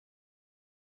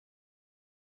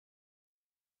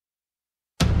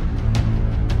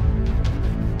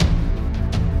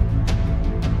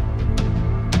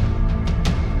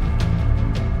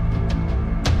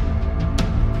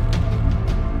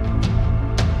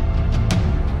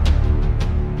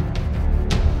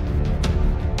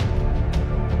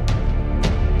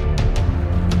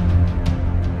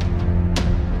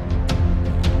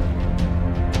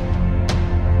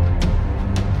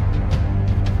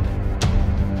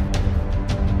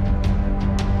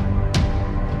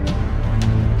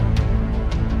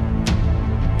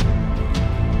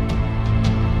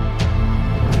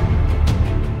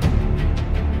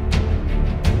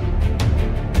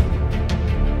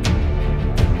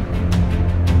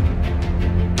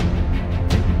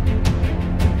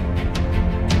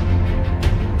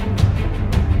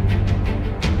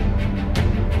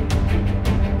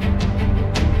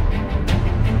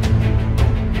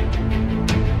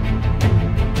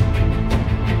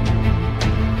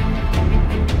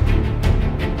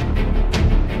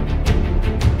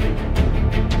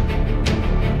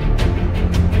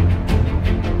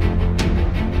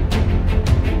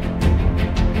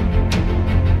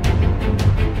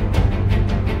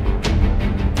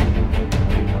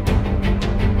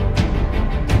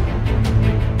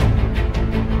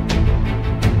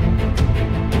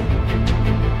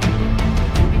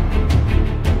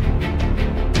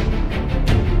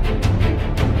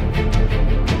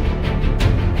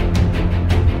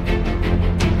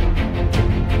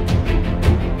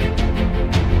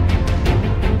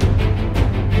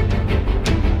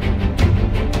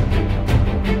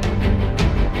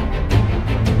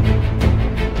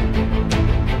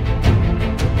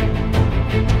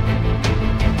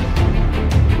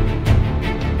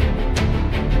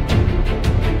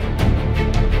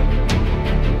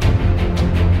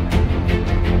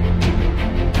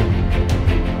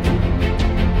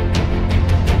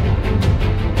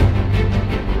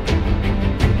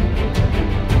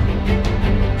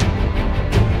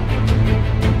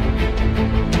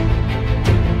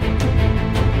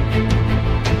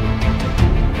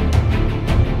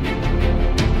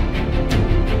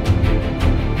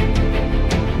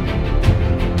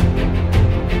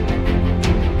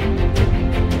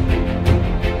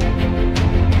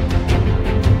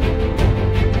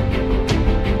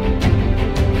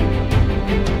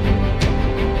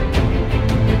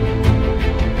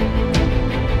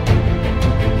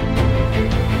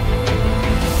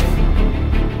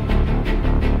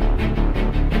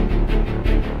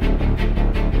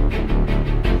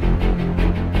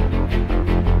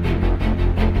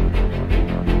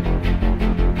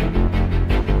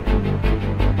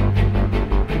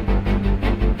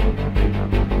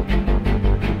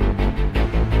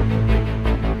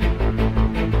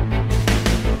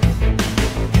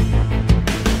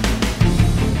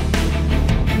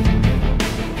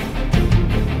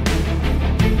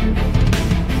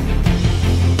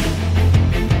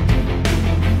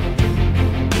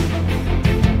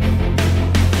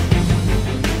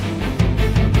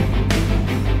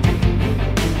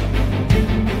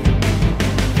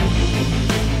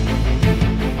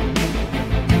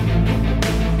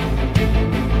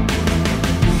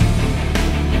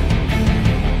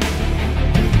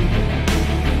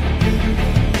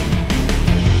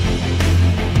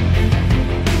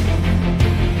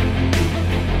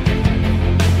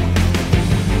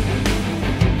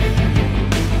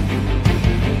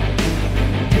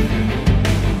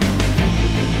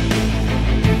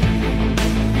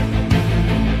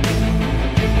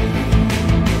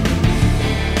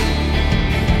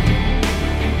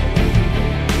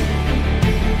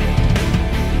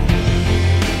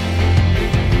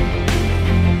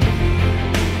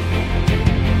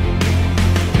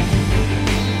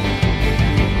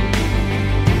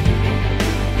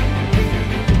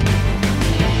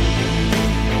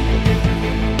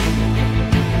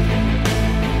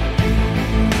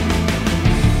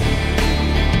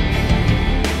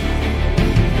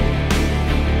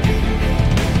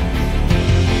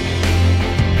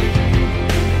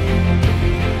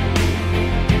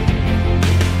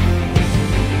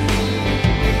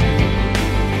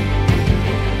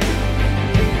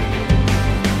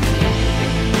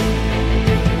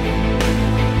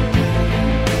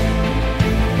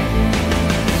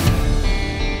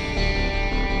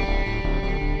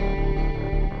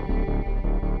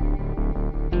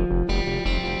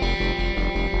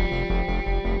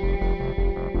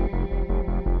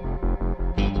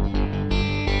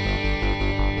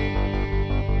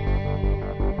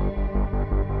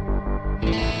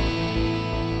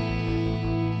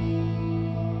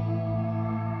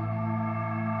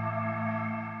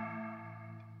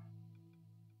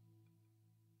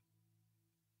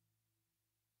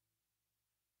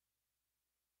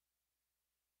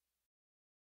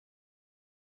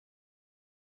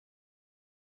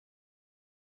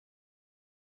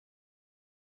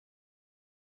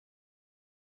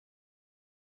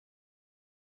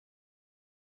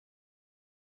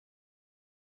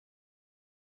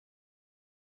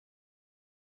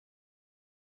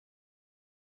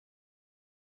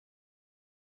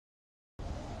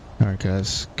Alright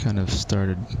guys, kind of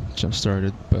jump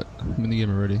started, but I'm in the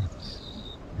game already.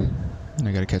 And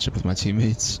I gotta catch up with my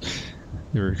teammates.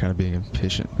 They were kind of being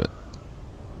impatient, but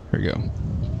here we go.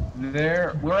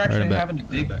 We're actually having to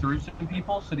dig through some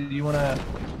people, so do you want to...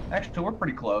 Actually, we're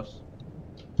pretty close.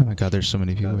 Oh my god, there's so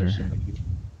many people here.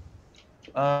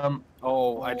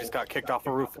 Oh, I just got kicked off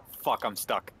a roof. Fuck, I'm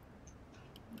stuck.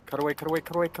 Cut away, cut away,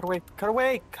 cut away, cut away, cut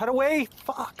away, cut away!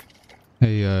 Fuck!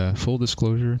 Hey, full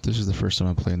disclosure, this is the first time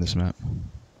I'm playing this map.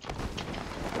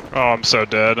 Oh, I'm so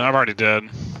dead. I'm already dead.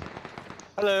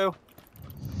 Hello.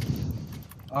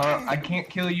 I can't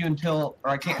kill you until...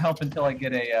 Or I can't help until I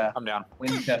get a, I'm down.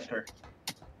 Winchester.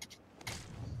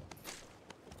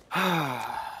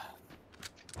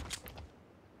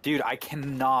 Dude, I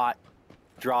cannot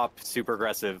drop super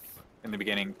aggressive in the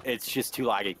beginning. It's just too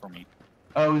laggy for me.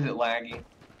 Oh, is it laggy?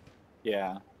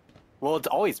 Yeah. Well, it's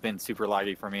always been super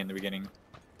laggy for me in the beginning.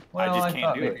 Well, I just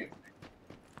can't do maybe. it.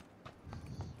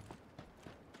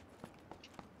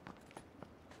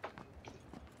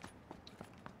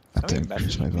 I have to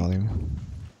increase my volume.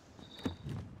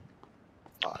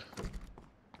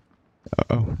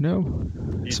 Oh no!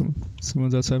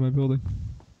 Someone's outside my building.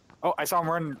 Oh, I saw him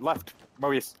run left.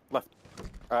 Mobius, left.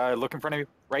 Look in front of you.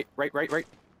 Right.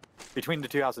 Between the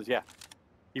two houses, yeah.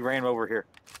 He ran over here.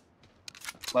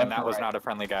 Left and that was right. not a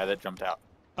friendly guy that jumped out.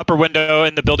 Upper window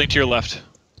in the building to your left.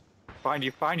 Behind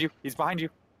you, behind you. He's behind you.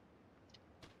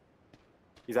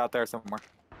 He's out there somewhere.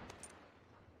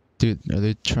 Dude, are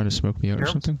they trying to smoke me out or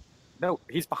something? No,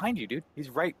 he's behind you, dude. He's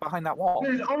right behind that wall.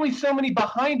 There's only so many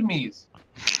behind me's.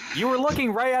 You were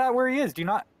looking right at where he is. Do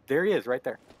not. There he is, right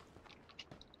there.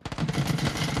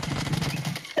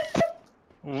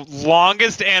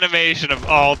 Longest animation of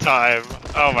all time.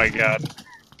 Oh my god.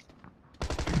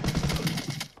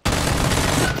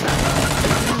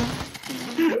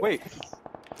 Wait,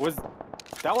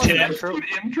 that was an intro?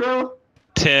 Intro?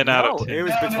 10 out of 10. It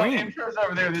was between. No, intro's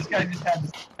over there. This guy just had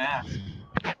this mask.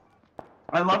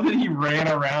 I love that he ran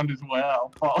around as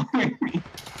well, following me.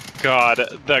 God,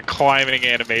 the climbing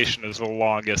animation is the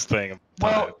longest thing.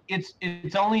 Well, it's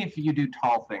only if you do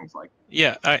tall things like that.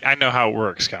 Yeah, I know how it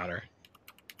works, Connor.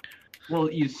 Well,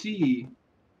 you see...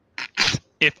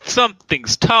 If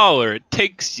something's taller, it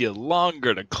takes you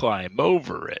longer to climb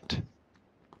over it.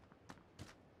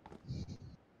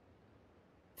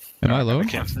 Am I low?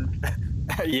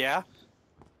 Yeah.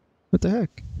 What the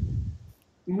heck?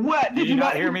 What? Did you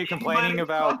not hear me complaining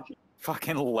about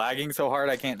fucking lagging so hard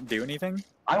I can't do anything?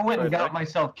 I went and got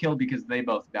myself killed because they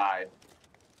both died.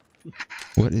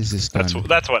 What is this gun?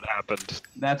 That's what happened.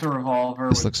 That's a revolver.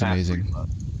 This looks amazing.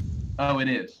 Oh, it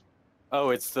is.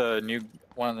 Oh, it's the new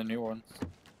one of the new ones.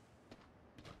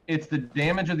 It's the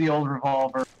damage of the old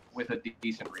revolver with a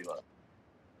decent reload.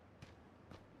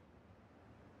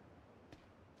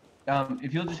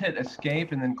 If you'll just hit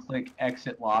escape and then click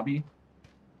exit lobby.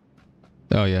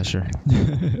 Oh yeah, sure.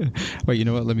 Wait, you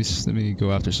know what? Let me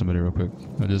go after somebody real quick.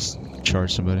 I'll just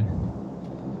charge somebody.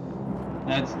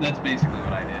 That's basically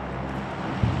what I did.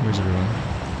 Where's everyone?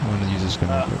 I want to use this gun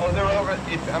real quick. Oh, they're over.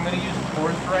 I'm gonna use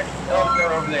force direction. Oh,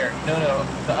 they're over there. No,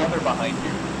 the other behind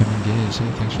you. I'm engaged.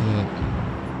 Hey, thanks for that.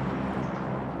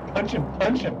 Punch him!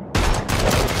 Punch him!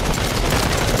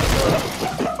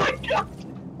 Oh my god!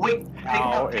 Wait,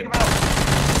 take him out!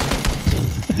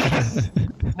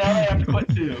 Now I have to put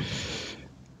two.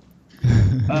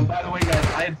 By the way, guys,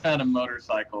 I had found a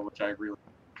motorcycle, which I really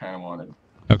kind of wanted.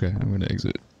 Okay, I'm gonna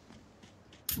exit.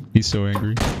 He's so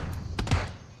angry.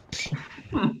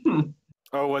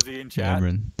 Oh, was he in chat?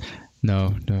 Cameron.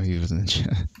 No, he wasn't in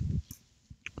chat.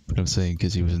 But I'm saying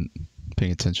because he wasn't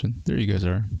paying attention. There you guys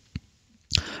are.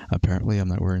 Apparently, I'm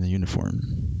not wearing the uniform.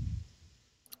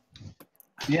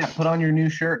 Yeah, put on your new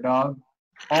shirt, dog.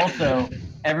 Also,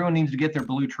 everyone needs to get their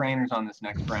blue trainers on this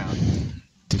next round.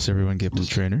 Does everyone get blue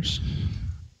trainers?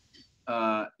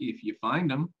 If you find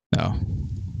them. No.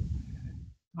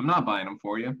 I'm not buying them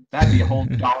for you. That'd be a whole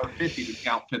 $1.50 to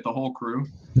outfit the whole crew.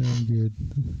 No, I'm good.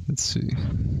 Let's see.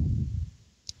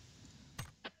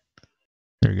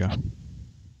 There you go.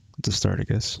 It's a start, I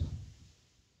guess.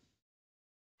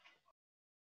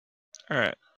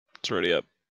 Alright, it's already up.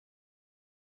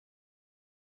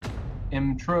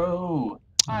 Intro.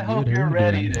 I hope you're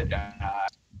ready to die.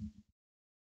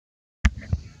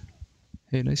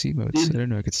 Hey, nice emotes. I didn't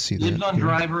know I could see that. Lives on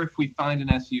driver if we find an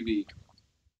SUV.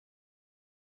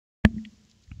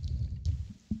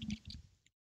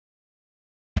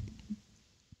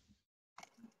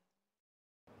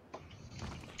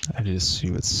 I need to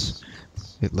see what's...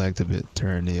 It lagged a bit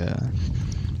during the,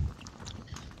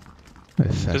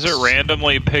 effects. Does it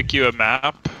randomly pick you a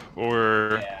map,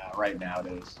 or...? Yeah, right now it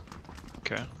is.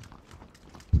 Okay.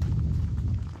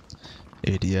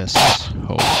 ADS.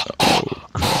 Oh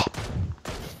crap.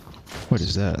 What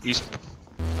is that?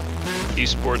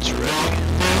 Esports ready.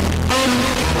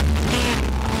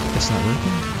 It's not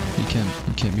working? You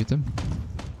can't mute them?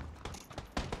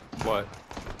 What?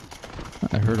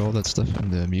 I heard all that stuff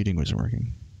and the muting wasn't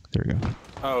working. There we go.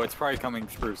 Oh, it's probably coming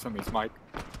through somebody's mic.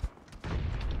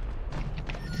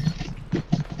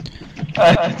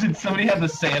 Did somebody have the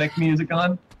Sonic music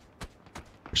on?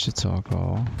 Push to talk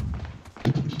all.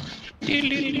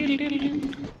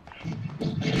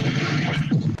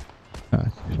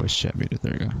 Voice chat muted,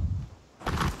 there you go.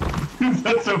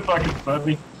 That's so fucking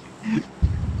funny.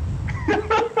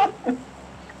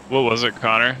 What was it,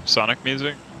 Connor? Sonic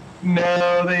music?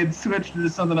 No, they had switched to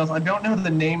something else. I don't know the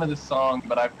name of the song,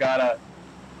 but I've got a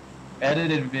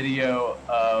edited video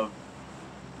of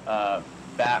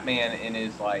Batman in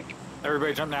his like.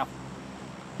 Everybody jump now.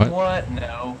 What?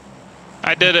 No.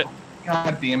 I did it.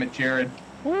 God damn it, Jared.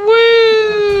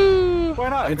 Woo! Why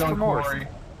not? I'm It's going for more. Corey.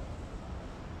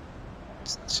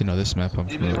 So, you know, this map I'm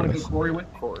Maybe you familiar want to go with. Corey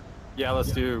with? Corey. Yeah,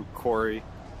 let's do Corey.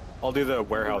 I'll do the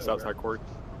warehouse outside Corey.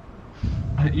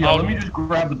 Yeah, let me just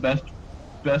grab the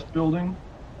best building.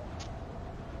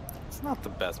 It's not the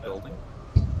best building.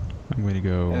 I'm going to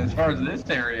go. And as far as this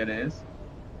area, it is.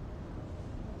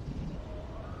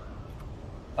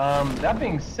 That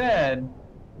being said,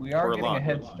 we are We're getting a alone.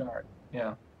 head start.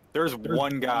 Yeah. There's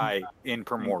one guy in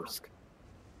Primorsk.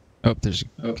 Oh, there's.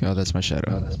 Oh, that's my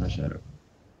shadow.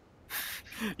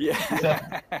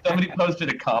 Yeah. Somebody posted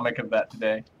a comic of that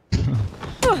today.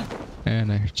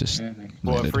 And I just.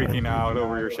 Boy, landed. freaking out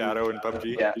over your shadow in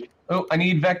PUBG. Yeah. Oh, I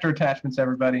need vector attachments,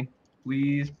 everybody.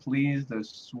 Please, please, those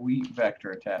sweet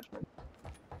vector attachments.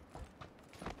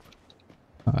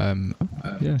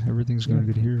 Yeah, everything's going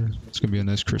good here. It's going to be a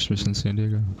nice Christmas in San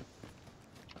Diego.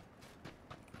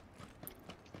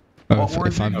 Oh, What word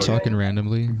if did I'm you talking say?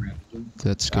 randomly,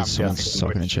 that's I'm because someone's guessing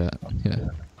talking in which. chat.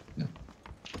 Yeah.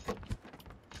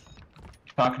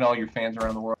 Talking to all your fans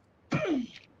around the world.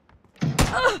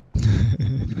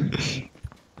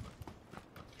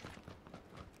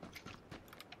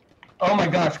 Oh my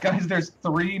gosh, guys, there's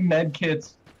 3 med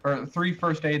kits, or 3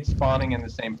 first aids spawning in the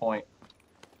same point.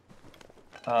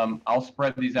 I'll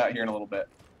spread these out here in a little bit.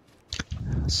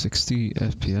 60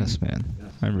 FPS, man.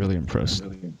 I'm really impressed.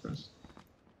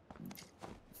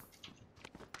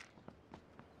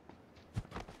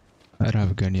 I don't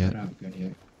have a gun yet.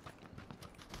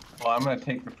 Well, I'm gonna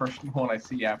take the first one I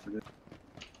see after this.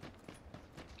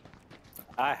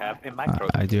 I have a micro.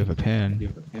 I do have a pan.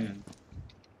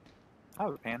 I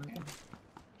have a pan.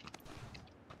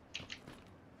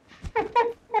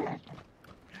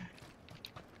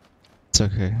 It's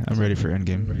okay. I'm ready for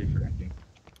endgame.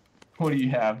 What do you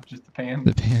have? Just the pan?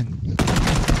 The pan.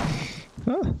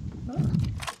 Ah.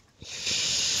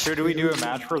 Should we do a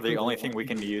match where the only thing we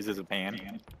can use is a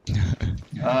pan?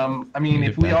 I mean, Need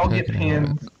if a we all backpack get and all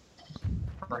pans,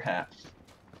 perhaps.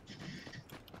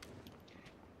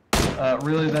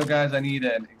 Really though, guys, I need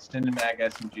an extended mag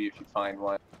SMG if you find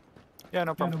one. Yeah,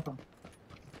 no problem.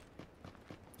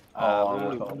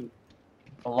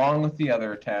 Along with the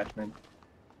other attachment.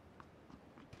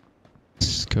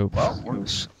 Scope. Well,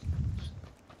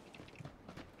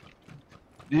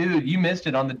 dude, you missed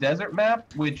it on the desert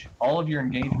map, which all of your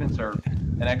engagements are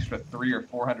an extra 300 or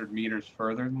 400 meters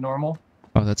further than normal.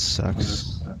 Oh, that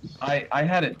sucks. I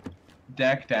had it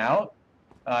decked out.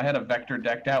 I had a vector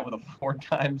decked out with a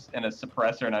 4x and a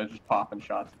suppressor, and I was just popping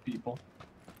shots at people.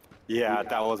 Yeah,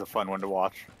 that was a fun one to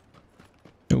watch.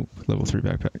 Oh, level 3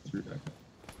 backpack.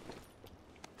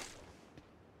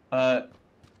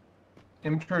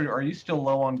 Imtur, are you still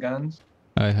low on guns?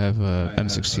 I have a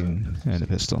M16 and a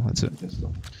pistol. That's it.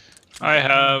 I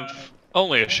have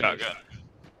only a shotgun.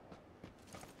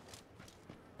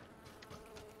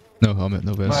 No helmet,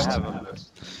 no I vest. have a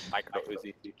vest. Micro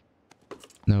Uzi.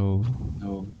 No.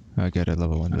 I got a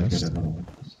level 1 vest.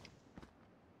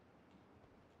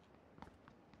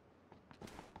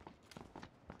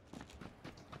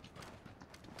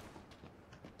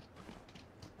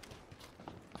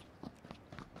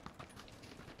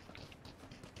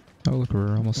 Oh look,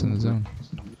 we're almost in the zone.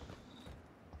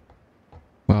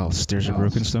 Wow, stairs are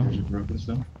broken still?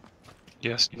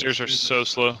 Yes, stairs are so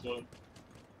slow.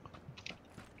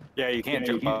 Yeah, you can't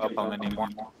jump up on them anymore.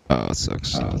 Oh, it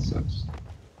sucks.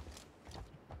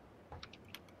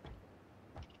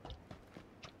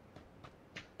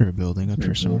 There's a building up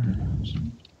here somewhere.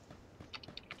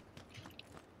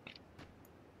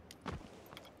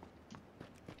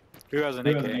 Who has an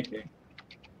AK?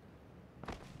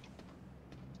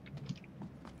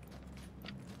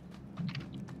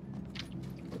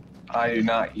 I do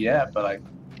not yet, but I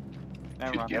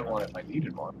Never could mind. get one if I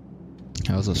needed one.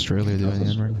 How's Australia doing,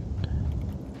 Emran?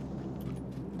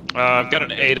 I've got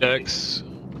an 8x.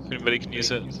 If anybody can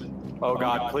use it. Oh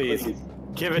God, please.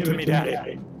 Give it to me,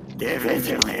 Daddy. Give it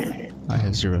to me. I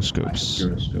have 0 scopes.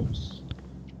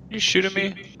 You shooting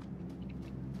me?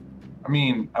 I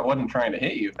mean, I wasn't trying to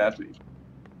hit you, if that's what you...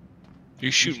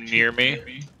 You shoot near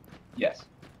me? Yes.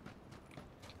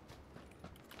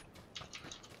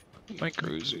 My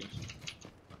cruisy.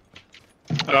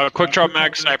 Quick drop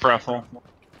mag sniper rifle.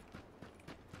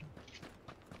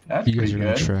 That's You guys pretty are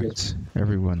gonna good. attract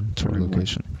everyone to our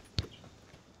location.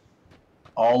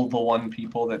 All the 1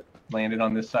 people that landed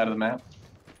on this side of the map.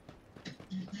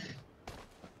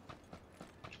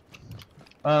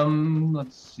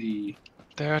 Let's see.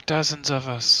 There are dozens of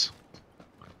us.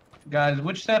 Guys,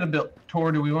 which side of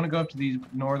Tor do we want to go up to these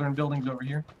northern buildings over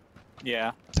here?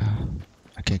 Yeah.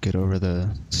 I can't get over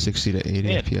the 60 to 80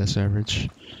 Man. FPS average.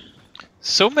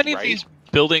 So many of Right? these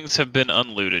buildings have been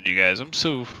unlooted, you guys. I'm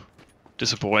so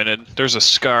disappointed. There's a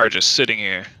scar just sitting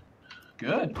here.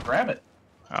 Good, grab it.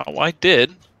 Oh, I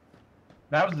did.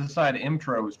 That was the side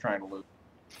Imtro was trying to loot.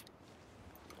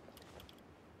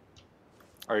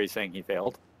 Are you saying he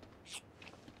failed?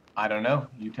 I don't know.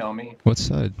 You tell me. What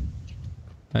side?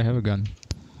 I have a gun.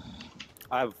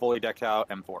 I have a fully decked out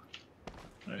M4.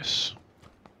 Nice.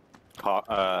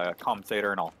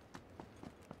 Compensator and all.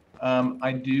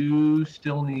 I do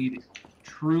still need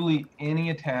truly any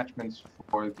attachments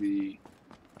for the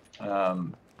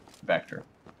Vector.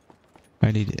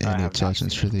 I need I any have not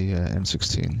attachments for seen the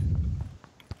M16.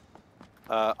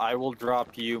 I will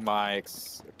drop you my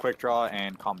quick draw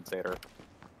and compensator.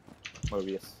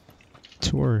 Mobius.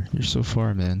 Tor, you're so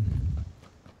far, man.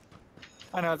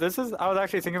 I know, I was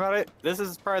actually thinking about it. This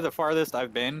is probably the farthest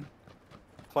I've been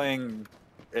playing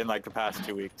in like the past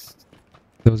 2 weeks.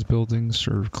 Those buildings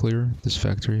are clear. This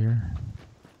factory here.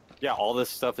 Yeah, all this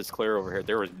stuff is clear over here.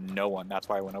 There was no one. That's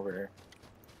why I went over here.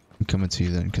 I'm coming to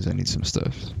you then because I need some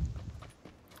stuff.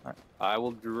 I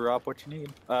will drop what you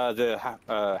need.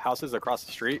 The houses across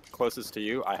the street, closest to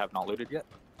you, I have not looted yet.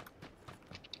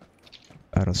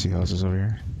 I don't see houses over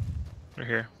here. We're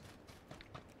here.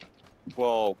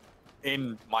 Well,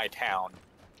 in my town. Oh,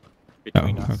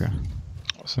 Between us. okay.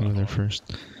 So over there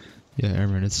first. Yeah,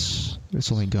 Aaron, it's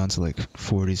only gone to like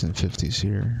 40s and 50s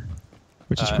here,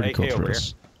 which is pretty AK cool for over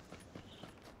us.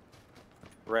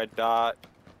 Red dot.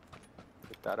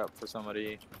 Pick that up for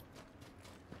somebody.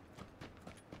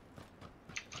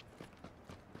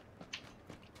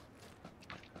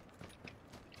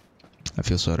 I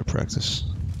feel so out of practice.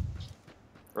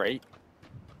 Right?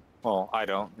 Well, I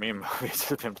don't. Me and Mobius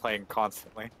have been playing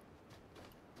constantly.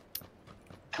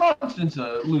 Constant's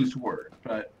a loose word,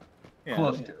 but Yeah.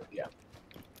 close to it, yeah.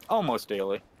 Almost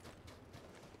daily.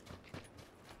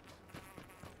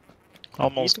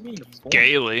 Almost Used to be more.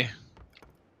 gaily.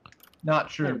 Not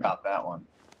sure about that one.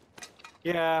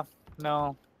 Yeah,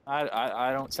 no.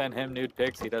 I don't send him nude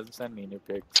pics. He doesn't send me nude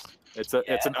pics. It's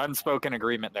an unspoken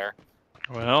agreement there.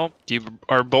 Well, you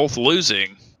are both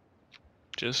losing.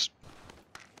 Just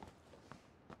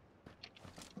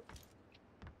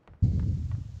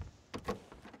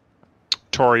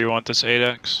Tor, you want this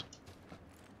 8x?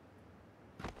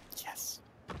 Yes.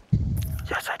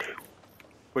 Yes, I do.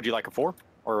 Would you like a 4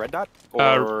 or a red dot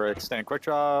or extended quick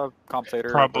draw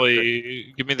compensator?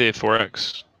 Probably give me the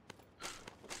 4x.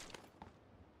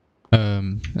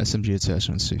 SMG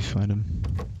attachments, see if you find them.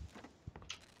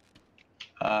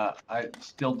 I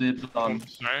still dibs on.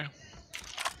 Sorry.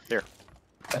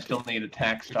 I still need a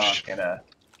tack stock and a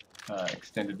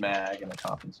extended mag and a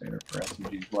compensator for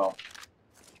SMG as well.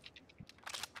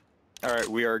 All right,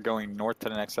 we are going north to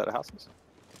the next set of houses.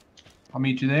 I'll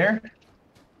meet you there.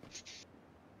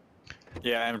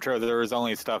 Yeah, I'm sure there was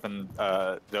only stuff in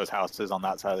those houses on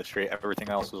that side of the street. Everything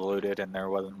else was looted, and there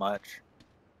wasn't much.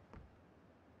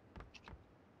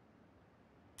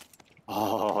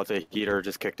 Oh, the heater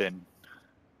just kicked in.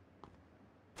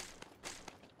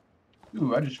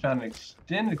 Ooh, I just found an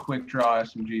extended quick draw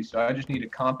SMG, so I just need a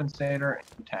compensator and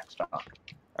a tack stock. All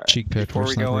right, Cheek pad before for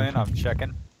we go sniper in, rifle. I'm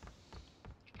checking.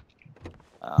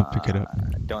 I'll pick it up.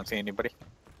 Don't see anybody.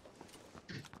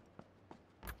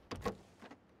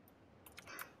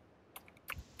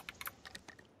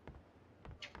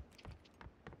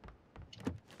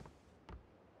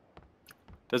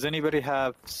 Does anybody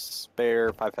have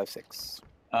spare 5.56?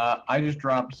 I just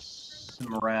dropped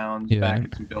some rounds Yeah, back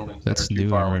at some buildings. That's that are too new,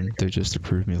 far away. Aaron. They just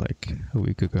approved me like a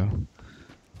week ago.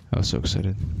 I was so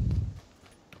excited.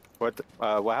 What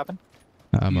happened?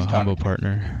 I'm He's a talking humble to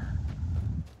you.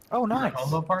 Oh, You're a nice.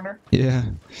 combo partner? Yeah.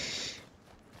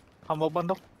 Humble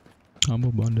bundle.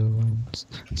 Humble bundles.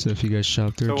 So if you guys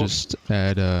shop there, So- just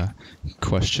add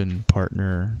question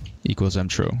partner equals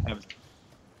Mtro.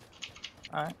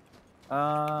 Alright.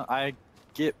 I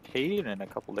get paid in a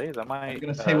couple days. I might. I was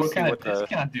gonna say, what see kind of the-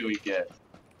 discount do we get?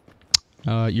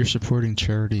 You're supporting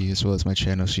charity as well as my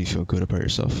channel, so you feel good about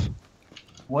yourself.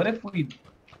 What if we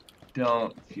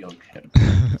don't feel good?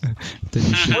 then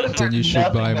you should What if then you there's should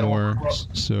nothing buy that will more, grow?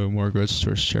 so more goes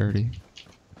towards charity.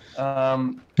 I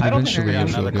don't eventually think you'll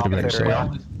feel there's good about gonna be yourself. all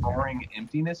this roaring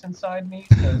emptiness inside me.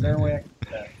 So is there a way I can do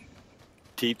that?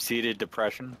 Deep-seated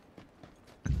depression.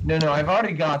 No, I've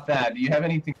already got that. Do you have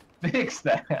anything to fix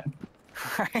that?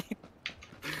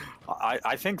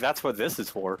 I think that's what this is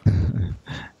for.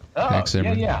 Oh, Thanks, yeah,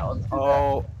 Emma. yeah. Let's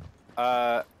do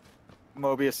that.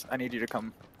 Mobius, I need you to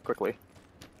come quickly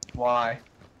Why?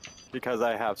 because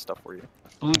I have stuff for you.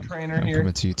 Blue trainer I'm here.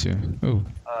 coming to you too. Oh,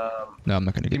 no, I'm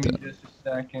not gonna Give get me that. just a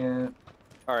second.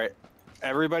 All right,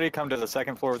 everybody, come to the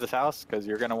second floor of this house because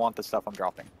you're gonna want the stuff I'm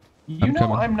dropping. You I'm know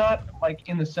coming. I'm not like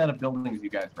in the set of buildings you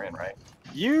guys ran, right?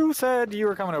 You said you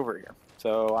were coming over here,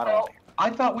 so I don't. Well, I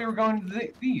thought we were going to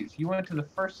these. You went to the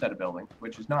first set of buildings,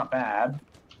 which is not bad.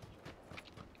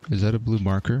 Is that a blue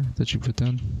marker that you put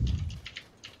down?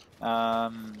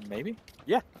 Maybe.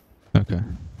 Yeah. Okay.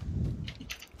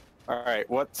 All right,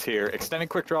 what's here? Extended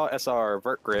quick draw SR,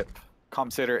 vert grip,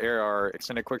 compensator AR,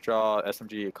 extended quick draw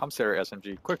SMG, compensator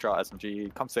SMG, quick draw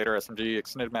SMG, compensator SMG,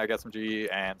 extended mag SMG,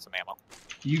 and some ammo.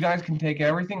 You guys can take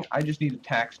everything. I just need a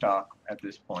tack stock at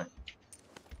this point.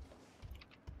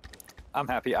 I'm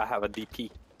happy I have a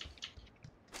DP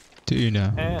Do you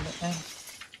now? and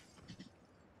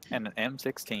an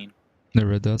M16. No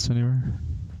red dots anywhere?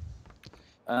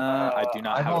 I do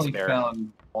not I've have a only spare.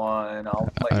 found one. I'll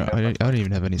let I you don't, know. I don't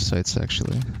even have any sights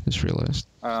actually. Just realized.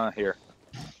 Here.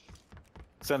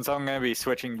 Since I'm gonna be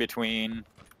switching between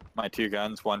my two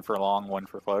guns, one for long, one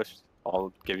for close,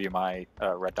 I'll give you my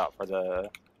red dot for the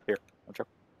here. Intro.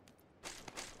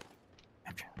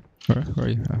 Where are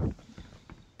you? Oh.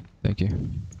 Thank you.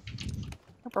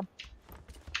 No problem.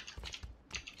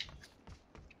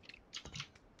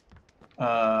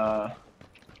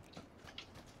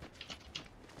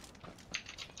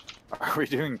 Are we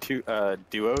doing two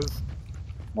duos?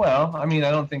 Well, I mean,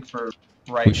 I don't think for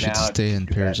right We now. should stay in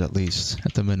it's too pairs bad, at least,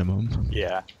 at the minimum.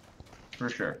 Yeah. for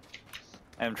sure.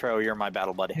 Mtro, you're my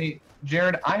battle buddy. Hey,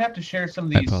 Jared, I have to share some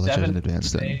of I these apologize 7 in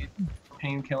advance then. days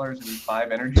painkillers and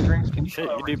 5 energy drinks. Can you Shit, come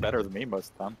you over do and better than me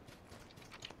most of the time.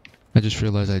 I just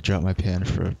realized I dropped my pan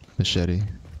for a machete.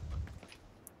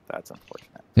 That's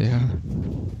unfortunate. Yeah.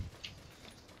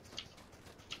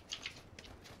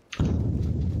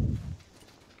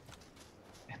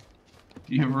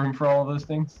 Do you have room for all of those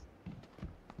things?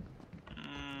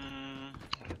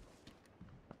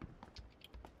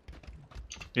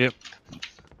 Yep.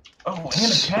 Oh,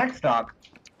 and a tack stock.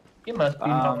 It must be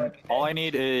All I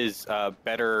need is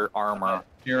better armor.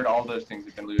 Jared, all those things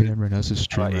have been looted. Cameron, how's the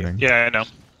stream How about you? running? Yeah, I know.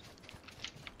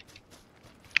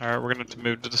 Alright, we're gonna have to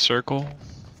move to the circle.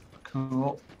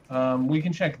 Cool. We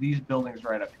can check these buildings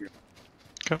right up here.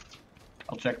 Okay.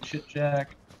 I'll check chit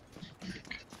jack.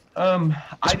 I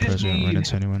just Surprised we haven't run need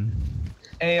into anyone.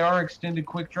 AR extended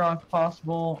quick draw if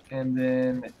possible, and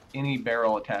then any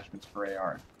barrel attachments for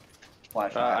AR.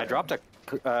 Flashlight. I dropped a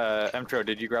Mtro.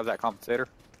 Did you grab that compensator?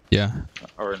 Yeah,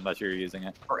 Or unless you're using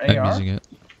it? for I'm AR. using it.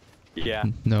 Yeah.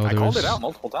 No, I there called was... it out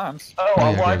multiple times. Oh, yeah,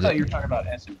 well, I grabbed thought it. you were talking about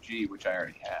SMG, which I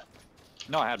already had.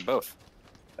 No, I had both.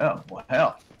 Oh, well,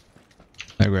 hell.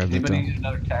 I grabbed it Anybody though. need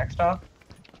another tack stock?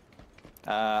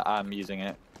 I'm using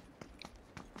it.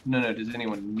 No, does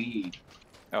anyone need?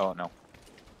 Oh, no.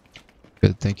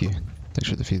 Good, thank you. Thanks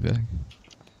for the feedback.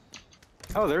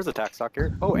 Oh, there's a tack stock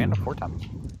here. Oh, and a 4x.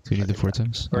 Do you need the 4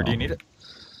 times? Or do you Oh. need it?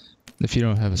 If you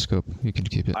don't have a scope, you can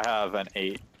keep it. I have an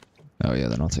 8. Oh yeah,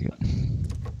 then I'll take it.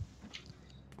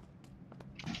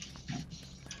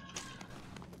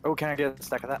 Oh, can I get a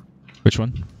stack of that? Which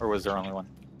one? Or was there only one?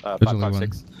 There's only one.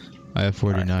 556. I have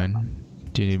 49.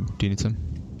 Do you need some?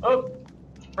 Oh,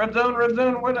 red zone, where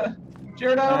the...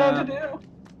 Jared, I don't know what to do.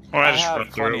 Well, I just have run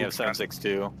plenty through. of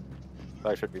 762. So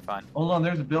I should be fine. Hold on,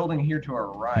 there's a building here to our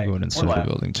right. I'm going Or inside the left.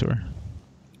 building tour.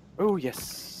 Oh,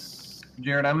 yes.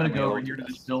 Jared, I'm gonna I'm go over able here to to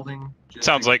do this building. just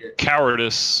Sounds to like get-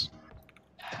 cowardice.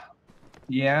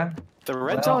 Yeah. The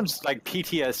red Well- zone's like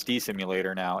PTSD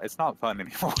simulator now. It's not fun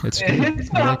anymore. It's good. It's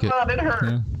I not like it. fun, it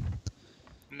hurts. Yeah,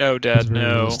 No, it's Dad, very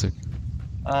no. realistic.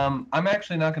 I'm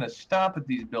actually not gonna stop at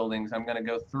these buildings. I'm gonna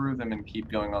go through them and keep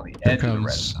going on the Here edge of the red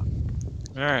comes. zone.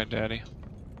 Alright, Daddy.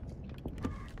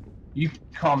 You can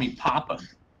call me Papa.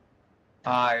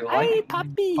 I like it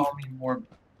when you call me more.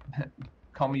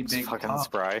 Call me It's Big fucking Papa.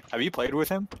 spry. Have you played with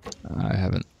him? I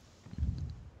haven't.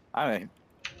 I mean,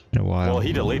 in a while. well,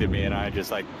 he deleted me, and I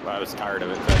just like I was tired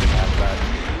of it, so I didn't have that.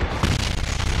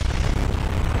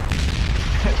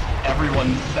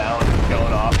 Everyone's sound is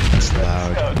going off. That's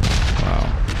loud. Wow.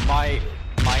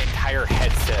 My entire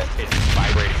headset is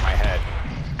vibrating my head.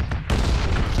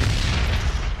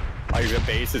 Like the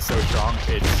bass is so strong,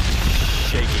 it's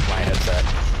shaking my headset.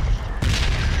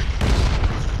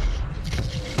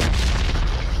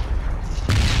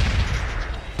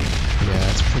 Yeah,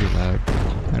 that's pretty loud.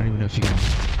 I don't even know if you can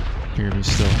hear me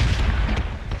still.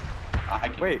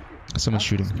 Wait, Someone's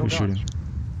shooting. still Who's going. shooting?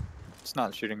 It's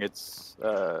not shooting. It's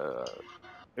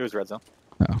it was red zone.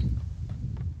 Oh,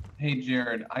 Hey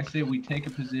Jared, I say we take a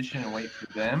position and wait for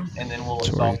them, and then we'll Tori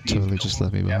assault these totally just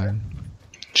left me together. behind.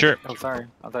 Sure. Oh, sorry.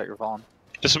 I thought you were falling.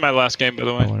 This is my last game, by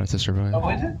the I way. wanted to survive. Oh,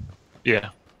 is it? Yeah.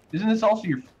 Isn't this also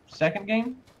your second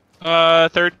game?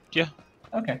 Third. Yeah.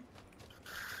 Okay.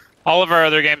 All of our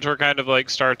other games were kind of like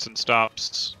starts and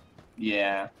stops.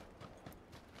 Yeah.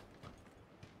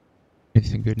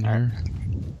 Anything good in here?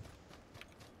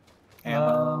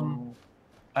 Ammo.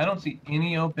 I don't see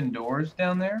any open doors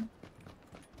down there.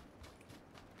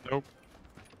 Nope.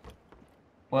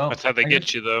 Well, That's how they I get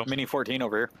guess- you, though. Mini 14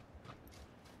 over here.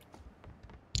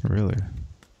 Really?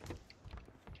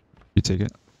 You take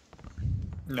it?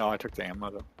 No, I took the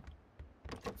ammo though.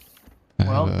 I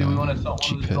Well, have do we a want to assault one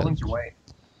cheap of those head. buildings or wait?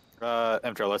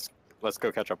 Emtro, let's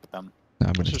go catch up with them. No,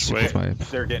 I'm gonna Just stick with my.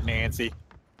 They're getting antsy.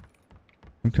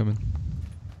 I'm coming.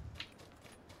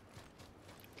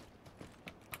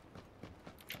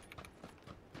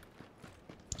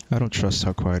 I don't trust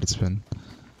how quiet it's been.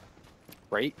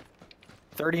 Right?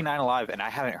 39 alive, and I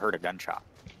haven't heard a gunshot.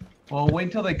 Well,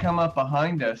 wait till they come up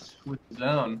behind us with the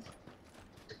zone.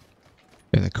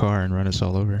 In the car and run us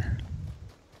all over.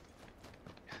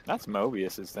 That's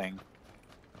Mobius's thing.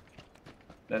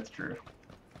 That's true.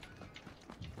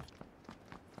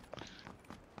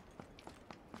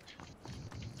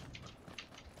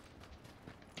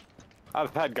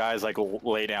 I've had guys like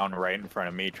lay down right in front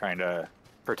of me trying to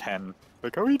pretend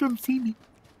like, oh, he didn't see me.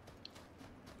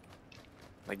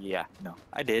 Like, yeah, no,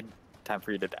 I did. Time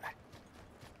for you to die.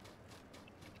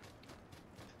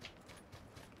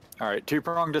 All right,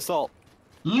 two-pronged assault.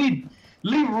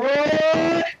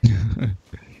 Leroy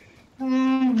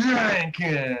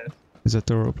Jenkins. Is that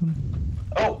door open?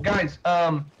 Oh, guys,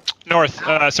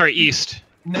 North. Sorry, east.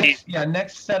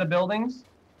 next set of buildings.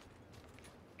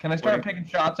 Can I start Wait. picking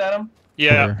shots at them?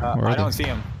 Yeah. Where are I they? don't see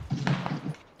him.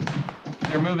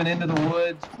 They're moving into the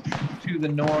woods to the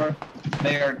north.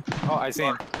 They are. Oh, I see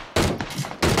him.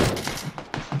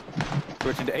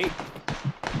 Switching to 8.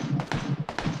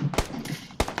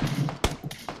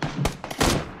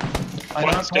 I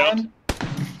One's knocked down. one.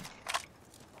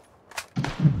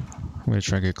 I'm gonna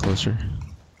try and get closer.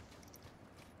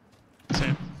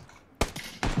 Same.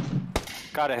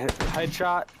 Got a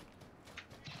headshot.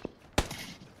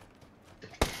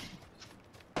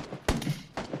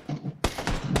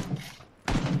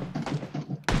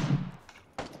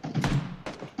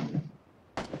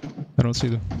 I don't see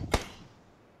them.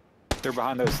 They're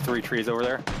behind those 3 trees over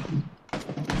there.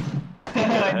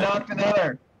 I knocked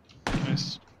another.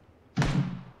 Nice.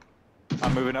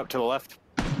 I'm moving up to the left.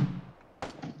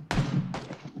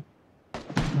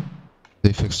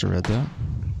 They fixed the red dot?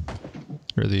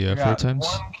 Or the I floor got times?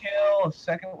 one kill, a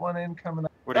second one in coming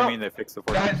up. What do you Oh, mean they fixed the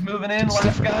 4? Guys moving in, It's last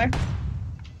different. guy.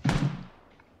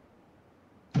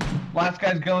 Last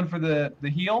guy's going for the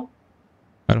heel.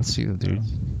 I don't see them, dude.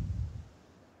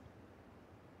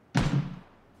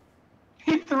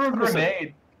 He threw a What is it?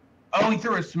 grenade. Oh, he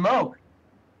threw a smoke.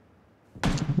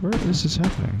 Where is this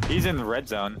happening? He's in the red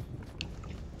zone.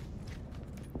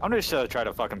 I'm just try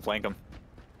to fucking flank him.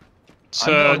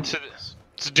 So going-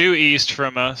 to due east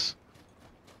from us.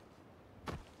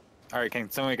 All right, can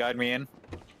somebody guide me in?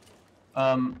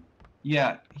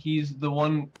 Yeah, he's the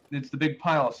one. It's the big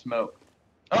pile of smoke.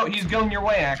 Oh, he's going your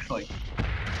way, actually.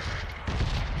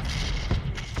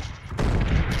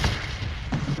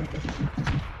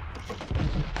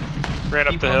 Ran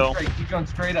up Keep the going hill. straight, keep going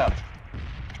straight up.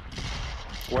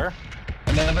 Where?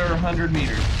 Another 100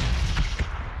 meters.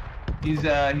 He's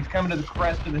coming to the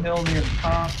crest of the hill near the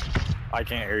top. I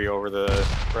can't hear you over the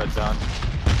red zone.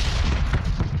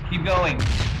 Keep going.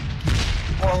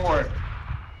 Forward.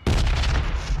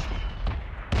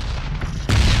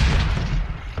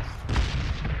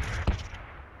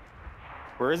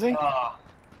 Where is he?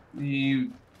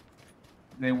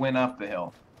 They went up the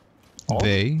hill. Oh.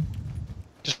 They?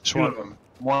 Just Two of one. them.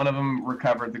 One of them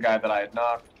recovered the guy that I had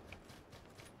knocked,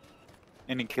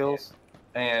 Any kills?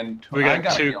 and We I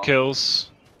got a 2 kill. kills.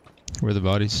 Where are the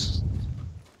bodies?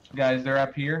 Guys, they're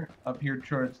up here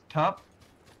towards the top.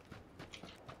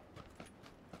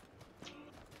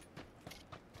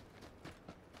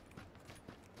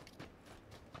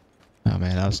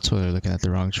 man, I was totally looking at the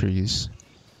wrong trees.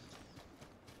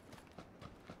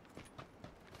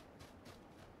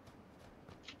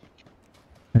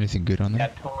 Anything good on Yeah,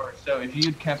 there? Tor. So if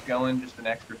you'd kept going just an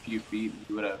extra few feet,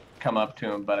 you would have come up to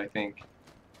him. But I think.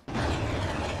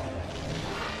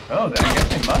 Oh, I guess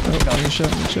they must have come. Big shot,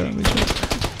 big shot, big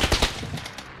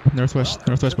shot. Northwest,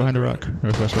 northwest behind the rock.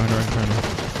 Northwest behind the rock in front of me.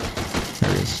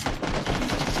 There he is.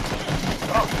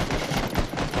 Oh,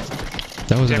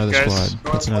 That was Yep, another guys.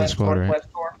 squad. That's another squad, right? Northwest,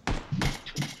 Tor.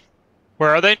 Where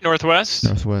are they? Northwest?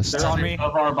 Northwest. They're on me.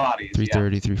 Of our bodies.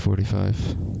 330, 345.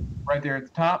 Yeah. Right there at the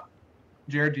top.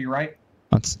 Jared, to your right.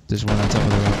 There's one on top of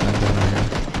the rock and down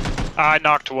right here. I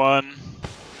knocked one.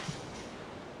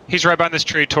 He's right behind this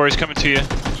tree. Tori's coming to you.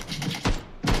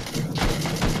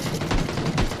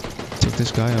 Take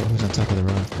this guy out who's on top of the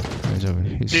rock. Oh, he's over.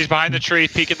 He's behind the tree,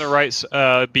 peeking the right,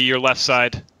 be your left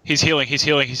side. He's healing, he's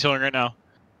healing, he's healing right now.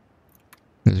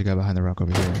 There's a guy behind the rock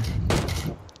over here.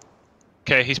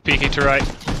 Okay, he's peeking to right.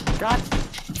 God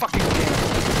fucking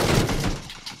damn.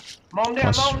 Mow him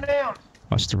down, mow him down.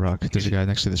 Watch the rock. There's a guy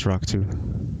next to this rock too.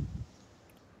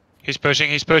 He's pushing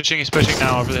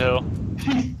now over the hill.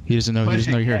 He doesn't know. He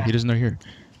doesn't know you're here. Yeah. He doesn't know you're here.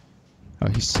 Oh,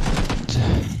 he's.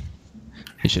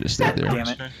 He should have stayed there. Damn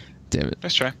it. Damn it.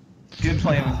 Nice try. Good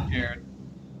playing with Jared.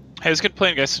 Hey, it's good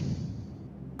playing, guys.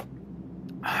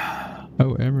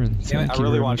 Oh, Emran, Damn it, thank I you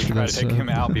really very wanted much to for try that to take him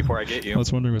sub. out before I get I you.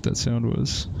 was wondering what that sound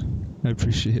was. I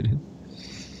appreciate it.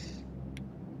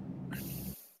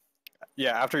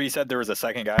 Yeah, after he said there was a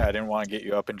second guy, I didn't want to get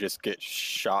you up and just get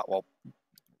shot while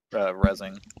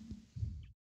rezzing.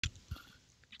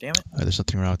 Damn it. Oh, there's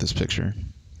something wrong with this picture.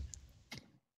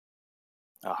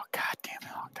 Oh, god damn it.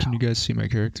 Can you guys see my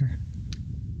character?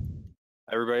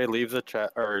 Everybody leave the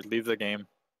chat, or leave the game.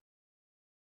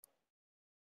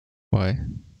 Why?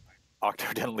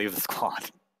 Octo didn't leave the squad.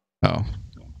 Oh.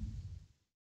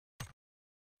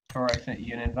 Or I sent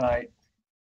you an invite.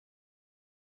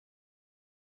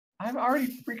 I've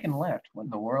already freaking left. What in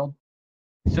the world?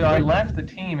 So I left the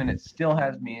team and it still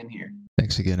has me in here.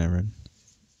 Thanks again, Emran.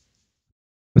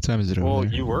 What time is it over Well,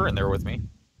 there? you were in there with me.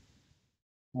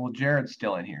 Well, Jared's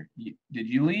still in here. Did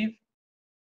you leave?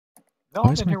 No, Why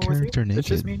I'm is in my here with character you. It's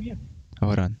just naked? me and you. Oh,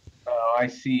 hold on. Oh, I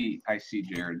see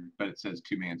Jared, but it says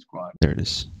 2-man squad. There it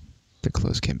is. The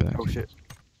clothes came back. Oh shit.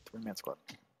 3-man squad.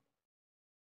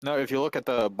 No, if you look at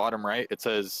the bottom right, it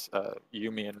says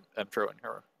you, me, and Emtro in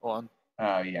here on.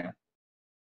 Oh, yeah.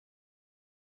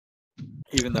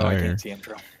 Even though I Alright. can't see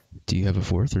Emtro. Do you have a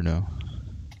fourth or no?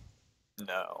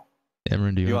 No.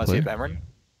 Emran, do you, You want want to to see play? if Emran?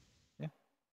 Yeah.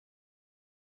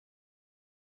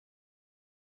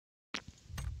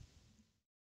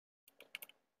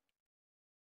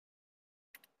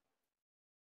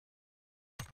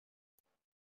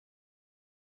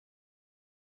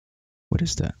 What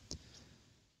is that?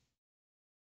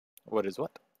 What is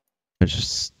what? I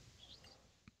just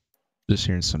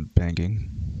hearing some banging.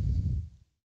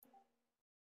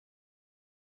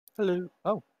 Hello.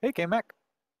 Oh, hey, K-Mac.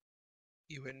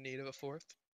 You in need of a fourth?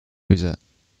 Who's that?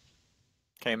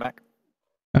 K-Mac.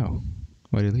 Oh,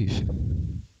 why did he leave?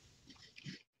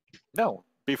 No,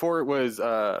 before it was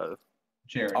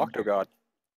Jared. Octogod.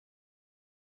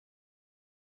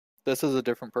 This is a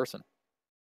different person.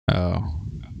 Oh.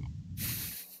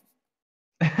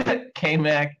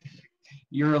 K-Mac,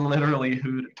 you're literally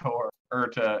who to Tor, or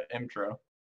to Intro.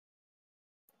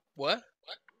 What?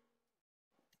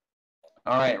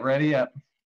 Alright, ready up.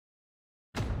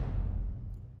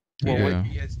 Well, Yeah.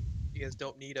 You guys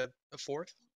don't need a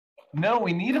fourth? No,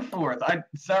 we need a fourth.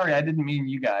 Sorry, I didn't mean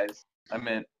you guys. I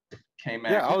meant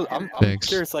K-Mac. Yeah, I'm Thanks.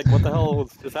 curious, like, what the hell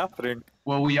is happening?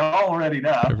 Well, we all readied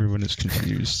up. Everyone is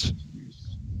confused.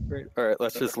 Great. All right,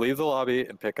 let's just leave the lobby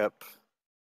and pick up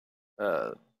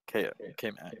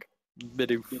K-Mac.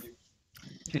 Bidoof.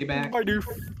 K-Mac. Bidoof.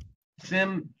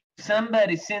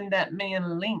 Somebody send that man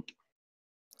a link.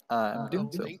 I'm doing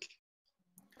so. Link?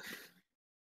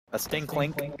 A stink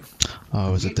link. Oh,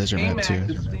 it was a desert map too.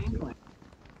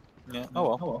 Yeah.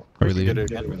 Oh well. Are we We can leaving?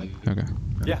 get it again. Okay.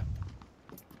 Yeah.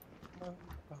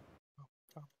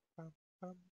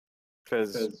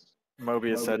 Because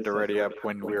Mobius said to ready up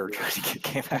when we were trying to get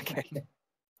K-Mac in.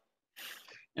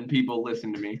 And people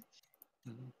listen to me.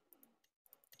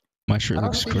 My shirt I don't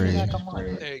looks think great. K-Mac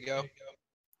online. There you go.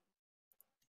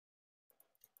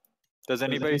 Does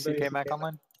anybody see K-Mac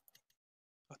online?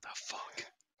 What the fuck?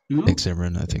 Who? Thanks,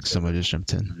 Emran. I think somebody just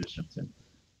jumped in.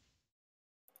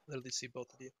 Literally see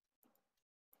both of you.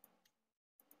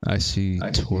 I see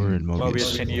Tor and Mobius,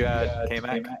 Mobius. can you add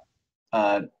K-Mac?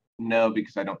 No,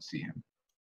 because I don't see him.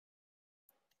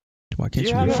 Why Do can't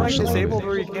you you have it like refresh the disabled lobby?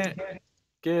 where you can't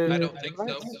get? I don't think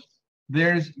so.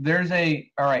 There's a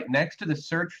all right next to the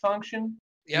search function.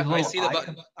 Yeah, There's a I little see the icon.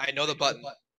 button. I know the button.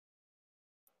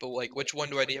 But like, which one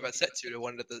do I need to have it set to? Do I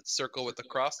want it the circle with the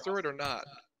cross through it or not?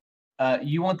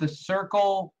 You want the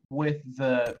circle with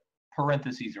the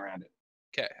parentheses around it.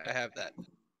 Okay, I have that.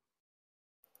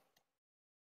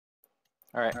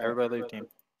 All right, everybody leave team.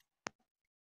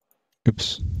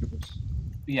 Oops.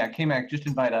 Yeah, K-Mac, just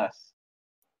invite us.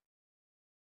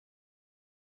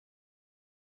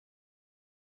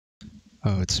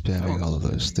 Oh, it's spamming all of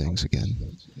those things again.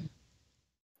 I'm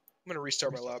gonna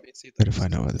restart my lobby and see if Gotta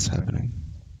find out why that's happening.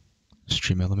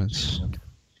 Stream elements.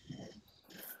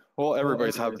 Well,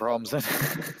 everybody's having problems then.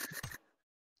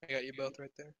 I got you both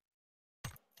right there.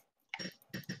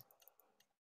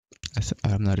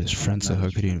 I'm not his friend, so how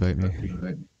could he invite me?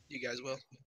 You guys will.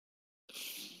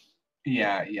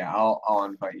 Yeah, I'll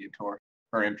invite you, Tor.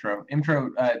 Or Intro.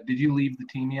 Intro, did you leave the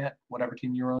team yet? Whatever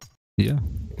team you were on? Yeah.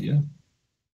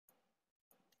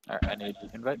 All right, I need to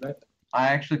invite. I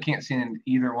actually can't send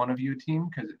either one of you a team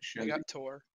because it should. I got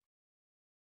Tor.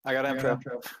 I got intro.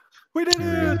 We did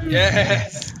it!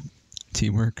 Yes!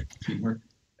 Teamwork. All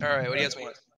right, what do you guys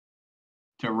want?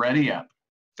 To ready up.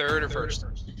 Third or first?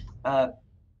 Uh,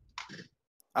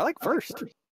 I like first.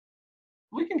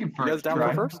 we can get You first. guys down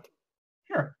try. for first?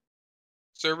 Sure.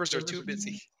 Servers are too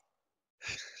busy.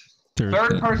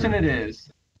 Third person it is.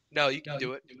 No, you can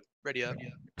do it. Ready up.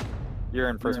 You're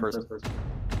in first person.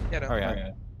 Yeah, no. Oh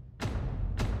yeah.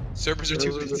 Servers are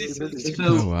too busy. So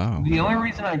Oh, wow. the only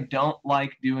reason I don't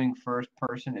like doing first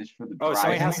person is for the Oh,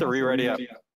 somebody has to re-ready up.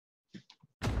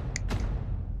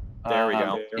 There we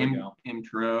go.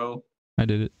 Intro. I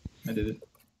did it.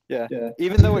 Yeah.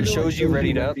 Even though it shows you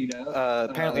readied up,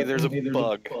 apparently there's a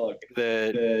bug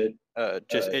that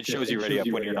just it shows you ready up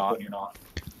when you're not.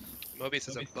 Mobius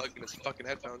has a bug in his fucking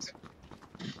headphones.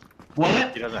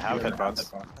 What? He doesn't have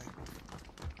headphones.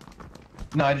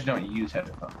 No, I just don't use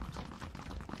headphones.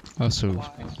 Oh, so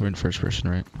we're in first person,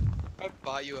 right? If I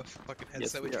buy you a fucking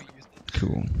headset, would you use it?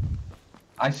 Cool.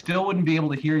 I still wouldn't be able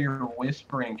to hear your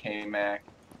whispering, K-Mac.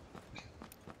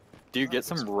 Do you get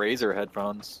some Razer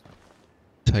headphones?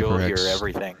 You'll hear HyperX.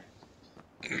 everything.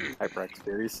 HyperX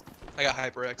series. I got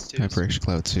HyperX too. HyperX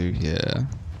Cloud 2, yeah.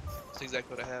 That's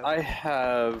exactly what I have. I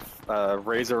have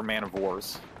Razer Man of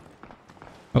Wars.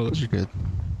 Oh, those are good.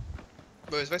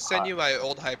 But if I send you my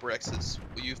old HyperXs,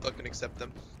 will you fucking accept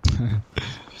them?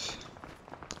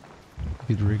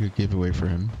 You could rig a giveaway for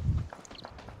him.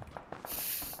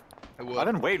 I will. I've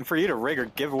been waiting for you to rig a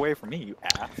giveaway for me, you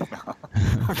ass.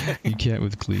 Okay. You can't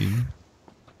with clean.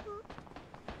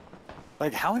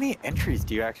 Like, how many entries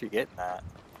do you actually get in that?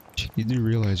 You do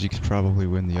realize you could probably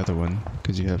win the other one,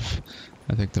 because you have,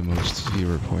 I think, the most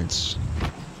viewer points.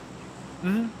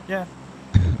 Yeah.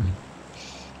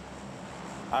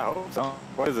 I hope so.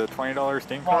 What is it, $20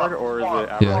 Steam card, or is it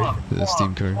Yeah, Aberration? the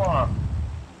Steam card.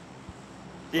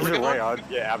 Either way, I'd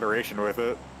get Aberration with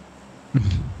it.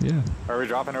 Yeah. Are we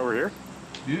dropping over here?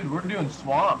 Dude, we're doing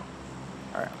swamp.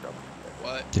 Alright, I'm dropping.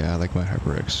 What? Yeah, I like my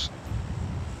HyperX.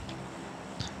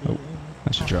 Oh,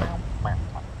 I should drop.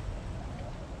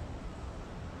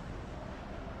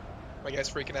 My guy's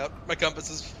freaking out. My compass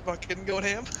is fucking going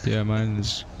ham. Yeah, mine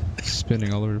is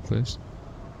spinning all over the place.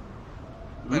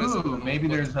 Ooh, maybe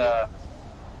there's a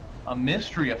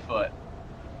mystery afoot.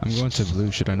 I'm going to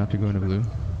blue. Should I not be going to blue?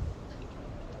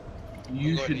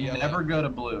 You going should to yellow. never go to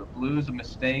blue. Blue is a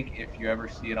mistake if you ever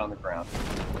see it on the ground.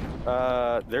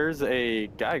 There's a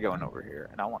guy going over here,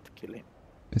 and I want to kill him.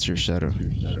 It's your shadow.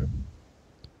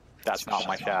 That's not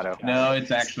my shadow. No,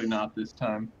 it's actually not this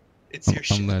time. It's your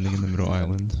shit. I'm landing in the middle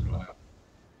island.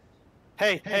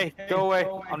 Hey, go away.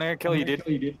 I'm gonna kill you,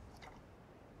 dude.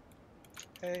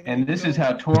 Hey, And this is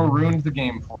how Tor ruined the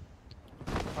game for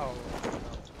Oh.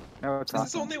 No, it's Is not.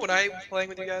 this only when I'm playing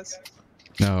with you guys?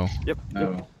 No. Yep.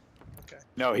 No.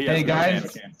 No, he Hey has no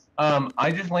guys, chance.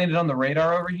 I just landed on the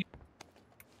radar over here.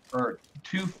 Or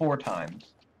 4 times.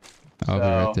 I'll be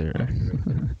right So-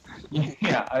 there.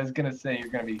 Yeah, I was gonna say you're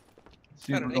gonna be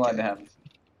super don't glad need to have us.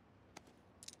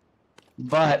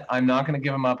 But I'm not gonna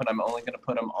give them up, and I'm only gonna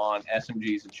put them on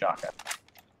SMGs and shotgun.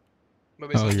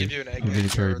 Mobius Oh, will you're- give you an egg you're gonna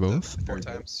carry for both? the 4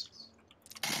 times.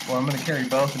 Well, I'm gonna carry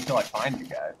both until I find you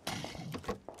guys.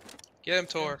 Get him,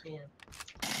 Tor.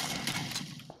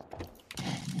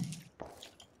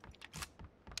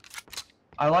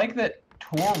 I like that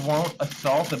Tor won't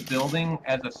assault a building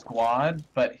as a squad,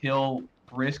 but he'll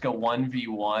risk a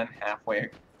 1v1 halfway,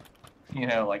 you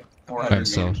know, like 400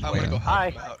 Himself. meters I'm away. gonna go Hi.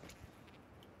 help him out.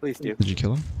 Please do. Did you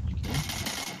kill him? Yeah,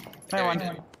 Hi, he one.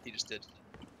 did. He just did.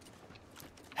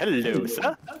 Hello,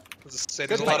 sir.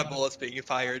 There's a lot of bullets being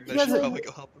fired, and I should guys- probably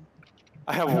go help him.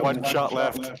 I have one shot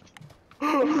left.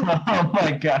 Oh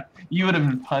my god, you would have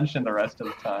been punching the rest of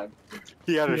the time.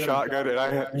 He had a shotgun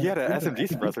and he had an SMG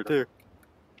suppressor too.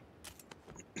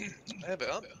 I have it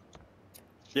up.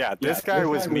 Yeah, this guy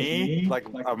was me like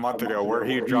a month ago, where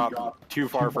he dropped too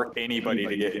far for anybody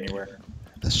to get anywhere.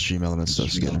 The stream element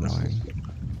stuff's getting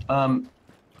annoying.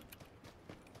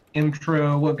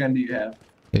 Intro, what gun do you have?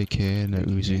 AK and a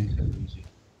Uzi.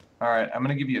 Alright, I'm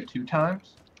gonna give you a 2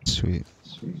 times. Sweet.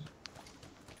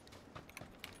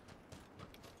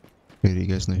 Hey, do you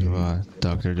guys know who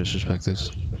Dr. Disrespect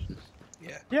is?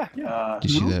 Yeah. Yeah.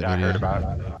 Did you see that I video? heard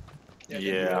about it.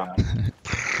 Yeah.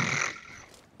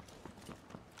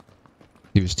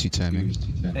 He was two-timing.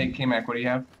 Hey, K-Mac, what do you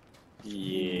have?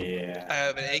 Yeah. I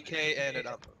have an AK and an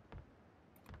UMP.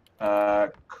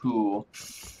 Cool.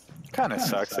 Kind of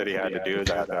sucks that he had to do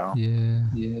that though.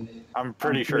 Yeah. I'm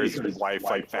pretty sure his wife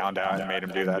like found out and made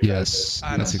him do that. Yes,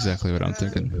 that's exactly what I'm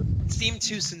thinking. It seemed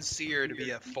too sincere to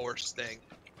be a forced thing.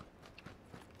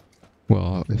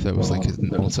 Well, if that was like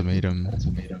an ultimatum,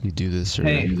 you do this or...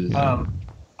 Hey, you know.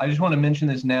 I just want to mention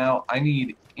this now. I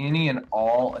need any and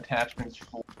all attachments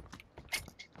for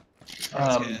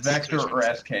Vector or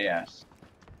SKS.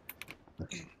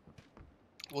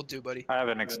 We'll do, buddy. I have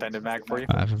an extended mag for you.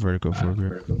 I have a vertical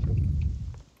foregrip.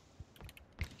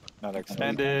 Not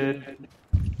extended.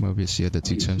 Mobius, you had the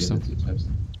 2 times though?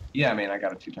 Yeah, man, I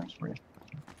got a 2 times for you.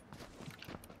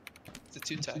 It's a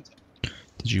 2 times.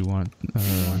 Did you want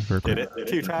vertical? Did it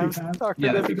 2 times?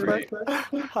 Yeah, that'd be great.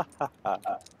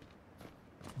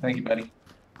 Thank you, buddy.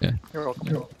 Yeah. You're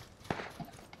welcome.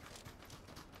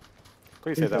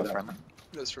 Please say that was friendly.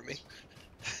 It was for me.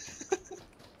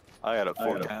 I got a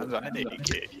 4 times on an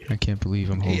 80K. I can't believe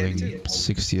I'm Yeah, holding too.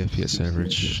 60 FPS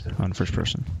average on first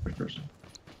person.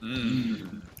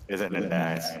 Isn't it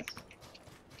nice?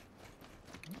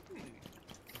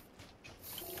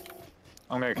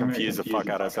 I'm gonna confuse the fuck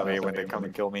out of somebody when they come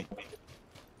and kill me.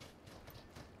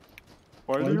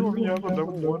 Why do you only have a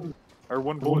double one? Or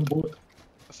one bullet?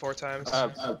 4 times.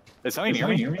 Is somebody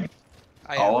near me?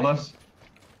 All of us?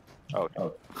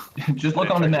 Oh. Just look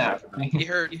on the map. You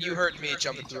heard me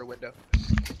jumping through a window.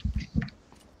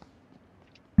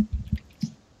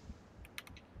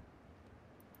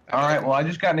 Alright, well, I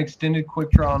just got an extended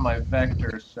quick draw on my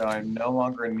Vector, so I'm no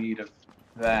longer in need of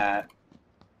that.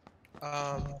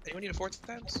 Anyone need a 4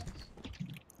 times?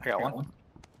 I got one.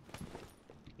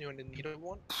 Anyone in need of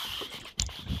one?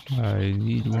 I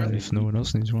need one if no one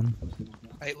else needs one.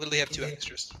 I literally have 2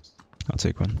 extras. I'll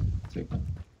take one.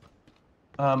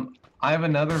 I have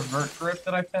another vert grip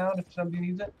that I found if somebody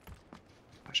needs it.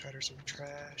 Flash hider, some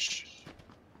trash.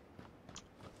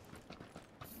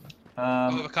 Um,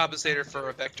 I have a compensator for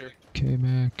a Vector.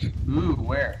 K-Mac. Ooh,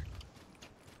 where?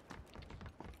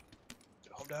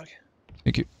 Home dog.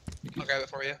 Thank you. I'll grab it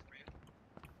for you.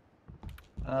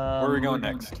 Where are we going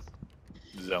next?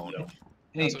 Zone.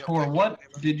 Hey, That's what I'm Tor, thinking. what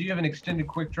did you have an extended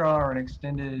quick draw or an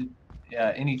extended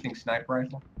anything sniper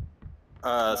rifle?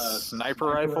 Sniper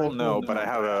rifle? No, but I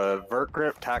have a vert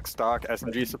grip, tac stock,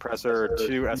 SMG suppressor,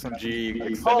 2 SMG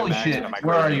extended Holy mags, shit! and a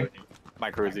Where are you?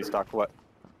 Micro Uzi stock. What?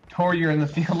 Tor, you're in the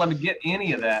field. Let me get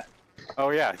any of that. Oh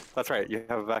yeah, that's right. You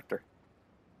have a vector.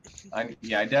 I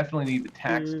definitely need the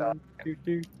tac stock. Do,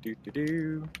 do, do, do,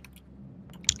 do.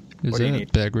 Is What do you that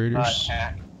need? bag raiders?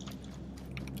 Tac.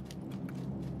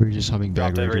 Or are you just humming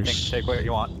bag Dropped everything. raiders? Take what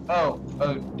you want. Oh,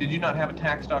 did you not have a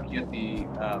tac stock? You had the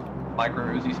micro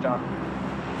Uzi stock?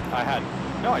 I had.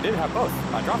 No, I did have both.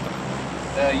 I dropped them.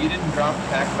 You didn't drop the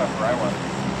tac stock where I was.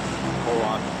 Hold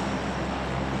on.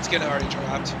 It's getting already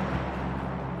dropped.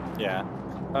 Yeah.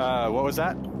 What was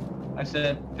that? I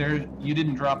said you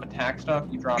didn't drop a tac stock.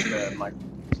 You dropped a micro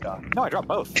stock. No, I dropped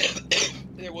both.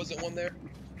 There wasn't one there.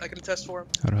 I can attest for him.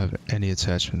 I don't have any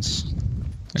attachments. Check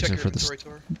Except your for the inventory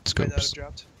tour. Might not scopes. have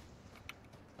dropped.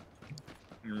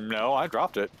 No, I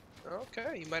dropped it.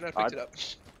 Okay, you might not have picked it up.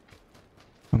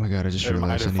 Oh my god, I just It might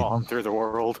realized I have need fallen through the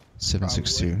world.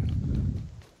 762.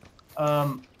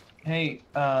 Hey,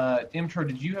 Imtro,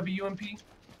 did you have a UMP?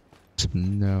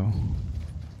 No.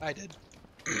 I did.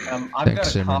 I've Thanks, got a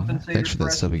Simon. compensator Thanks for that for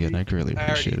sub again. I greatly I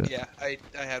appreciate already, it. yeah,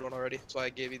 I had one already, so I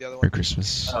gave you the other one. Merry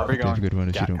Christmas. Oh, Hope we you have a going? good one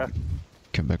if you Jacka. don't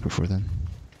come back before then.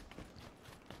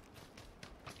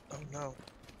 Oh no.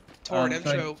 Tor and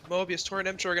sorry. Emtro, Mobius, Tor and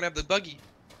Emtro are gonna have the buggy.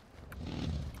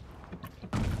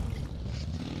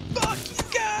 Fuck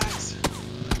you guys!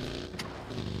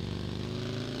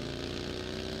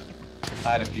 I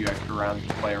had a few extra rounds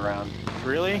to play around.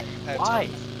 Really? I have Why?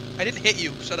 tons. I didn't hit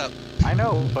you, shut up. I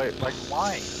know, but like,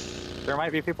 why? There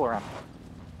might be people around.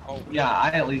 Oh, Yeah,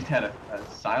 I at least had a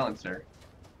silencer.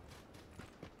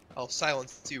 I'll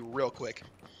silence you real quick.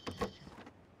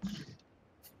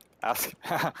 Ask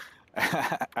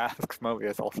Ask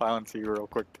Mobius. I'll silence you real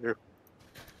quick too.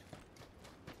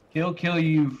 He'll kill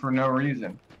you for no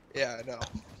reason. Yeah, I know.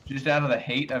 Just out of the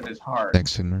hate of his heart.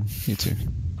 Thanks, Sigmund. You too.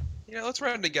 You know, let's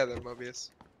run together, Mobius.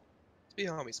 Let's be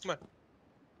homies. Come on.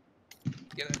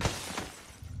 Get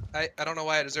it. I don't know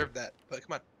why I deserved that, but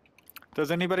come on. Does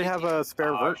anybody have a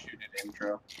spare Oh, vert? shoot it,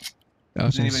 intro. I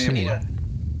was gonna Does anybody say, have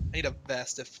I need a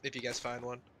vest if you guys find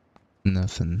one.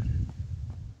 nothing.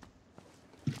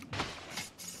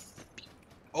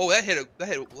 Oh, that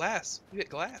hit glass. You hit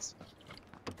glass.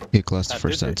 Hit glass the That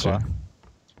first did time hit too. glass.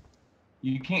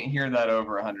 You can't hear that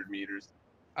over 100 meters.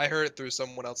 I heard it through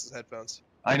someone else's headphones.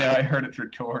 I know, I heard it through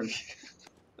Tor's.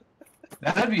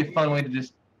 That'd be a fun way to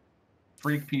just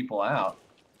freak people out.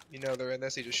 You know they're in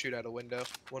this. You just shoot out a window.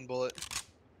 One bullet.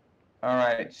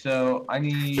 Alright, so I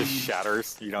need, Just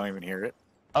shatters. You don't even hear it.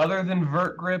 other than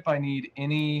vert grip, I need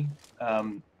any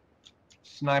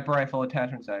sniper rifle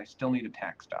attachments. I still need a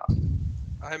tac stop.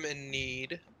 I'm in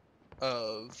need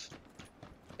of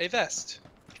a vest.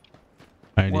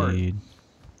 I Word. need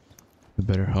a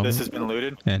better helmet This has been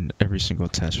looted. and every single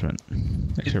attachment,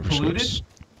 except for polluted? ships.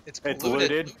 It's It's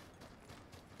polluted. looted.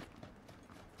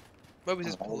 Mobius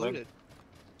is Oh, hold on. polluted.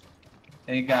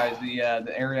 Hey guys, the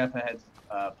area up ahead's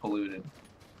polluted.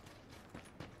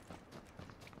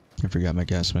 I forgot my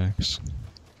gas max.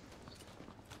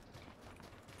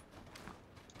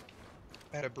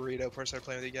 I had a burrito before I started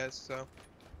playing with you guys, so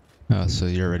Oh, so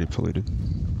you're already polluted.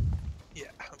 yeah,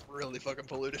 I'm really fucking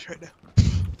polluted right now.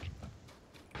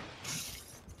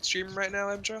 Streaming right now,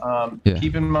 Emtro? Yeah.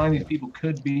 Keep in mind these people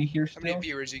could be here How many still.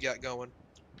 viewers you got going?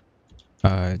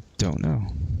 I don't know.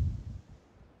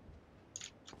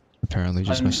 Apparently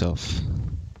just I'm- myself.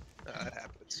 That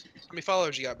happens. How many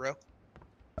followers you got, bro?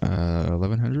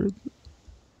 1100?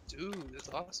 Dude, that's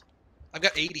awesome. I've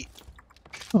got 80.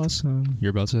 Awesome.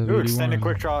 You're about to have Ooh, 81. extended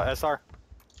quick draw SR.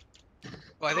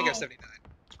 Well, I think I have 79.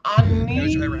 I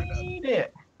was right round up. need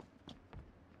it.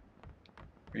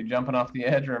 Are you jumping off the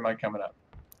edge or am I coming up?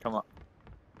 Come on.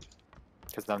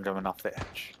 Because I'm jumping off the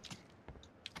edge.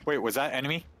 Wait, was that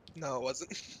enemy? No, it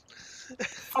wasn't.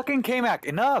 Fucking K-Mac,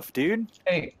 enough, dude.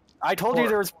 Hey, I told you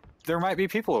Thor. there might be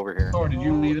people over here. Thor, did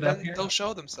you leave it up Then here? they'll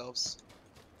show themselves.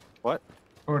 What?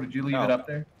 Or did you leave No. it up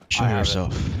there? Show I have it.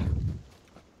 yourself.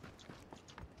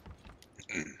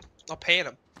 I'll pan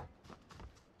them.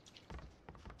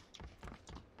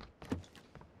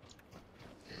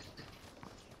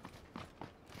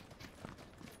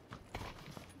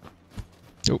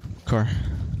 Oh, car.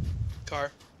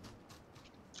 Car.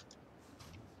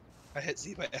 I hit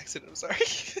Z by accident, I'm sorry.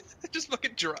 I just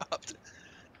fucking dropped.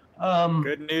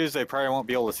 Good news, they probably won't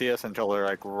be able to see us until they're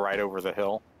like right over the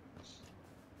hill.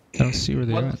 I don't see where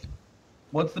they're at.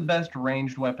 What's the best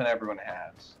ranged weapon everyone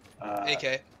has?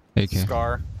 AK. AK.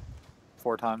 Scar.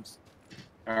 4 times.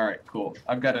 Alright, cool.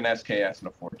 I've got an SKS and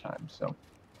a 4x, so.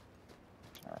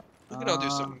 We can all do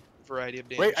some variety of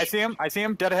damage. Wait, I see him. I see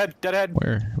him. Dead ahead. Dead ahead.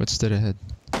 Where? What's dead ahead?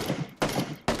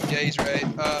 Yeah, he's right.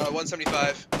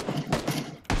 175.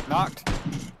 Knocked.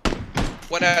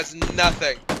 One has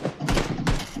nothing.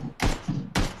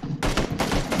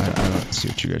 I don't see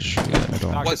what you guys are shooting at. I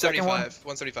don't. Knock. The second 175.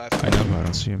 175. I know, but I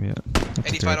don't see him yet. Up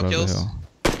Any there final above the kills? hill.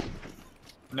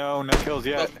 No, no kills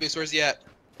yet. Oh, where's he at?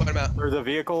 Point him out. There's a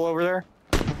vehicle over there.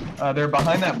 They're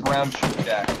behind that brown shoot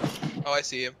jack. Oh, I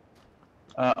see him.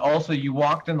 Also, you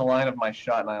walked in the line of my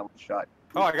shot and I almost shot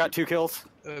you. Oh, I got 2 kills.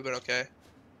 It would have been okay.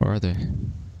 Where are they?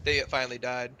 They finally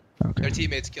died. Okay. Their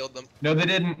teammates killed them. No, they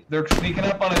didn't. They're sneaking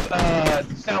up on us,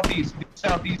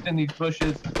 southeast in these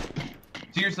bushes.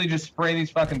 Seriously, just spray these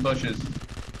fucking bushes.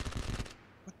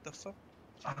 What the fuck?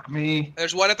 Fuck me.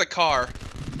 There's one at the car.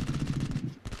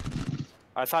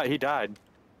 I thought he died.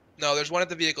 No, there's one at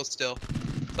the vehicle still.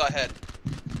 Saw ahead.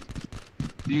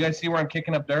 Do you guys see where I'm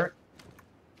kicking up dirt?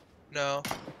 No.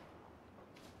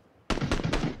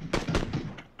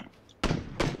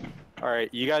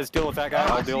 Alright, you guys deal with that guy.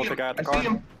 Oh, I'll I deal see with the him. guy at the I car. see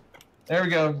him. There we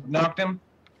go. Knocked him.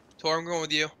 Tor, I'm going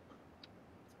with you.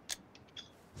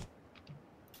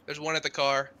 There's one at the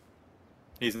car.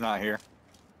 He's not here.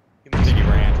 You I must- think he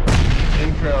ran.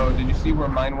 Intro. Did you see where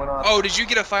mine went off? Oh, did you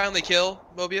get a finally kill,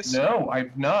 Mobius? No,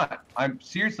 I've not. I'm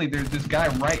seriously. There's this guy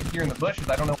right here in the bushes.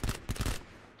 I don't know.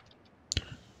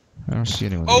 I don't see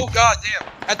anyone. Oh god damn!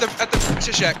 At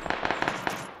the shack.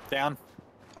 Down.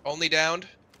 Only downed.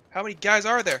 How many guys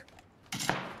are there?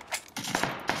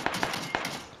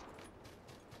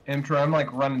 Intro. I'm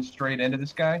like running straight into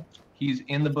this guy. He's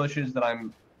in the bushes that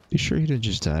I'm. You sure he didn't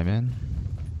just die, man?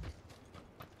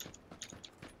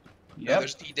 No, Yep.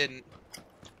 he didn't.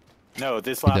 No,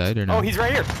 this He lap. died or no? Oh, he's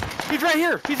right here. He's right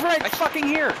here. He's right fucking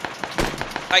here.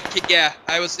 Yeah,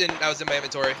 I was in my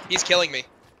inventory. He's killing me.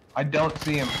 I don't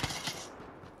see him.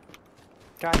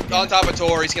 God damn On it. top of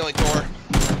Tor, he's killing Tor.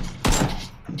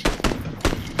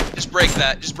 Just break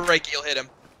that. Just break it, you'll hit him.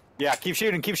 Yeah, keep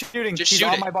shooting, keep shooting. Just He's shoot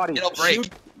on it. my body. It'll break.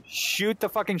 Shoot the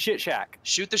fucking shit shack.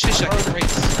 Shoot the shit shack, it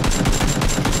breaks.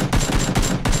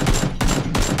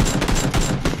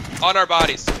 On our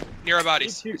bodies. Near our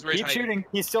bodies. He's where he's Keep hiding. shooting.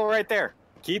 He's still right there.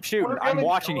 Keep shooting. We're I'm gonna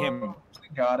watching go. him. We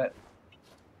got it.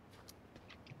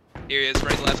 Here he is,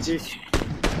 right and left.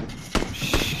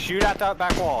 Shoot at that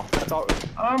back wall. That's all.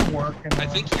 I'm working. I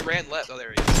on think it. he ran left. Oh,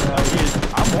 there he is.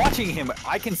 I'm watching him.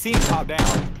 I can see him top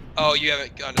down. Oh, you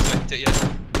haven't gone to it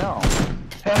yet. No. I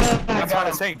That's got what I'm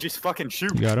him. saying. Just fucking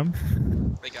shoot. You got him?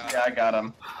 Thank God. Yeah, I got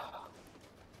him.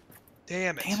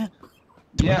 Damn it. Damn it.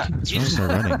 Yeah. It's almost not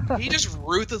running. He just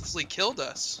ruthlessly killed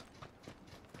us.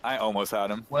 I almost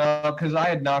had him. Well, because I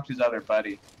had knocked his other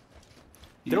buddy.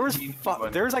 There was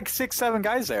wasn't- there was like 6, 7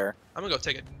 guys there. I'm gonna go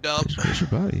take a dump. Where's your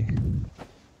body?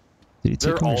 Did you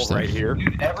They're take all your all stuff? right here.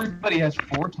 Dude, everybody has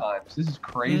 4 times. This is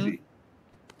crazy.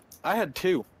 I had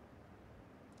 2.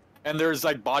 And there's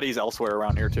like bodies elsewhere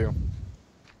around here too.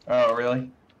 Oh,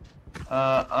 really?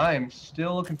 I'm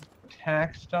still looking for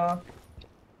attack stock.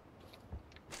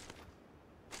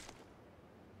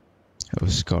 Oh,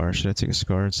 Scar. Should I take a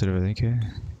Scar instead of an AK?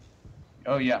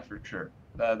 Oh yeah, for sure.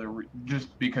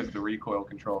 Just because of the recoil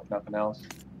control, if nothing else.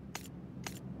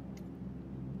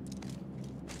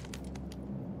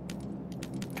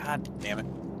 God damn it.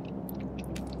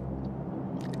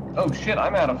 Oh shit,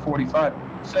 I'm out of 45.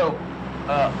 So,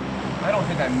 I don't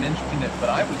think I mentioned it, but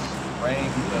I was spraying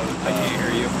those. I can't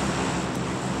hear you.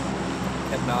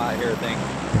 Cannot hear a thing.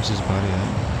 Where's his body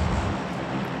at?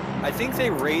 I think they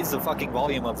raised the fucking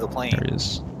volume of the plane. There he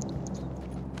is.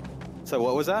 So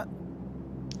what was that?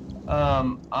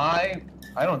 I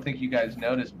don't think you guys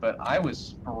noticed, but I was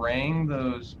spraying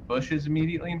those bushes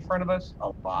immediately in front of us a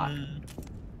lot.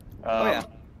 Oh, yeah.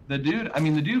 The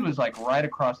dude was like right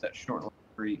across that short little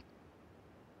street.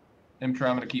 I'm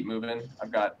gonna keep moving.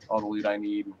 I've got all the loot I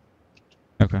need.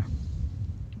 Okay.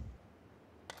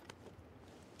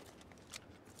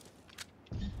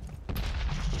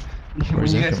 When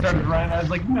Where's you that guys coming started from? running, I was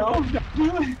like, no, don't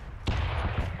do it.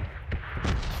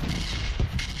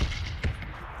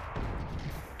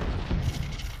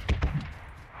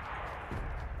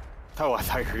 Oh, I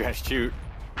thought you were gonna shoot.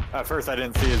 At first I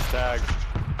didn't see his tag.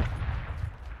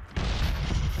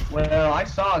 Well, I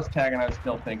saw his tag and I was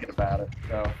still thinking about it,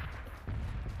 so.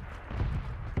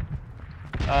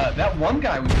 That one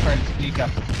guy was trying to sneak up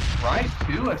right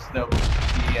to us, though.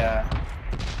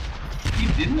 He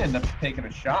didn't end up taking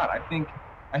a shot. I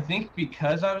think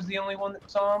because I was the only one that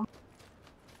saw him,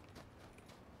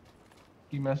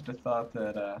 he must have thought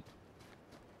that,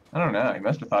 I don't know, he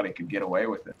must have thought he could get away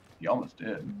with it. He almost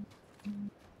did.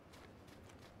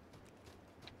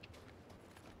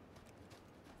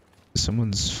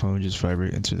 Someone's phone just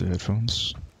vibrate into their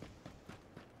headphones.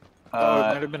 Oh,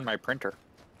 it might have been my printer.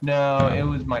 No, it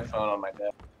was my phone on my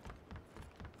desk.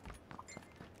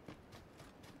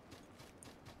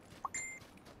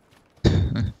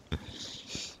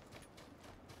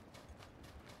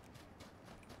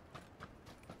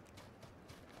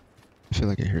 I feel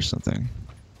like I hear something.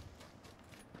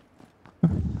 Oh,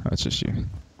 it's just you.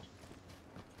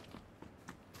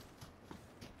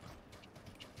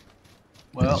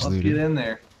 Well, just let's looted. get in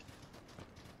there.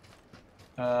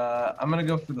 I'm gonna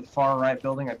go for the far right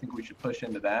building. I think we should push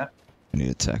into that. I need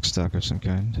a tack stock of some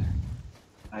kind.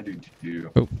 I do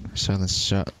too. Oh, silence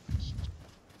shot.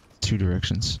 2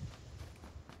 directions.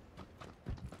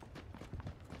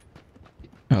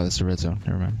 Oh, that's the red zone.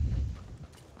 Never mind.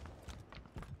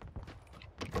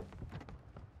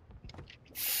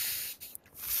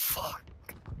 Fuck.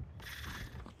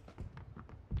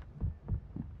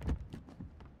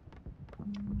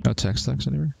 No tack stocks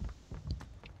anywhere?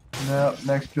 No,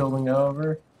 next building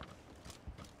over.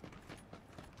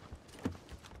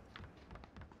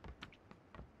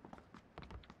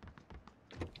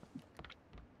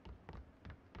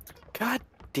 God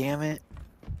damn it.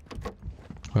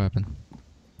 What happened?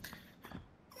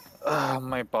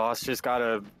 My boss just got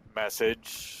a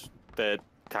message that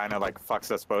kind of like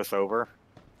fucks us both over.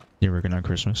 You're working on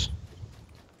Christmas?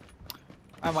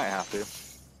 I might have to.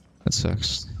 That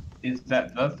sucks. Is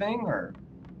that the thing, or?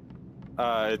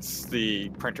 It's the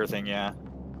printer thing, yeah.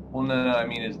 Well, no, I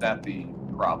mean, is that the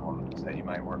problem? Is that you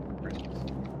might work for Christmas?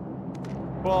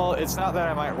 Well, it's not that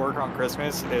I might work on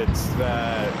Christmas, it's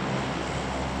that...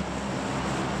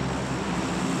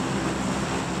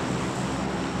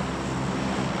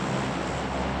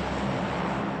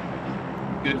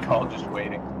 Good call, just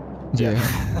waiting. Yeah.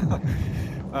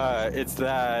 it's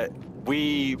that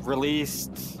we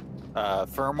released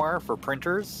firmware for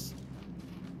printers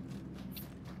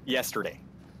yesterday.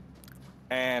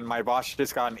 And my boss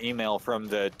just got an email from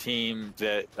the team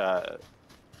that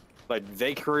like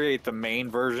they create the main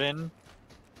version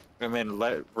and then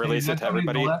release it to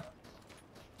everybody.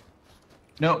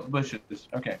 No, bushes.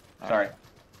 Okay, sorry.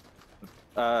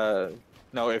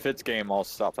 No, if it's game, I'll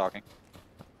stop talking.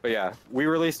 But yeah, we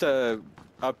released a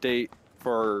update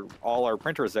for all our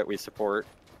printers that we support.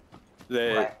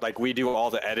 That like we do all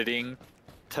the editing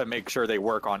to make sure they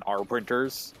work on our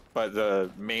printers. But the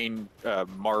main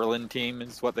Marlin team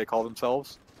is what they call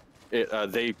themselves.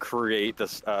 They create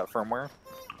this firmware.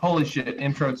 Holy shit!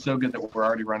 Intro is so good that we're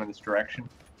already running this direction.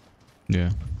 Yeah.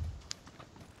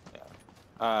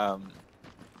 But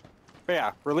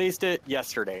yeah, released it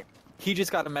yesterday. He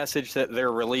just got a message that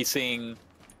they're releasing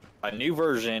a new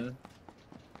version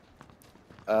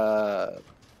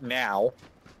now.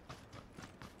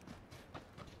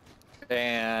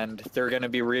 And they're going to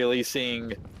be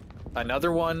releasing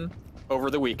another one over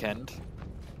the weekend.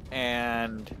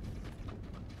 And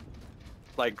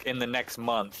like in the next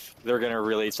month, they're going to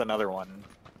release another one.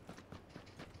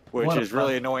 Which is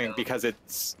really annoying because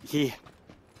me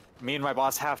and my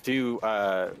boss have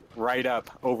to write up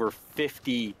over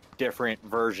 50 different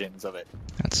versions of it.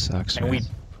 That sucks, and man.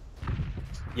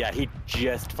 He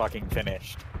just fucking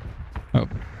finished. Oh.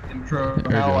 Intro,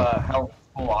 how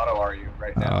full auto are you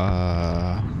right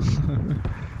now?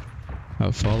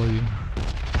 I'll follow you.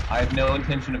 I have no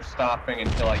intention of stopping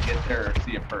until I get there or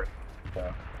see a person.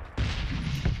 So.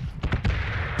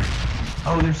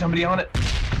 Oh, there's somebody on it.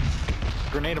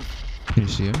 Grenade him. Can you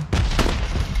see him?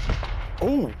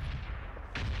 Oh!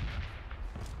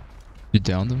 You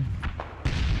downed him?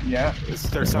 Yeah.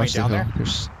 There's somebody down there?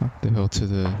 There's the hill to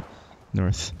the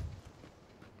north.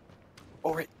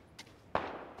 Oh, right.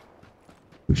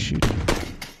 Who's shooting?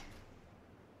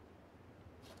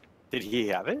 Did he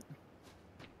have it?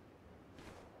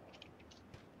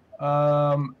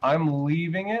 I'm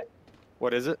leaving it.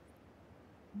 What is it?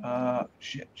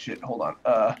 Shit, hold on.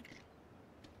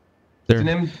 There.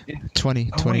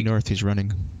 20 wait. north, he's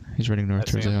running. He's running north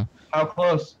towards the hill. How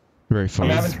close? Very far.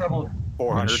 I'm having trouble. I'm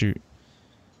gonna 400. shoot.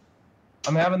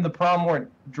 I'm having the problem where it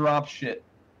drops shit.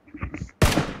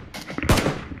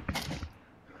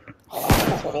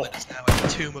 Oh, that is now a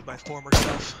tomb of my former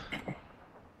self.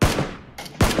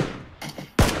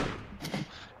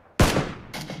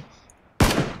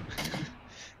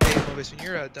 Hey, Mobius, when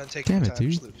you're done taking Damn your it, time,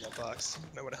 dude. just leave him in that box. You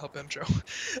might want to help Intro.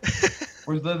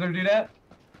 Where's the other dude at?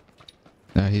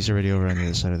 He's already over on the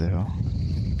other side of the hill.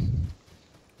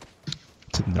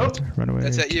 To the north. Run away.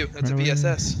 That's at you. That's a Run away.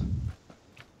 VSS.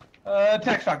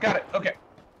 Attack shot. Got it. Okay.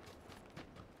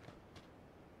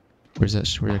 Where's that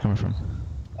coming from?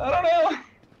 I don't know.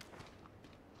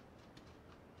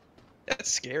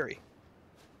 That's scary.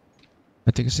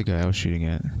 I think it's the guy I was shooting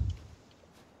at.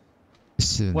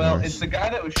 It's to the Well, north. it's the guy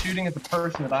that was shooting at the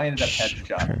person that I ended up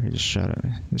headshot. He just shot at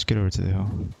me. Let's get over to the hill.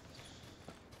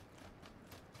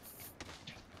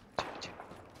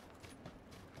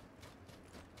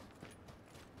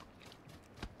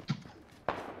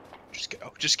 Just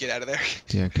go. Just get out of there.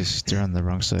 Yeah, because they're on the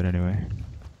wrong side anyway.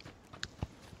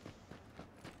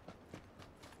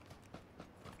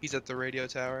 He's at the radio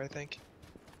tower, I think.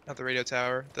 Not the radio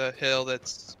tower. The hill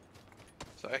that's...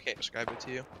 Sorry, I can't describe it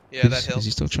to you. Yeah, that hill. Is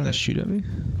he still trying to shoot at me?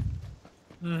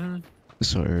 Mm-hmm.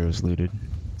 This whole area was looted.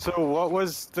 So what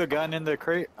was the gun in the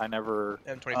crate? I never...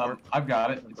 M24. I've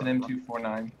got it. It's an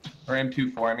M249. Or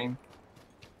M24, I mean.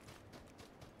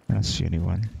 I don't see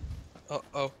anyone.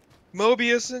 Uh-oh.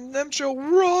 Mobius and Nemcho,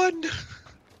 run!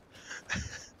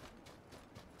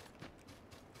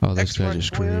 Oh, this guy X-Run just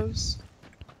screwed. boyos.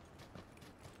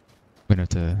 I'm gonna have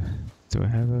to... Do I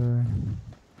have a...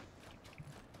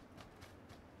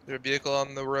 Is there a vehicle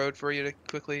on the road for you to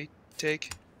quickly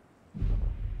take?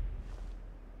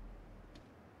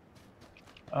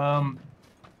 I've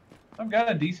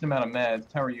got a decent amount of meds.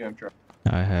 How are you, Intro?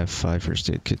 I have 5 first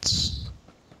aid kits.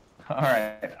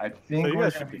 Alright, I think So you we're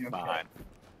guys gonna should be be okay. fine.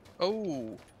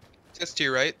 Oh. That's to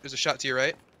your right. There's a shot to your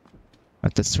right.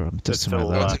 That's to That's my to the Oh,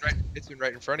 left. it's in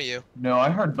right in front of you. No, I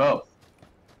heard both.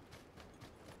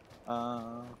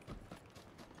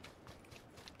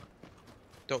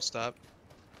 Don't stop.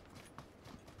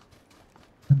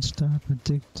 Don't stop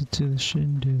addicted to the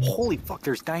shindig. Holy fuck,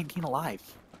 there's 19 alive.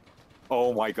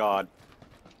 Oh my god.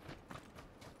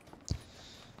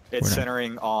 It's We're not-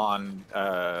 centering on,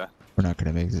 We're not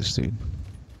gonna make this, dude.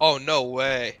 Oh, no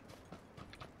way.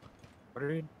 what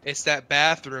are you? It's that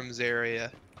bathrooms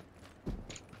area.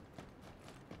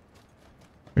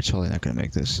 We're totally not gonna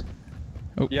make this.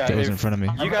 Oh, Yeah, that was in if front of me.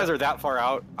 you guys are that far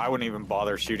out, I wouldn't even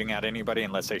bother shooting at anybody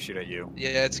unless they shoot at you.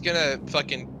 Yeah, it's gonna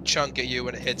fucking chunk at you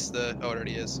when it hits the. Oh, it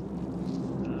already is.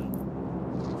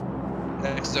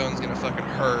 Next zone's gonna fucking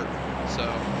hurt. So,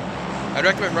 I'd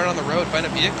recommend run on the road, find a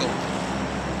vehicle.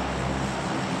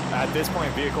 At this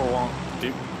point, vehicle won't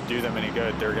do them any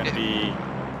good. They're gonna be.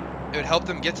 It would help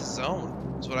them get to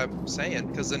zone. That's what I'm saying.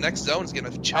 Because the next zone's gonna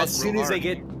chunk. As soon as they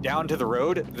get down to the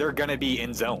road, they're gonna be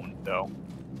in zone, though.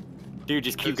 Dude,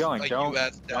 just keep There's, going. like, Don't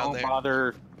US down there.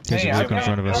 bother. There's a Hey, vehicle in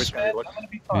front of I'm us. gonna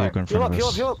be fine. Vehicle in Heal front up, of heal up,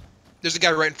 us. heal up. There's a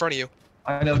guy right in front of you.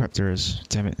 I know. Crap, there is.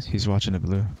 Damn it, he's watching the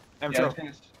blue. I'm Yeah,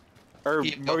 sure. Or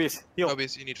Mobius, heal.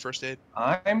 Mobius, you need first aid.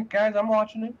 I'm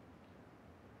watching it.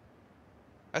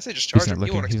 I say just charge He's not him.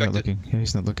 You won't looking. He's not expect it. looking. Yeah,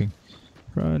 he's not looking.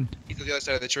 Run. He's on the other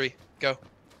side of the tree. Go.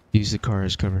 Use the car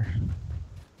as cover.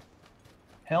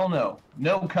 Hell no.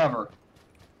 No cover.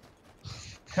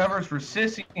 Cover's for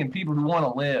sissy and people who want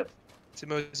to live. So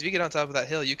Moses, if you get on top of that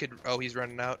hill, you could. Oh, he's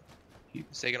running out. He's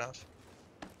taking off.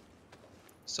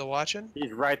 Still watching?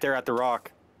 He's right there at the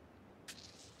rock.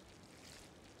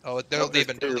 Oh, they're Nope, there's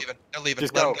leaving. They're two. leaving. They're leaving.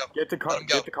 Just Let go. them go. Get the car. Let 'em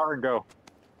go. Get the car and go.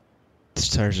 This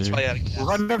tires It's are. probably out of gas.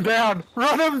 Run them down.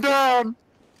 Run them down.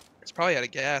 It's probably out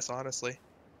of gas, honestly.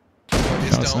 No,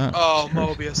 Mobius, it's don't. not. Oh,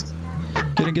 Mobius.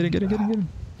 Get in, get in, get in, get in, get in.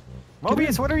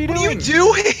 Mobius, what are you What are doing? you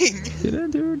doing? Get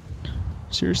in, dude.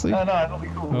 Seriously? No, no, it'll be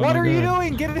cool. Oh What my are you God.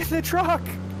 doing? Get in the truck.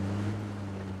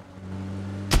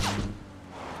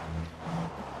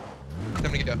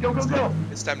 Time to go. Go, go, go.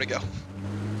 It's time to go.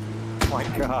 Oh my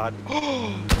god.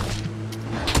 Oh,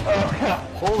 God.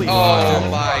 Holy Oh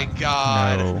fuck. my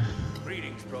god. No.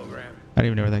 Greetings, program. I didn't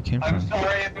even know where that came I'm from.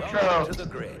 sorry, Welcome to Intro. the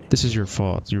grid. This is your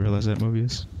fault. Do you realize that,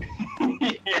 Mobius?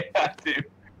 Yeah, dude.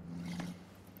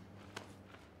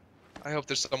 I hope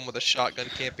there's someone with a shotgun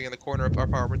camping in the corner of our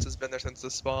apartments has been there since the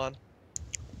spawn.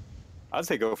 I'd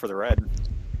say go for the red.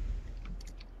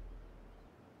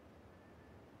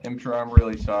 Intro, I'm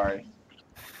really sorry.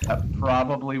 That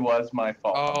probably was my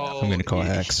fault. Oh, I'm gonna call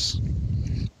yeesh. X.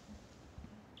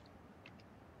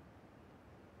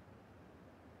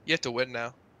 You have to win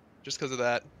now, just because of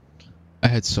that. I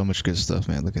had so much good stuff,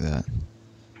 man. Look at that.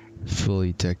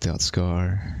 Fully decked out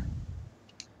Scar.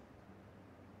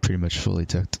 Pretty much fully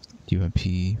decked UMP.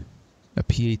 A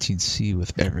P18C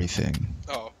with everything.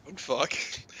 Oh, fuck.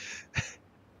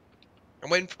 I'm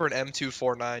waiting for an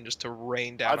M249 just to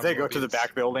rain down. I'd say on go to the Mobius.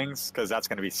 back buildings because that's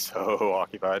going to be so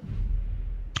occupied.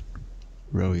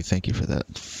 Rowie, thank you for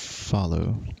that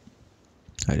follow.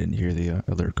 I didn't hear the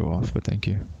alert go off, but thank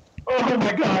you. Oh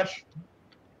my gosh.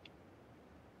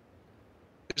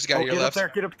 There's a guy to your Get up left.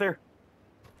 there, get up there.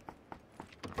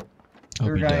 Hope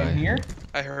There a you guy die. in here?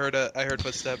 I heard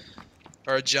footstep,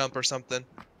 or a jump or something.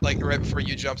 Like right before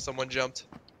you jumped, someone jumped.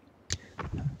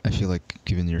 I feel like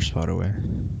giving your spot away.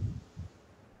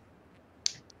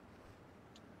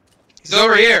 He's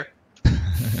over here.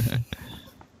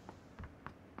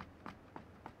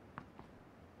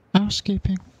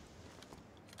 Housekeeping.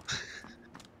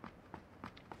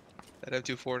 That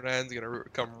M249 is gonna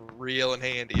come real in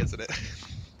handy, isn't it?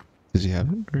 Does he have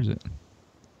it, or is it?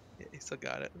 Yeah, he still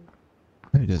got it.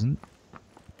 No, he doesn't.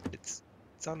 It's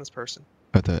on this person.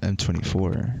 But the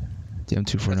M24. The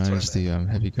That's M249 what I is the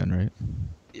heavy gun, right?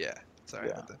 Yeah. Sorry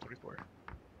Yeah. about that 24.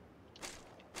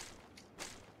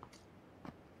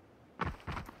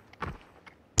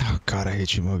 Oh god, I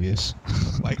hate you, Mobius.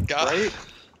 Oh my god.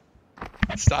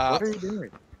 Right? Stop. What are you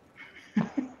doing?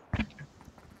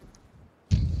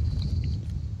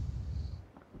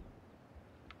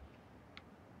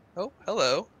 Oh,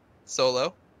 hello.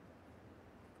 Solo.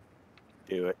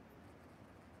 Do it.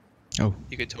 Oh,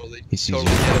 You could totally he sees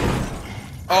totally you. get it.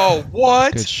 Oh,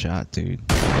 what? Good shot, dude.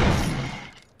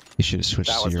 You should have switched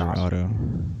That to was your awesome. auto.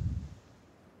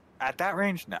 At that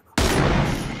range? No.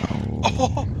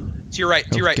 Oh. To your right,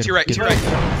 to your right, to your right, to your right,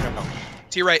 No.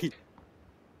 to your right.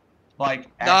 Like,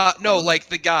 No, like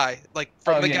the guy. Like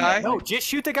from Oh, the yeah, guy. yeah. No, just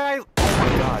shoot the guy. Oh my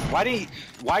god.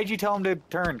 Why'd you tell him to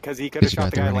turn? Because he could have There's a guy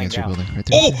shot the there guy running laying into your down. building. Right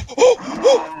there.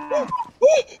 Oh!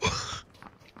 Oh!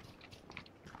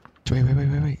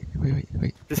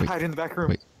 Wait. Just Wait. hide in the back room.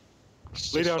 Wait.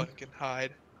 Just Lay down. fucking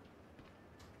hide.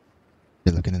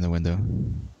 They're looking in the window.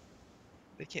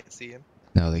 They can't see him.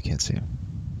 No, they can't see him.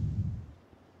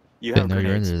 You They have know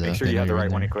you're in grenades. there, though. Make sure They you know have the you're in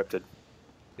right one there. equipped.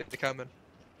 They're coming.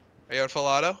 Are you on full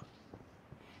auto?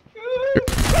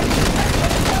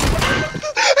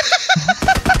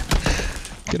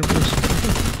 Get him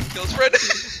first. Kill his friend.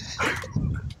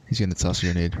 He's gonna toss a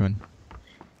grenade. Run.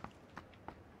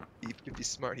 If he's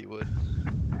smart, he would.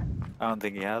 I don't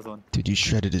think he has one. Dude, you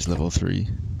shredded his level 3.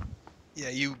 Yeah,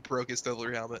 you broke his level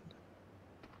 3 helmet.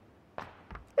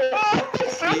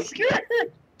 So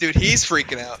Dude, he's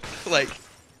freaking out. Like,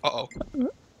 uh-oh.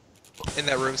 In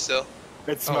that room still.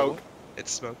 It's smoke. Oh,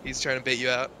 it's smoke. He's trying to bait you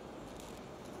out.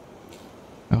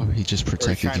 Oh, he just Or he's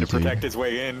protected trying you, to protect dude. his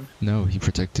way in, No, he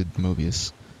protected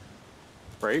Mobius.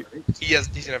 right? He's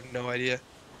gonna have no idea.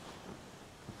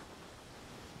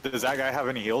 Does that guy have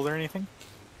any heals or anything?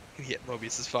 Yeah,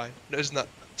 Mobius is fine. No, there's not.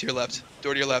 To your left.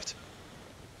 Door to your left.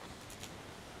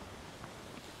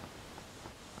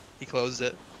 He closed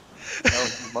it.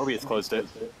 Oh, Mobius closed it.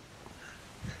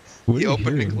 What He are you opened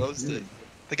and hearing? closed it.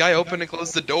 The guy opened and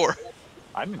closed the door.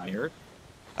 I didn't hear it.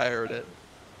 I heard it.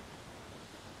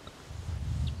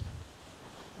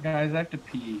 Guys, I have to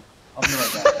pee. I'll be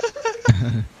right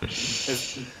back.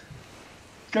 Is,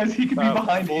 Guys, he could be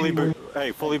behind you.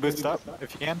 Hey, fully boost up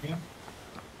if you can.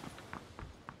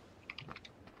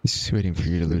 He's waiting for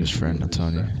you to loot his friend, I'm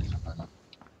telling you.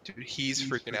 Dude, he's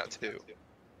freaking out too.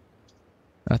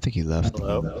 I think he left.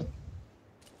 Hello.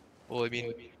 Well, I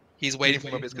mean, he's waiting for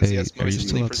Mobius because he Hey, has are you Mobius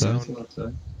still leave for outside?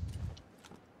 zone.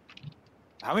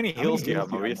 How many heals do you have,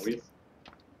 Mobius?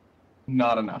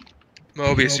 Not enough.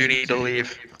 Mobius, you need to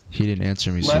leave. He didn't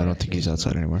answer me, so I don't think he's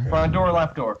outside anymore. Front door,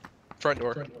 left door. Front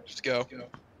door. Just go.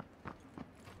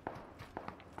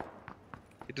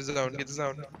 Get to zone. Get to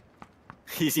zone.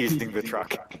 He's using the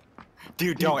truck.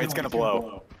 Dude, don't. It's gonna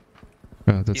blow.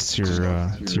 Oh, that's your,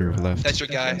 to your left. That's your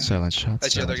guy. Silent shots.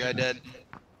 That's your other silent guy shots. dead.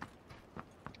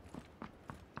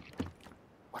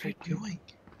 What are you doing?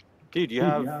 Dude, you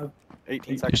have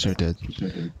 18 You're seconds. so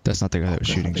dead. That's not the guy that was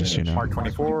shooting, just so you know. Mark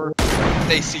 24.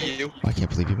 They see you. I can't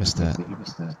believe you missed that.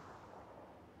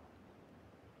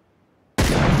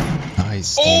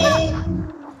 Nice. Oh!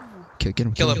 Get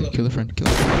him, Kill kill him. him. Kill the friend, kill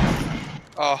him.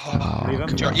 Oh. Leave him.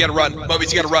 come You on. gotta run.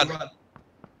 Mobius, you gotta run.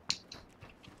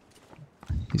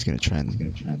 He's gonna try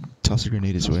and toss a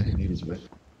grenade his way.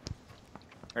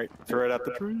 Alright, throw it at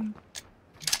the tree.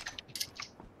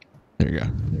 There you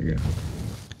go.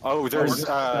 Oh, there's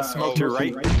smoke to your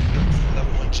right.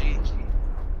 Level 1G.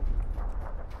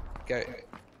 Okay,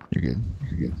 You're good.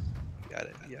 you got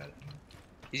it. You got it.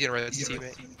 He's gonna run his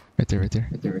teammate. Right there, right there.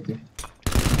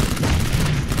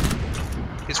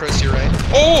 He's right to your right.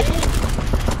 Oh!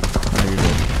 Oh, you're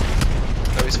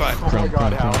dead. No, he's fine. Oh my Prone,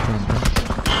 god, prone, how? prone,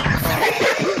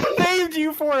 prone. Saved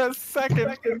you for a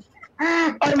second.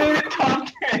 I made it top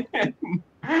 10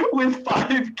 with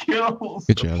 5 kills.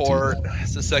 Good job, Report. dude.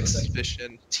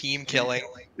 Suspicion. Team killing.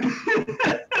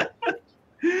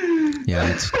 Yeah,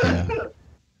 that's, yeah.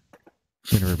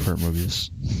 Gonna report Mobius.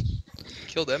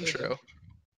 Killed Emtro.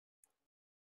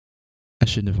 I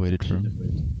shouldn't have waited for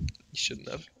him. You shouldn't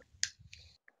have.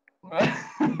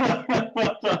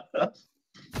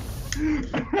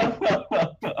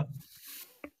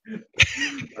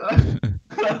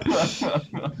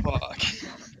 Fuck.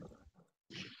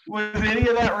 Was any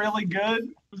of that really good?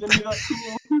 Was any of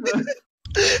that cool?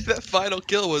 That final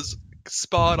kill was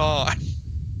spot on.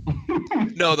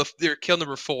 No, the kill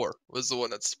number 4 was the one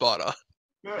that's spot on.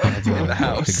 In the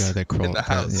house. The guy that crawled. In the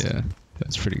house. Yeah,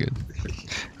 that's pretty good.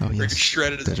 Oh, Where he yes.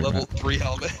 shredded his Better level not. 3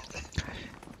 helmet.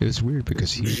 It was weird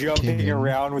because he came Jumping in,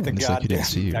 around with a and it's like he goddamn didn't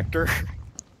see you. vector.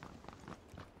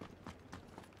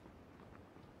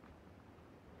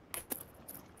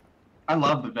 I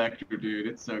love the Vector, dude.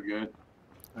 It's so good.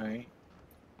 Right.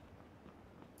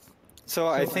 So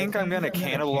I think I'm gonna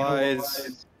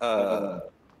cannibalize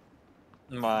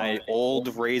my old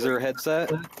Razer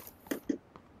headset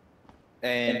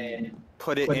and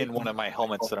put it in one of my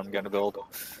helmets that I'm gonna build.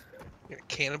 You're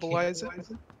gonna cannibalize it?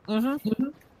 Mm-hmm.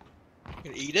 You're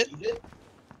gonna eat it?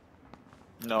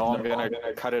 No, I'm gonna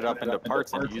cut it up into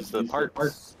parts and use the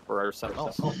parts for something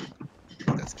else.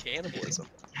 That's cannibalism.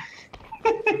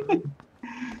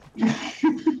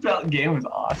 That game was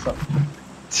awesome.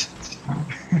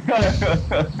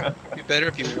 It'd be better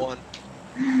if you won.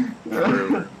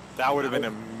 That would have been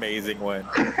an amazing win.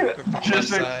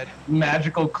 Just a Side.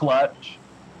 magical clutch.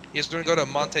 You guys gonna go to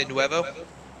Monte Nuevo?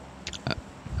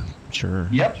 Sure.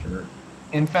 Yep.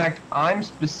 In fact, I'm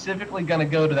specifically gonna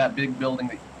go to that big building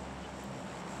that.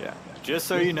 Yeah. Just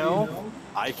so you know,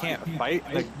 I can't fight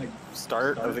the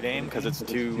start of the game because it's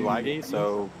too laggy,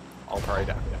 so I'll try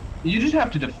that. You just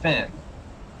have to defend.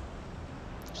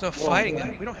 There's no fighting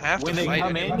it. We don't have When to they fight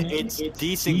come it. in, it's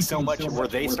desync so much where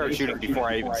they start shooting before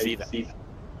I even see them.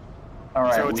 All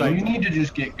right. So it's well, like- you need to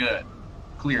just get good.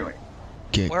 Clearly.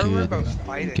 Get Why are we good. about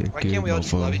fighting? Get Why good, can't we all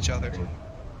just mofo. love each other?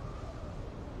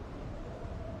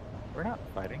 We're not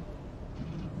fighting.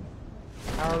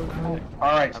 All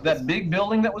right. So that big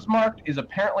building that was marked is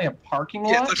apparently a parking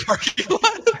lot. Yeah, the parking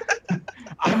lot.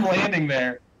 I'm landing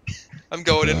there. I'm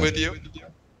going in with you.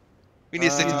 We need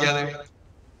to stick together.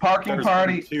 Parking There's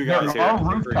party. two There guys here. are Three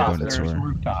rooftops. guys. There are some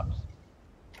rooftops.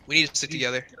 We need to stick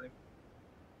together.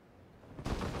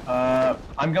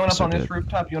 I'm going up So on this dead.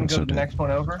 rooftop. You want I'm to go so to the dead. next one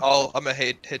over? I'm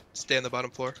gonna stay on the bottom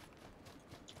floor.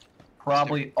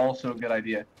 Probably also a good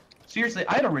idea. Seriously,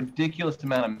 I had a ridiculous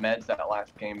amount of meds that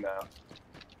last game, though.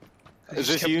 Is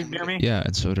this you near me? Yeah,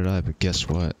 and so did I, but guess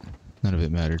what? None of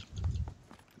it mattered.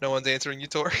 No one's answering you,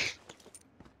 Tor.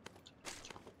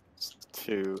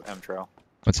 To M-Trail.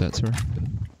 What's that, sir?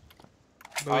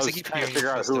 I was trying to figure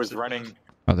out who was running.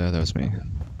 Oh, that was me.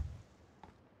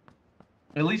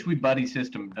 At least we buddy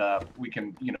systemed up. We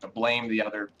can, blame the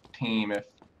other team if.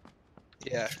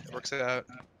 Yeah, it works out.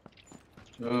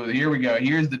 Oh, here we go.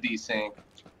 Here's the desync.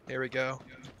 Here we go.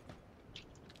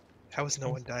 How has no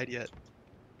one died yet?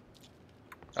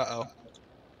 Uh-oh.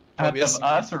 Out Mobius? of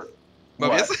us or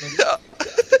what? Mobius?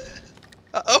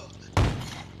 Uh-oh.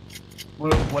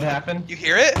 What happened? You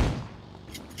hear it?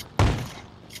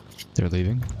 They're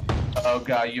leaving. Oh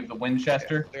god, you have the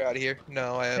Winchester. They're out of here.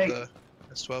 No, I have Hey. the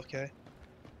S12K.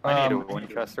 I need a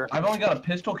Winchester. I've only got a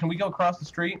pistol. Can we go across the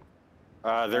street?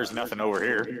 There's nothing over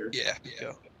here. Yeah,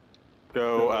 go.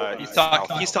 Go,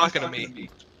 He's talking to me.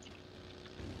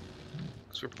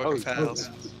 Cause we're fucking pals.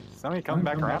 Somebody coming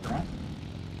back around?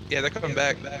 Yeah, they're coming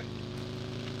back.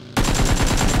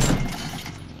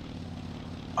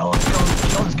 Oh,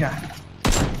 let's kill this guy.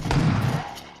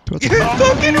 What Get the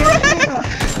fucking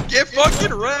wrecked! Get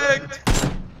fucking wrecked!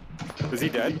 Is he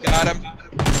dead? Got him.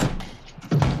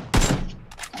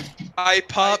 I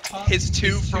popped his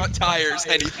 2 front tires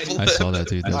and he flipped. I saw that,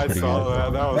 dude. That was I pretty saw good.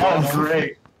 that. That was That was awesome.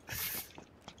 great.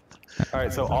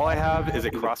 Alright, so all I have is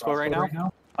a crossbow right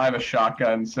now. I have a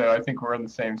shotgun, so I think we're in the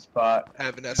same spot. I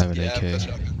have an I have an yeah, AK. that's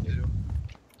shotgun too.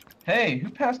 Hey, who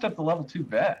passed up the level 2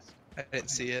 vest? I didn't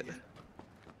see it.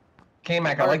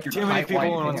 K-Mac, I like your Too many tight people white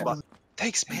in one pants. spot.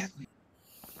 Thanks, man.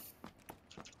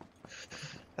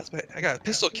 That's my. I got a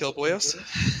pistol kill, boyos.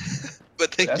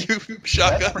 But thank you, That's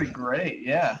shotgun. pretty great,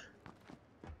 yeah.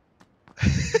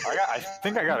 I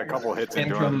think I got a couple hits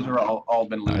into Intros him. are all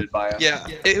been looted by us. Yeah,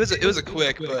 it was a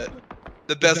quick, but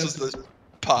the best was the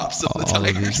pops of the All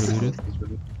of these tires. were looted?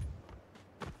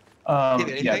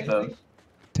 Did Yeah, anything? those.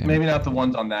 Damn. Maybe not the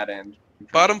ones on that end.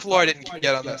 Bottom floor, I didn't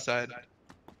get on that side.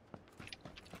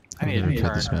 I need I've never to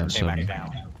played this turn map, so K-Mac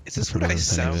down. Is this For what I another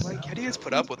sound thing of it. like? How do you guys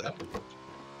put up with it?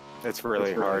 It's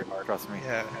really hard, trust me.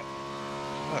 Yeah.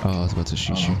 Oh, I was about to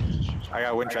shoot you. I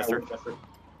got a Winchester.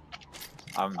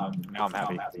 Now I'm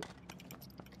happy.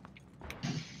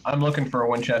 I'm looking for a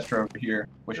Winchester over here.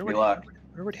 Wish me luck.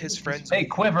 Where would his friends? Hey,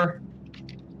 Quiver.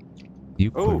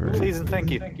 You Oh, quiver. please and thank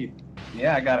you.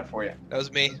 Yeah, I got it for you. That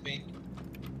was me.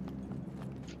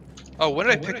 Oh, when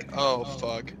did I pick? Oh,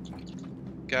 fuck.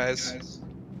 Guys,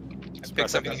 I picked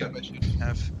something up I shouldn't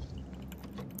have.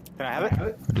 Can I have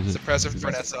it? What is It's a it? present for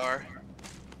an SR.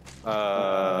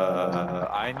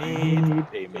 I need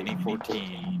a Mini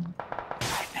 14.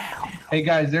 Hey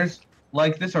guys, there's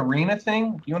like this arena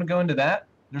thing. You want to go into that?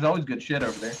 There's always good shit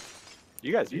over there.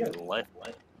 You guys left.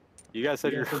 You guys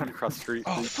said you were going across the street.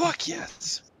 Oh, fuck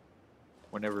yes!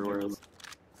 Went everywhere else.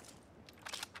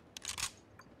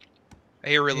 I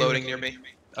hear reloading near me.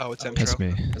 Oh, it's That's Emtro.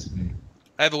 me.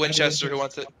 I have a Winchester who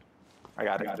wants it. I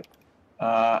got it.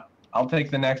 I'll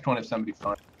take the next one if somebody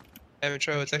finds.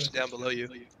 Emtro, it's actually down below you.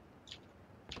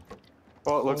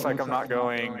 Well, it looks like I'm not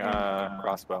going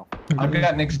crossbow. I've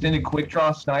got an extended quick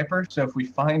draw sniper, so if we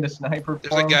find a sniper,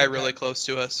 There's a guy really close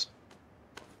to us.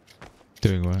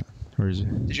 Doing what? Where is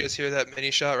it? Did you guys hear that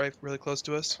mini shot right really close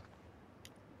to us?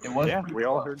 It was Yeah, pretty we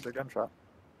all close. heard the gunshot.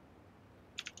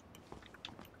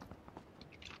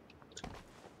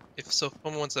 If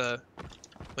someone wants a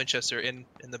Winchester in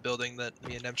the building that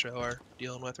me and Emtro are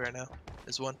dealing with right now,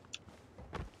 is one.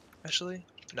 Actually,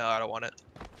 no, I don't want it.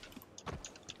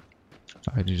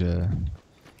 I need a.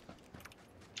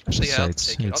 Actually, yeah, I'll sights.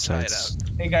 take I it. need I'll try it sights.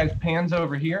 Hey guys, Pan's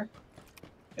over here.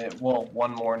 Well,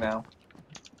 one more now.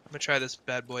 I'm gonna try this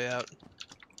bad boy out.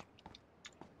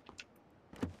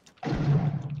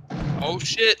 Oh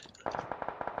shit!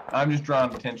 I'm just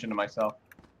drawing attention to myself.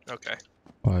 Okay.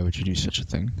 Why would you do such a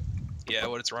thing? Yeah,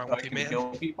 what is wrong So I with you, can man? kill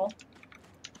people.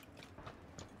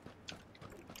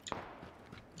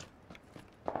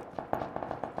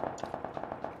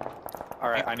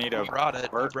 Alright, I need a You brought it. You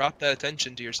vert. brought that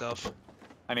attention to yourself.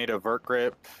 I need a vert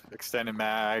grip, extended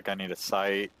mag, I need a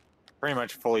sight. Pretty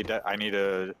much fully I need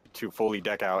to fully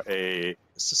deck out a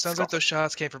So it sounds like those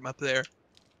shots came from up there.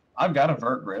 I've got a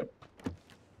vert grip.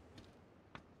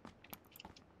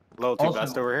 level 2 Also-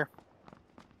 vest over here.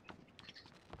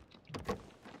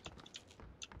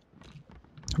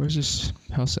 Where's this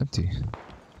house empty?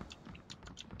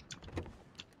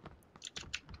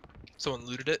 Someone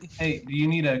looted it. Hey, do you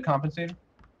need a compensator?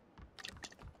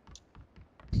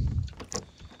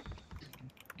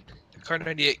 Car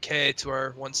 98K to our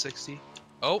 160.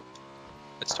 Oh,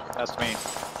 that's too That's me.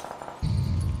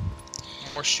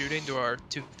 more shooting to our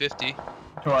 250.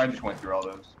 So I just went through all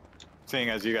those. Seeing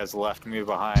as you guys left me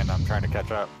behind, I'm trying to catch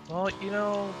up. Well, you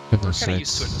know, Have we're those kind of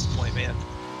used to it at sights. this point, man.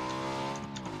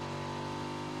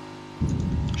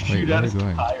 Shoot where out are his we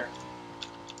going? tire.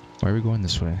 Why are we going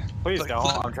this way? Please Like,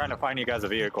 don't. I'm trying to find you guys a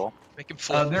vehicle. Make him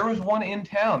flip. There was one in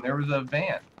town. There was a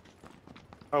van.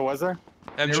 Oh, was there?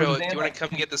 Emtro, was do a you van, want like- to come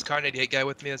and get this car 98 guy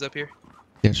with me that's up here?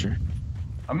 Yeah, sure.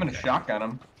 I'm gonna shotgun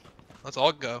him. Let's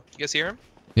all go. You guys hear him?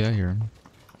 Yeah, I hear him.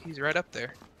 He's right up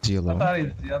there. Is he I alone? thought he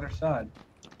was the other side.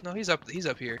 No, he's up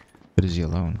here. But is he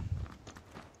alone?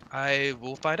 I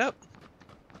will find out.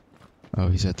 Oh,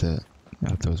 he's at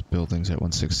those buildings at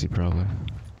 160 probably.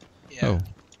 Yeah. Oh,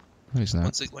 no, he's not.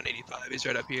 185. He's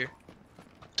right up here.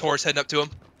 Tor's heading up to him.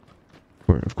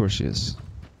 Of course he is.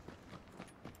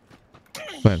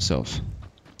 By himself.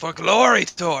 For glory,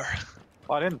 Tor.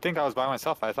 Well, I didn't think I was by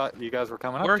myself. I thought you guys were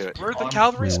coming up Where to it. the Oh,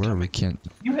 cavalry's We coming. can't.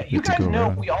 You have to guys go know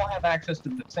around. we all have access to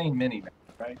the same minivan,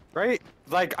 right? Right?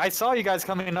 Like, I saw you guys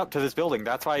coming up to this building.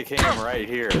 That's why I came right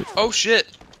here. Oh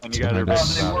shit. And you guys are Behind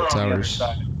us. just they were on the other Towers.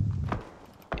 side.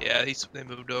 Yeah, they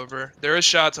moved over. There is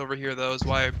shots over here though, is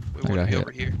why we got wouldn't be hit.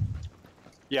 over here.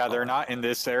 Yeah, they're not in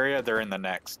this area. They're in the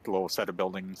next little set of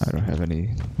buildings. I don't have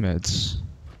any meds.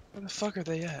 Where the fuck are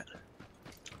they at?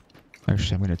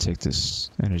 Actually, I'm gonna take this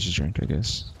energy drink, I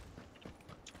guess.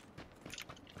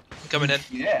 I'm coming in.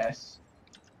 Yes.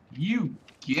 You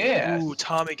guess. Ooh,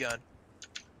 Tommy gun.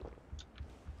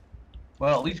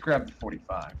 Well, at least grab the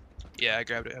 45. Yeah, I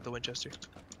grabbed it at the Winchester.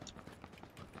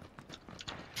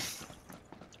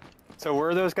 So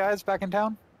were those guys back in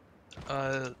town?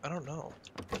 I don't know.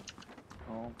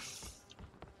 Oh.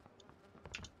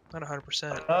 Not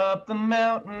 100%. Up the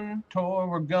mountain, Tor,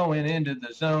 we're going into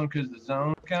the zone, cause the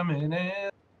zone's coming in.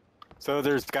 So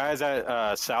there's guys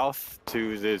at south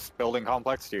to this building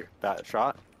complex. You that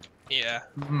shot? Yeah.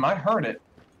 I heard it.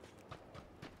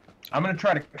 I'm gonna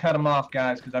try to cut him off,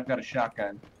 guys, cause I've got a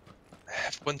shotgun. I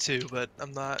have one too, but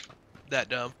I'm not that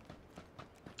dumb.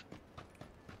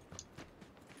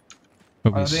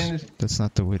 But Are they in this? that's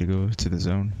not the way to go to the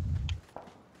zone.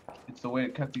 It's the way to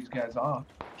cut these guys off.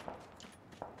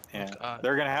 Yeah. God.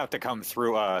 They're gonna have to come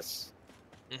through us.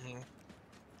 hmm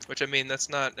Which, I mean, that's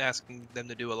not asking them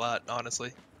to do a lot,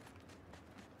 honestly.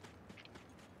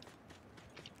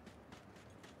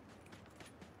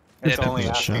 It's Yeah, only no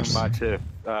asking shots. much if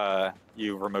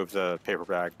you remove the paper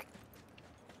bag.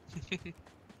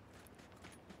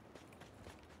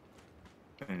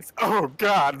 And it's, oh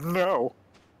God, no!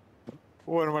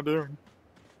 What am I doing?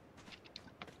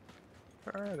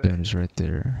 Where are they? Ben is right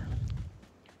there.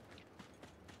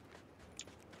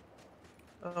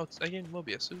 Oh, it's again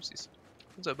Mobius. Oopsies.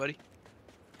 What's up, buddy?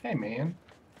 Hey, man.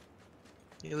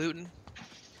 You looting?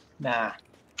 Nah.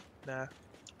 Nah.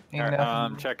 Ain't Alright,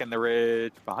 nothing. checking the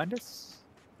ridge behind us.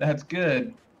 That's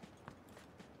good.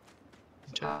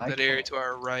 Check I that area can't- to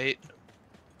our right.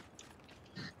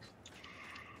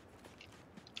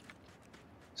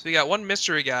 So we got one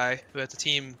mystery guy who has a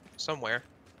team somewhere.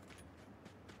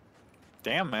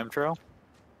 Damn, Emtro.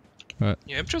 Yeah,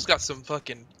 Imtro's got some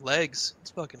fucking legs.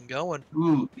 It's fucking going.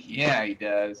 Ooh, yeah, he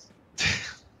does.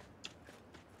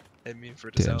 I mean, for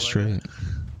it to Damn sound like straight. that.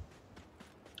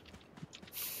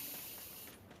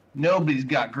 Nobody's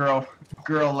got girl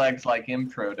legs like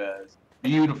Impro does.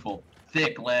 Beautiful,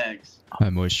 thick legs. I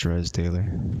moisturize daily.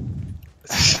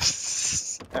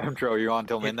 Emtro, you on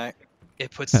till midnight?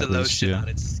 It puts At the least, lotion yeah. on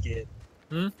its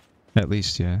skin. At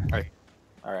least, yeah.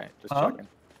 Alright, just Huh? checking.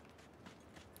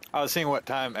 I was seeing what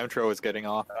time Emtro was getting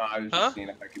off. I was Huh? just seeing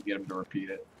if I could get him to repeat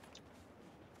it.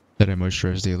 That I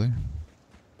moisturize daily.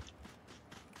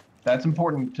 That's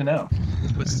important to know.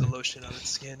 It puts the lotion on its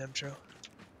skin, Imtro.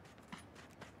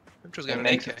 Imtro's got It an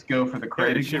makes AK. us go for the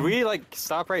crate. Should we like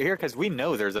stop right here? Because we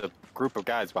know there's a group of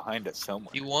guys behind us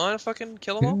somewhere. You want to fucking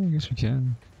kill them Yeah, all? I guess we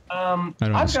can. I don't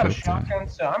I've got a scope that. shotgun,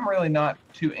 so I'm really not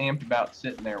too amped about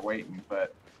sitting there waiting.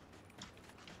 But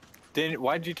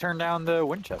Why'd you turn down the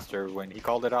Winchester when he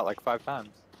called it out like 5 times?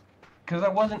 because I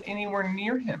wasn't anywhere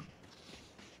near him.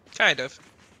 Kind of.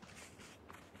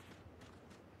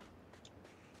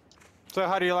 So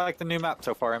how do you like the new map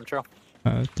so far, Emtro?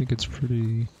 I think it's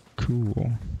pretty cool.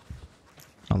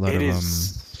 A lot It of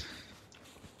is.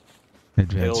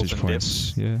 advantage hills and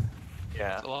points. dips. Yeah.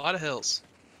 Yeah, It's a lot of hills.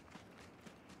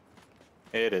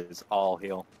 it is all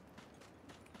heel.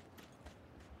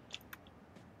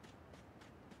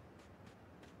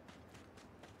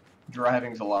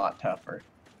 Driving's a lot tougher.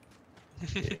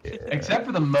 Except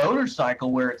for the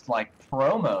motorcycle where it's like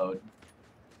pro mode.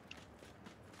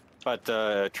 But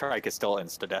trike is still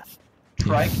insta-death.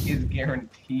 Trike is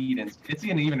guaranteed, it's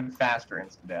an even faster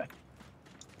insta-death.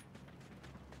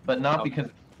 But not because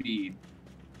of speed.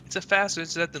 It's a faster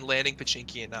incident than landing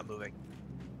Pachinki and not moving.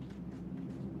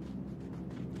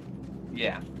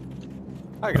 Yeah.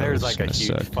 Like there's like a That's huge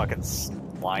gonna suck.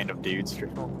 fucking line of dudes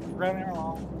just running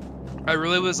along. I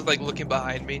really was like looking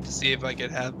behind me to see if I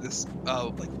could have this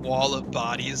like wall of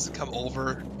bodies come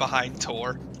over behind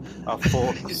Tor. A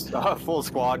full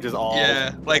squad just all.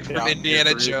 Yeah, like from Yeah, Indiana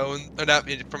yeah, three. Jones, or not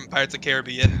from Pirates of the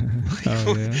Caribbean.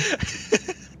 Oh yeah.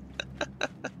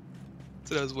 That's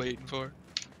what I was waiting for.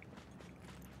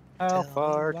 How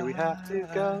far do we have to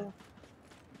go?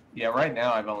 Yeah, right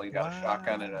now I've only got a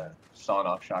shotgun and a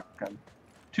sawn-off shotgun.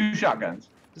 2 shotguns.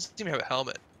 Doesn't even have a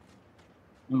helmet.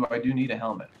 Ooh, I do need a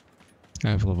helmet. I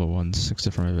have level 1, 6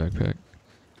 from my backpack.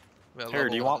 Well, Here,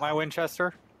 do you level want my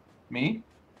Winchester? Me?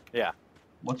 Yeah.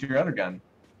 What's your other gun?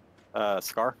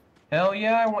 Scar. Hell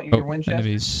yeah, I want your Oh, Winchester.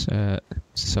 enemies at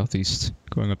southeast,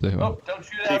 going up the hill. Oh, don't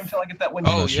shoot at him until I get that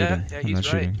Winchester. Oh not yeah, shooting. yeah, I'm he's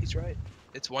not right. shooting. He's right.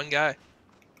 It's one guy.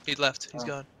 He left. He's Oh.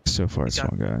 gone. So far, it's He's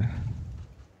one guy.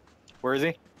 Where is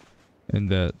he? In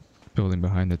that building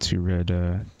behind the 2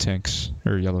 red tanks,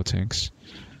 or yellow tanks.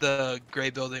 The gray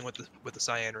building with the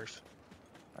cyan roof.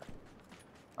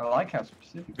 I like how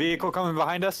specific. Vehicle coming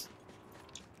behind us.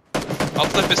 I'll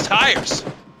flip his tires.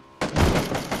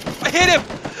 I hit him.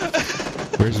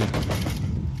 Where is it?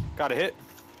 Got a hit.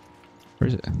 Where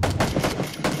is it?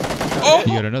 Oh!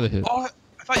 You got another hit. Oh,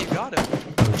 I thought you got him.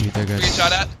 Oh, dude, that You guy's... get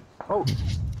shot at? Oh.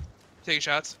 Taking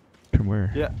shots. From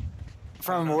where? Yeah.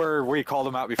 From where we called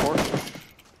him out before.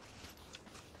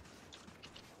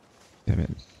 Damn it.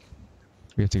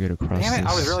 We have to get across Damn it!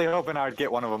 this. I was really hoping I would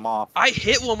get one of them off. I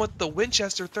hit one with the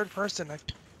Winchester third person.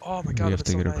 Oh my god, we have that's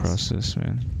to so get nice. across this,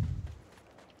 man.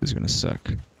 This is gonna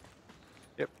suck.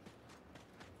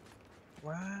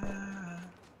 Wow.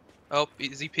 Oh,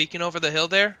 is he peeking over the hill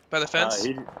there by the fence?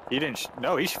 He didn't.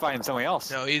 No, he should find something else.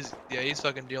 No, he's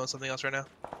fucking dealing with something else right now.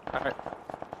 All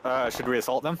right. Should we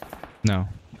assault them? No.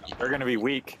 They're gonna be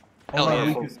weak. Hell Hold yeah.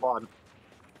 on, Full squad.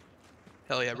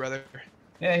 Hell yeah, brother.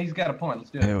 Yeah, he's got a point. Let's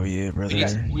do it. Hell yeah, brother.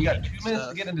 We got 2 minutes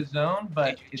to get into zone,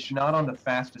 but it's not on the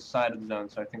fastest side of the zone,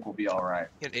 so I think we'll be all right.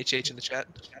 Get an HH in the chat.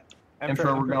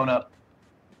 Intro, we're going up.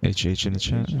 HH in the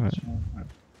chat? Alright.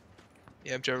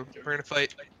 Yeah, Joe, we're gonna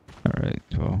fight. Alright,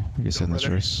 well, I guess Go, in the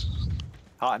brother. choice.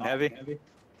 Hot and heavy.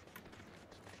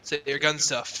 Set your guns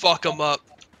to fuck them up.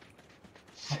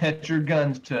 Set your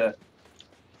guns to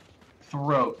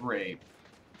throat rape.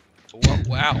 Whoa,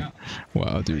 wow.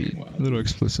 Wow, dude. A little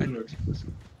explicit.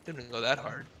 Didn't go that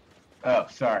hard. Oh,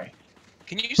 sorry.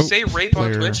 Can you Oh, say rape on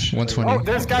player Twitch? 120. Oh,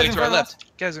 there's guys in To our front of us.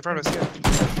 left. Guys in front of us. Yeah.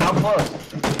 How close?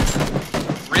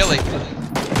 Really?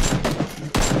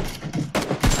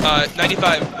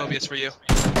 95 Mobius for you.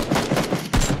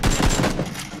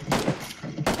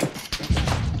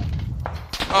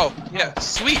 Oh, yeah.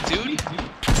 Sweet, dude.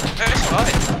 Nice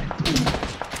fight.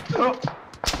 Oh,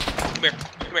 Come here.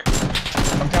 Come here.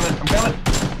 I'm coming. I'm coming.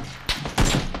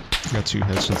 Got 2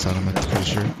 headshots on him, I'm pretty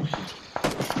sure.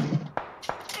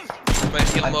 Might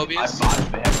heal I Mobius.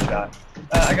 botched the headshot.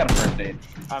 I got a first aid.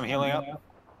 I'm healing up.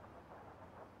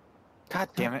 God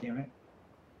damn it.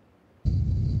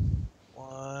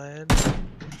 One.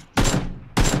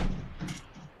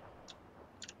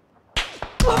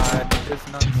 It's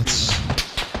not Damn it.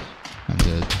 I'm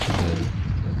dead. I'm dead.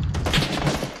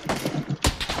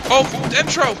 Oh,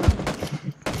 intro!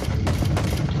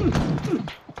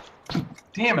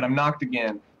 Damn it, I'm knocked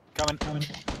again. coming.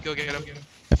 Go get him.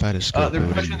 If I had a scope, They're it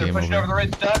would've pushing been game over over. the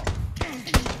red duck.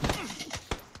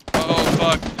 Oh,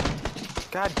 fuck.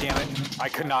 God damn it. I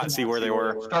could not see where they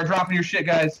were. Start dropping your shit,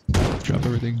 guys. Drop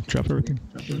everything. Drop everything.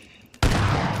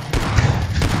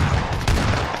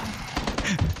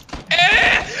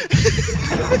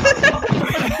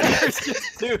 There's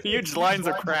just 2 huge lines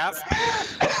of crap.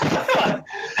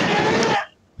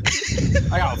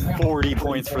 I got 40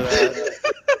 points for that.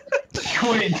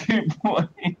 22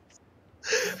 points.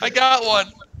 I got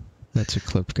one. That's a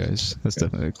clip, guys. That's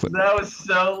definitely a clip. That was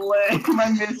so lame.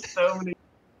 I missed so many.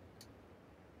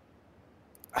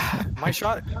 My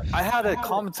shot, I had a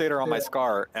compensator on my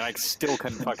scar, and I still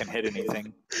couldn't fucking hit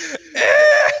anything.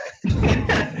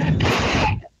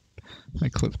 I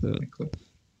clipped that.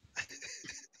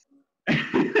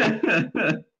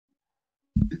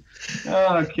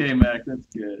 Okay, Mac, that's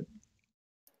good.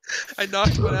 I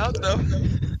knocked one out, though.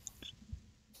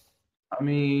 I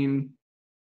mean,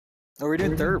 Oh, we're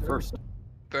doing third first.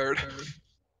 Third.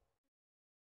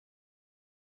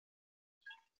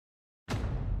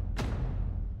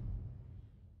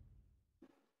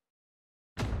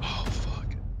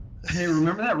 Hey,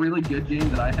 remember that really good game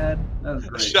that I had? That was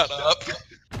great. Shut up.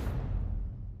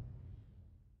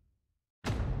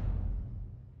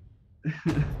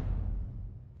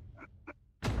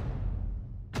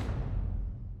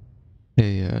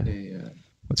 Hey,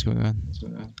 what's going on?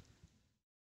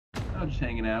 I was just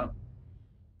hanging out.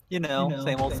 You know,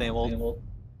 same old, same old.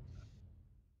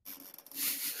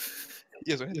 You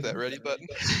guys want to hit that ready button?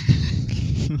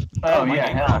 Oh, my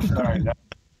yeah, gosh. sorry.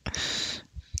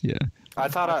 Yeah. I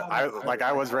thought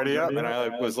I was ready up, and I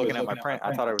was looking at my print.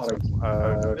 I thought I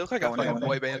was. You look like a fucking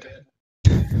boy band.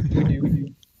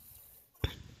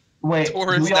 Wait, Tor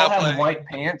do is we all now have playing. white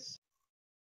pants?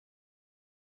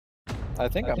 I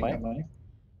think I might. Let me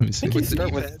I see. think you What's the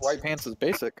start with defense? white pants is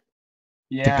basic.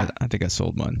 Yeah, I think I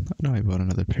sold mine. No, I bought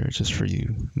another pair just for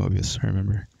you, Mobius. I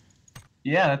remember.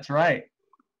 yeah, that's right.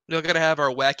 We're gonna have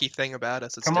our wacky thing about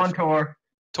us. It's Come on, different. Tor.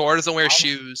 Tor doesn't wear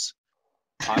shoes.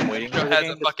 I'm waiting for Joe the has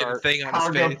game a to fucking start. thing on his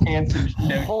Cargo face. pants and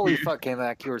no Holy shoes. fuck,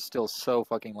 K-Mac, you are still so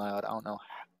fucking loud. I don't know.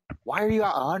 Why are you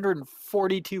at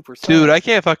 142%? Dude, I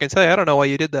can't fucking tell you. I don't know why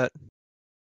you did that.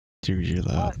 Dude, you're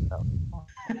loud.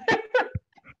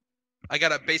 I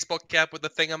got a baseball cap with a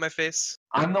thing on my face.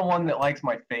 I'm the one that likes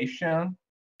my face shown.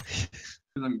 Because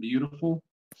I'm beautiful.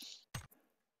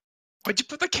 Why'd you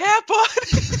put the cap on?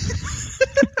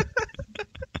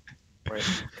 Right,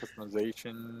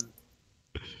 customization.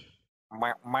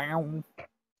 Meow, meow.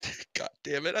 God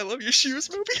damn it, I love your shoes,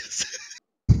 Mobius.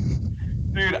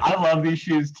 Dude, I love these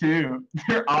shoes too.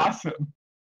 They're awesome.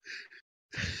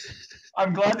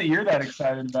 I'm glad that you're that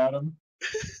excited about them.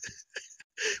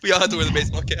 We all have to wear the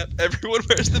baseball cap. Everyone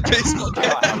wears the baseball I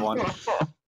cap. have one.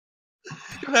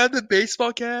 You have the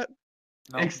baseball cap?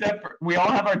 No. Except for, we all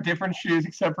have our different shoes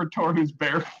except for Tor who's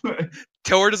barefoot.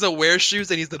 Tor doesn't wear shoes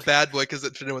and he's the bad boy because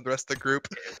it fit in with the rest of the group.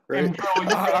 Right? And throwing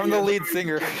the I'm the videos lead to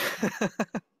singer.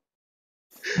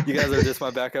 You guys are just my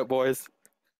backup boys.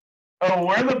 Oh,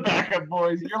 we're the backup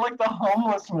boys. You're like the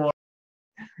homeless one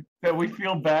that we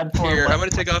feel bad for. Here, I'm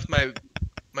gonna take off my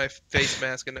face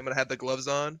mask and I'm gonna have the gloves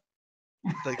on.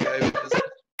 The guy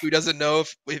who doesn't know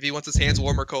if he wants his hands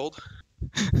warm or cold.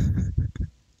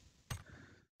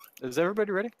 Is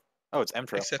everybody ready? Oh, it's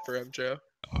Mtro. Except for Joe.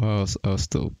 Oh, I was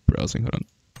still browsing. Hold on.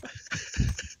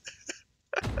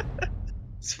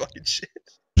 It's fucking shit.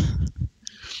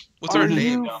 What's our Are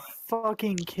name? you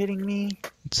fucking kidding me?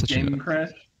 It's such Gaming a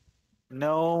Crash.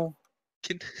 No.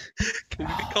 Can we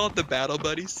be called the Battle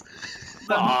Buddies?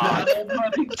 The Battle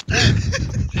Buddies.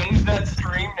 Change that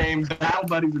stream name. Battle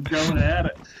Buddies are going at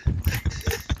it.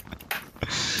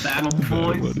 Battle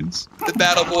Boys. buddies. The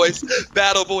Battle Boys.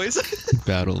 Battle Boys.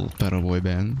 Battle boy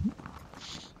band.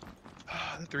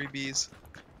 The 3 Bs.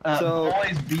 So-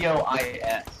 Boys,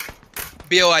 B-O-I-S.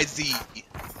 B-O-I-Z.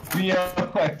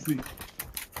 B-O-I-S.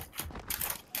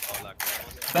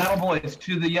 Battle Boys,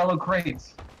 to the yellow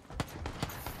crates.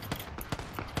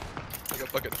 Like a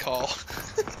fucking call.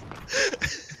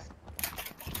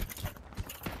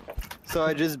 So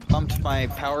I just bumped my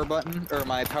power button, or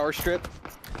my power strip,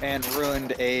 and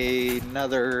ruined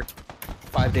another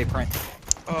 5-day print.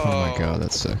 Oh my god,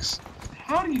 that sucks.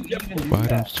 How do you even do Why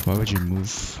that? why would you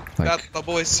move like Battle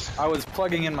Boys. I was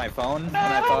plugging in my phone, and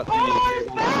I Battle thought the Boys!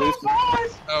 cable was Battle loose.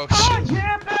 Boys! Oh Oh shit.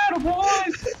 yeah, Battle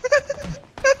Boys!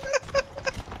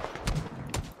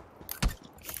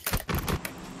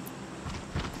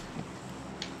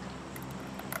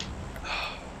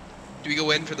 Do we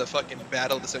go in for the fucking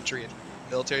Battle of the Century and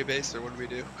military base, or what do we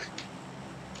do?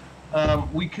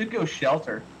 We could go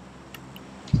shelter.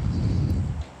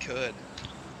 Could.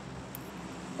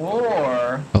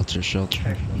 Or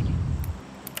shelter.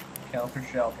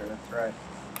 shelter, that's right.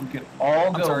 We could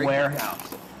all go sorry.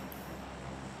 warehouse.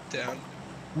 Down.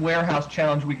 Warehouse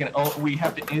challenge. We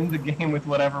have to end the game with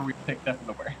whatever we picked up in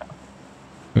the warehouse.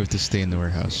 We have to stay in the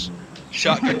warehouse.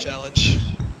 Shotgun challenge.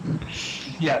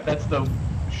 Yeah, that's the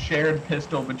shared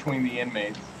pistol between the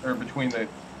inmates, or between the.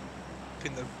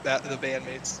 Between the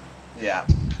bandmates. Yeah,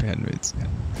 Bandmates.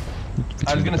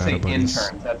 I was Between gonna the say battle buddies.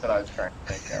 interns. That's what I was trying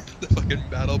to think of. The fucking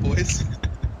Battle Boys.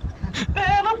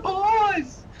 Battle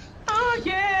Boys! Oh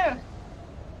yeah!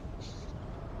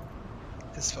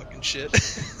 This fucking shit.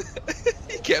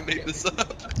 You can't make this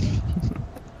up.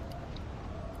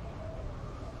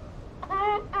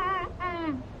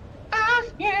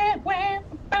 Oh yeah, we're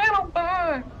the Battle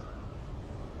Boys!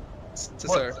 It's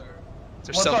What- our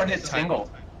What's our hit self-named single?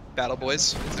 title. Battle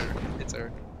Boys. It's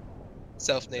our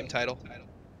self-named title.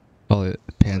 Call it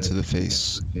pan to the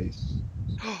face.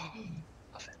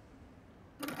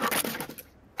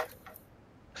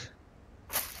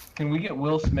 Can we get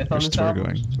Will Smith on Where's this Tor album?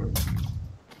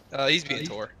 going? He's being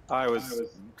Tor. I was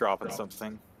dropping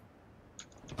something.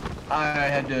 I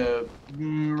had to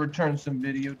return some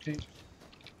videotapes.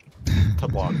 To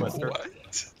Blockbuster. What?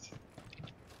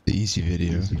 The easy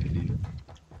video.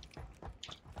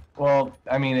 Well,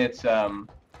 I mean, it's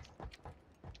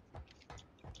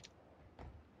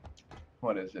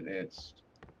what is it? It's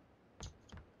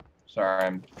sorry,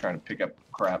 I'm trying to pick up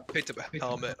crap. Picked up a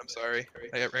helmet. I'm sorry.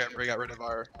 I got rid of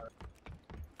our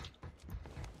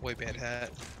white band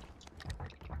hat.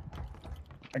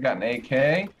 I got an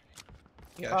AK.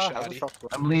 You got a shoddy.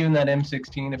 I'm leaving that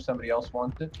M16 if somebody else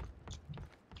wants it.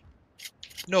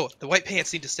 No, the white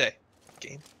pants need to stay.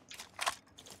 Game.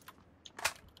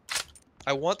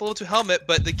 I want the level 2 helmet,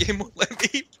 but the game won't let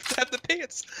me have the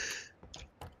pants.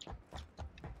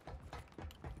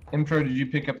 Intro, did you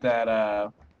pick up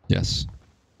that? Yes.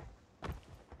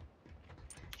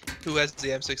 Who has the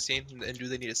M16 and do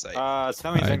they need a sight?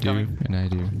 Somebody's I incoming. do, and I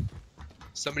do.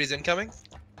 Somebody's incoming?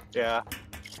 Yeah,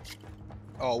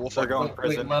 Oh, we'll they're fuck. going Wait,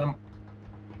 prison. let them.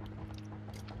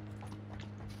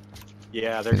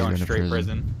 Yeah, they're They're going going to straight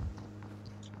prison. prison.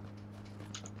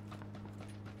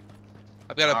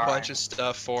 I've got a All bunch right. of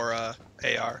stuff for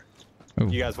AR. Oh,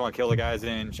 You guys want to kill the guys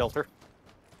in shelter?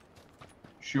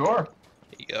 Sure.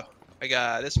 Here you go. I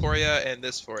got this for you and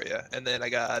this for you, and then I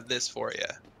got this for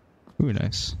you. ooh,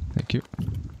 nice. Thank you.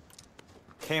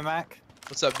 K-Mac,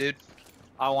 What's up, dude?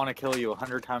 I want to kill you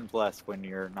 100 times less when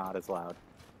you're not as loud.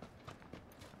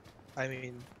 I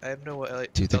mean, I have no way.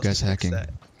 Dude, the guy's hacking.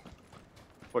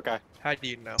 What guy? How do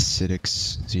you know?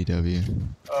 Sidix ZW.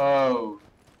 Oh.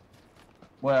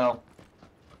 Well,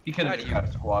 he could How have do just you- got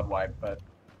a squad wipe, but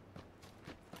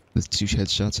With 2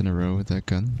 headshots in a row with that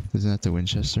gun. Isn't that the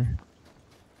Winchester?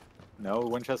 No,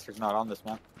 Winchester's not on this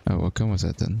map. Oh, what gun was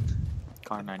that then?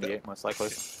 Car 98, most likely.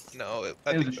 No, It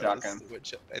I was think a that shotgun. was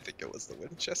the I think it was the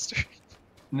Winchester.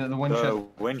 no, the Winchester. The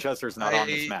Winchester's not on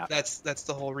this map. That's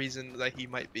the whole reason that he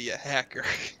might be a hacker.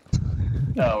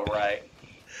 Oh right.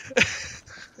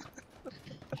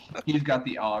 He's got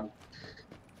the AUG.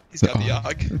 He's got the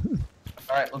AUG.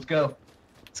 All right, let's go.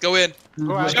 Let's go in.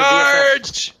 Who has the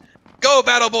Charge! Go,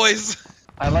 battle boys!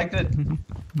 I like that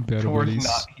Battle Tor's buddies.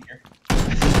 not here.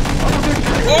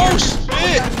 Oh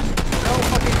shit! No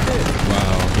fucking shit.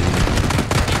 Wow,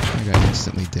 dude. I got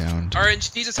instantly downed.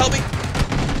 Orange, Jesus, help me!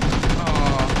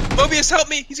 Mobius, help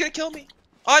me! He's gonna kill me!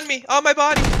 On me! On my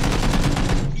body!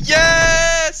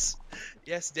 Yes!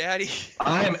 Yes, daddy.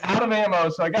 I am out of ammo,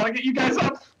 so I gotta get you guys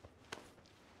up.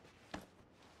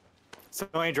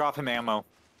 Somebody drop him ammo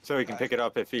so he can pick it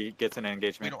up if he gets an We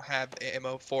engagement. don't have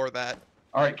ammo for that.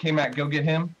 All right, K-Mac, go get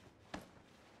him.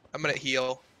 I'm gonna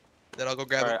heal. Then I'll go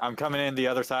grab Alright, it. I'm coming in the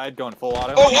other side, going full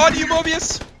auto. Oh, on you,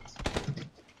 Mobius!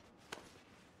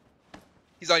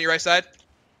 He's on your right side.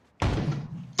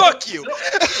 Fuck you!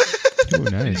 Oh,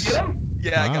 Did nice. you get him?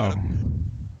 Yeah, I got Wow. him.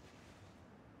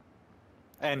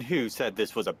 And who said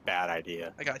this was a bad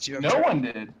idea? I got you. I'm No sure. one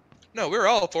did. No, we were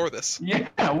all for this. Yeah,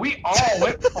 we all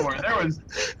went for it.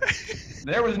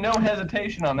 There was no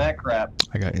hesitation on that crap.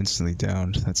 I got instantly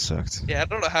downed. That sucked. Yeah, I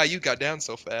don't know how you got down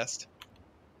so fast.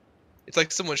 It's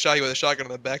like someone shot you with a shotgun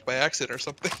in the back by accident or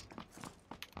something.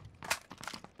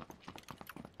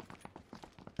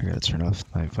 I gotta turn off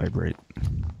my vibrate.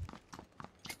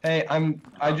 Hey,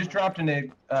 I just dropped in a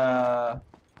I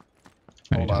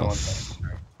hold need on one health. second.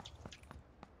 Sorry.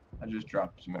 I just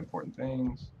dropped some important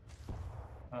things.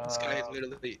 This guy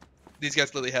literally, these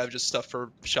guys literally have just stuff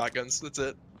for shotguns. That's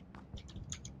it.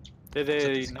 Did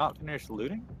they not finish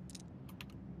looting?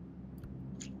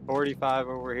 45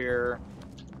 over here.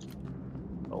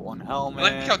 The one I helmet.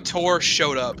 like how Tor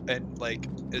showed up and like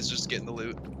is just getting the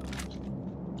loot.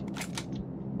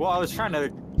 Well, I was trying to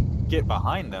get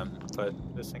behind them, but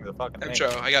this thing's a fucking thing. Intro,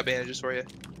 I got bandages for you.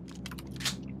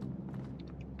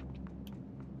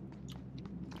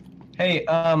 Hey,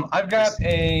 I've got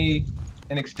an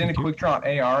extended quick draw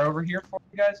AR over here for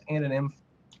you guys, and an M.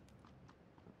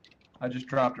 I just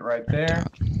dropped it right there.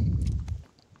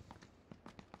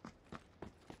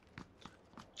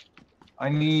 I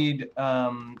need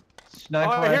sniper.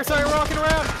 Oh, here's somebody walking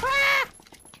around!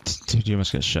 Dude, you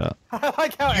almost got shot. I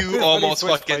like how You everybody almost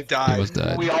switched fucking places. You died. almost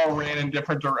died. We all ran in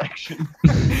different directions.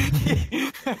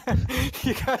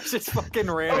 You guys just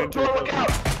fucking ran Oh, into Tor, look it. out!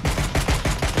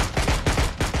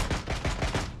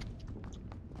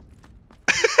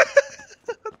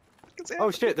 Oh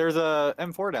shit, there's a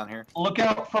M4 down here. Look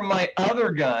out for my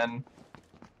other gun.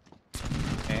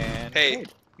 And Hey.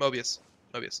 grenade. Mobius.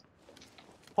 Mobius.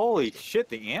 Holy shit,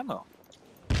 the ammo.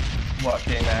 What,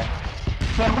 K-Mac?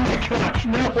 Oh my gosh,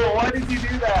 no! Why did you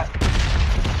do that?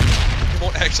 You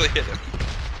won't actually hit him.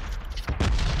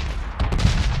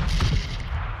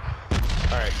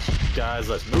 Alright, guys,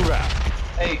 let's move out.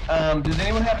 Hey, does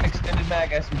anyone have an extended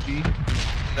mag SMG?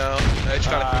 No, I just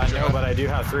got a quick No, draw. but I do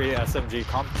have 3 SMG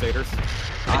compensators.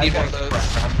 I need got one of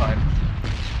those. I'm fine.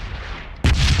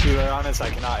 To be honest, I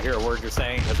cannot hear a word you're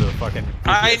saying because of the fucking.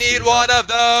 I PTSD need one of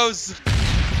those!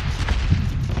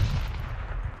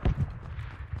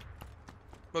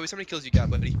 Moby, how many kills you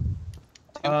got, buddy?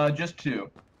 Just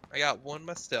 2. I got one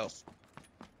myself.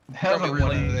 That was Throw a me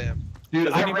one of really. them. Dude,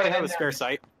 Does I anybody ran have in a there spare just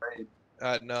sight?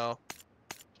 afraid. No.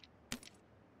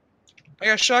 I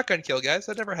got a shotgun kill, guys.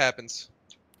 That never happens.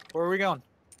 Where are we going?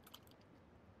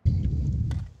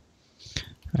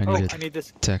 I Oh, need I a need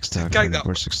this. tech stock guy for got-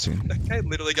 Core 16. That guy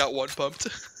literally got one pumped.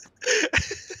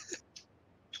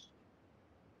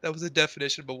 That was the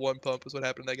definition of a one pump, was what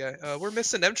happened to that guy. We're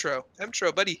missing Emtro.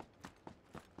 Emtro, buddy.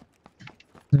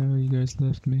 No, you guys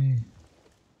left me.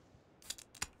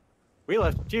 We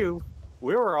left you.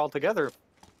 We were all together.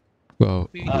 Well,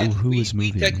 We, who is we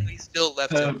moving? technically still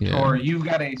left So, him. Yeah. Tor, you've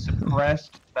got a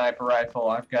suppressed sniper rifle.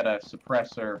 I've got a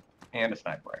suppressor and a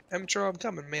sniper rifle. Emtro, I'm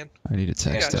coming, man. I need a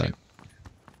tech I got stock. you.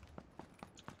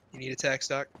 You need a tac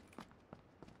stock.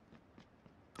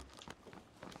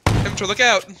 Emtro, look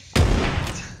out!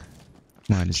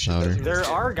 Mine is louder. There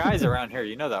are guys around here.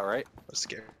 You know that, right? That's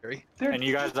scary. And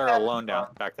you guys are alone down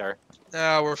back there.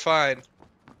 No, we're fine.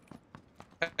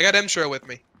 I got Emtro with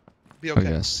me. Be Oh okay.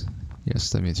 yes, yes,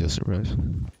 that means you'll survive.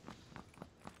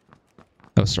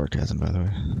 That was sarcasm, by the way.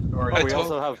 Or, Oh, we I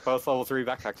also have both level 3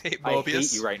 backpacks. Hey, I hate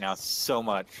Mobius. you right now so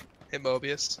much. Hey,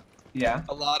 Mobius. yeah.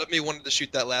 A lot of me wanted to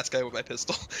shoot that last guy with my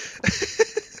pistol.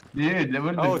 Dude, that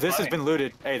would have Oh, been this has fine. been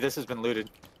looted. Hey, this has been looted.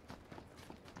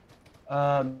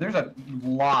 There's a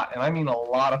lot, and I mean a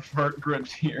lot of vert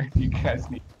grips here. You guys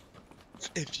need.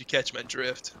 If you catch my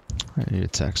drift. I need a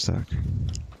tech stock.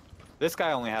 This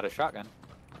guy only had a shotgun.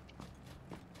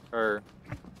 Or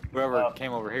whoever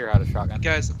came over here had a shotgun.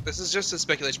 Guys, this is just a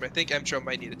speculation, but I think Emtro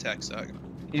might need a tac stock.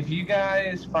 If you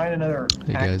guys find another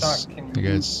Hey tac guys, stock, can hey you,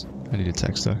 guys, I need a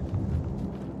tech stock.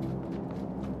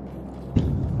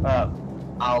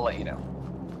 I'll let you know.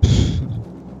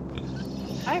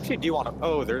 I actually do want to.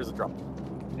 Oh, there's a drop.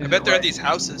 I bet they're at these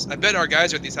houses. I bet our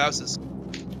guys are at these houses.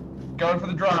 Going for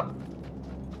the drop.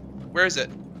 Where is it?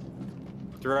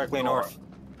 Directly north.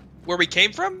 Where we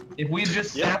came from? If we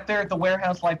just Yeah. sat there at the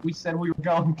warehouse like we said we were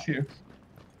going to.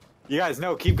 You guys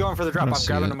know, keep going for the drop. I I'm don't see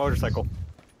grabbing it. a motorcycle.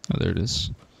 Oh, there it is.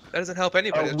 That doesn't help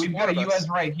anybody. Oh, There's we've four got a of us. US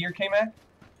right here, K-Mac.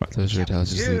 Those red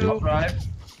houses You. looted. I'll drive.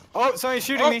 Oh, somebody's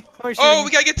shooting Oh, me. Somebody's shooting Oh, me.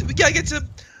 we gotta get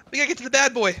to the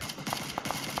bad boy.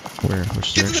 Where?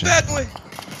 Which Get to the direction? bad boy.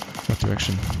 What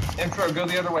direction? Intro, go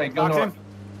the other way. Go Knocked north. him.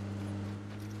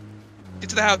 Get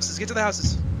to the houses. Get to the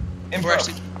houses. Intro. Or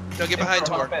actually, no, get behind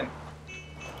Intro, Tor. hop in.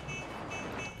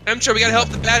 Emtro, we gotta help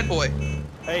the bad boy.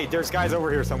 Hey, there's guys over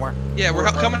here somewhere. Yeah, we're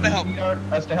coming to help. You need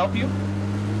us to help you?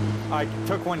 I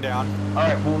took one down.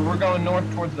 Alright, well, we're going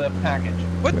north towards the package.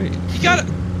 What? Wait. You gotta.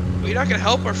 Well, you're not gonna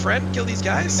help our friend kill these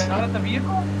guys? Not at the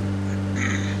vehicle?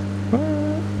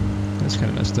 That's kind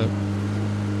of messed up.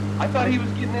 I thought he was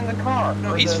getting in the car.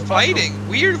 No, Or he's the- fighting.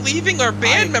 We're leaving our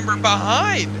band member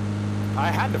behind. I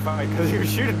had to fight because he was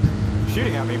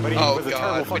shooting at me, but he Oh was a terrible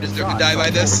god, we fucking just shot. die by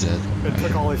So this. We're It dead.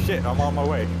 took all his shit. I'm on my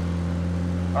way.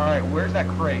 Alright, where's that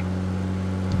crate?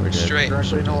 We're dead. Straight. We're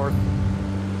so Directly dead. north.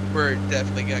 We're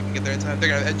definitely gonna get there in time. They're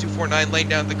gonna have 249 laying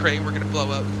down the crate. We're gonna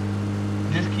blow up.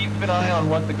 Just keep an eye on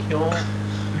what the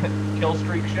kill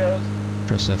streak shows.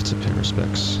 Press F to pay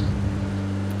respects.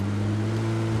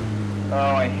 Oh,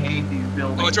 I hate these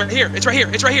buildings. Oh, it's right here. It's right here.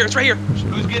 It's right here. It's right here.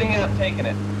 Who's getting out and taking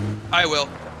it? I will.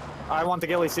 I want the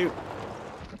ghillie suit.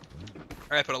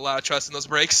 I put a lot of trust in those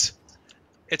brakes.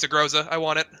 It's a Groza. I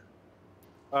want it.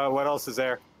 What else is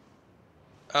there?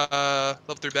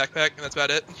 Level 3 backpack, and that's about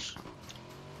it.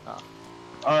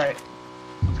 Alright.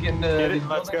 Let's get into Get these it.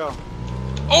 Let's buildings.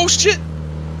 go. Oh shit!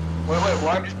 Wait, well,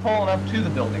 I'm just pulling up to the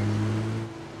buildings.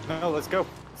 No, let's go.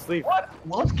 Let's leave. What?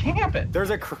 Well, let's camp it.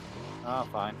 There's a. Oh,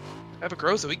 fine. I have a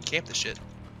Groza. We can camp this shit.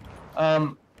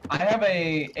 I have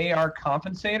a AR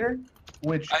compensator,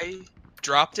 which I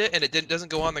dropped it, and it doesn't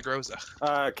go on the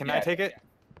Groza. Can Yeah. I take it?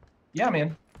 yeah,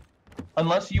 man.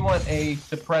 Unless you want a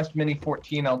suppressed Mini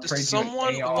 14, I'll trade Does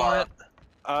someone you an AR. want?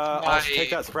 I'll take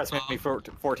that My, suppressment me for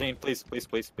 14, please, please,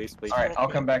 please, please, please. All right, I'll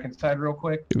come back inside real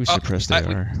quick. We suppressed I-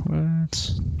 AR.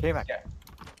 What? Okay, Mac. Yeah.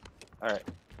 All right.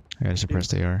 I got a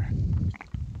suppressed AR.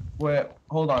 Wait,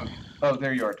 hold on. Oh,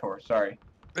 there you are, Tor. Sorry.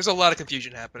 There's a lot of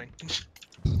confusion happening.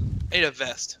 I need a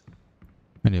vest.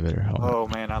 I need a better helmet. Oh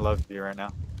man, I love you right now.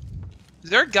 Is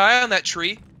there a guy on that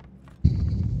tree?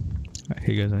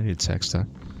 Hey guys, I need a tech stock.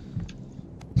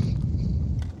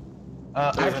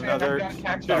 There's Actually, another. I've got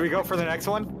cacti Should we go for the next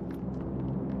one?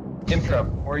 intro.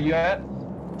 Where are you at?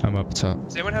 I'm up top.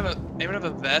 Does anyone have a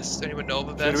vest? Anyone know of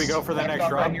a vest? Should we go for the next Right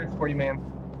drop? here for you, man.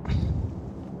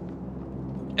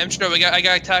 Emtro, I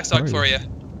got a tax Where dog are for you? you.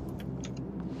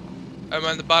 I'm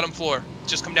on the bottom floor.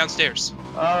 Just come downstairs.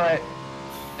 All right.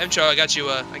 Emtro, I got you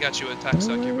a tax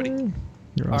dog here, buddy.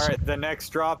 You're All awesome. right, the next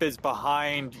drop is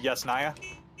behind Yesnaya.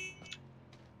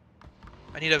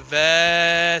 I need a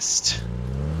vest.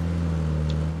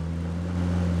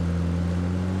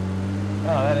 Oh,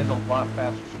 that is a lot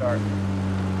faster start.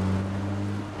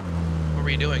 What were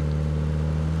you doing?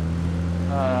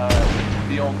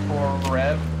 The old Tor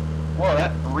Rev. Whoa,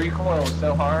 that recoil was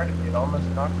so hard, it almost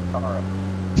knocked the car up.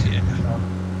 Yeah.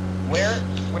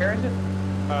 Where is it?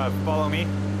 Follow me.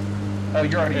 Oh,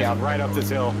 you're already It's out. right up this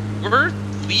hill. We're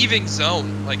leaving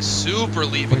zone, like super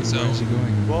leaving Wait, zone. where is he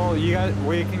going? Well,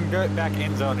 we can go back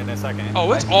in zone in a second.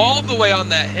 Oh, it's all the way on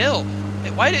that hill.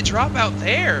 Hey, why did it drop out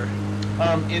there?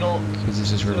 It'll. Because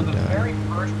this is where So we the die. very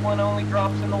first one only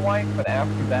drops in the white, but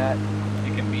after that,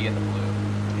 it can be in the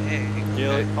blue. Dang.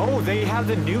 Gilly. Oh, they have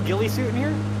the new ghillie suit in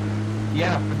here?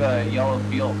 Yeah, for the yellow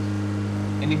fields.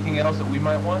 Anything else that we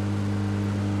might want?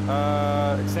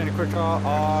 Extended quick draw,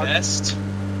 Og. Vest.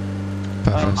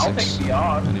 556. I'll take the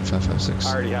Og. I need 556.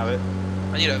 I already have it.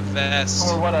 I need a vest.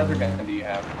 Or what other gun do you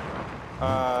have?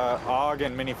 Og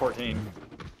and Mini 14.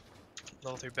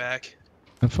 Level 3 back.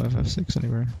 No 556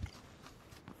 anywhere.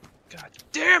 God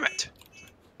damn it!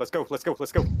 Let's go, let's go,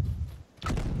 let's go.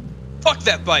 Fuck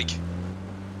that bike!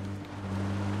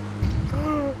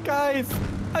 Guys,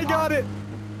 I got it.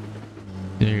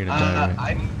 You're gonna die,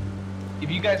 right?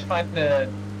 If you guys find the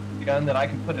gun that I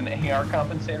can put an AR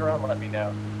compensator on, let me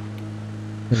know.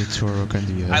 Hey, Tor, what gun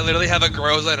do you have? I literally have a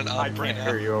Groza and an I up right can't now.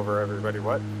 hear you over everybody.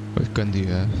 What? What gun do you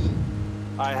have?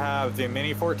 I have the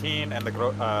Mini 14 and the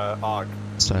Og.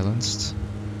 Silenced?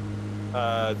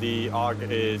 The Og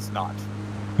is not.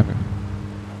 Okay.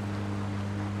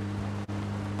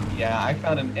 Yeah, I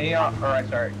found an AR, I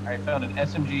found an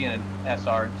SMG and an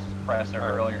SR suppressor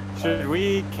earlier. Should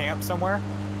we camp somewhere?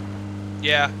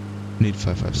 Yeah. Need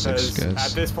 556, Because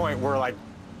guys. at this point,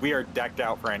 we are decked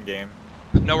out for endgame.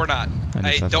 No, we're not. I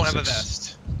need I don't have a 556.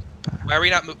 vest. Why are we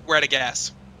not? We're out of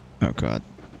gas. Oh god.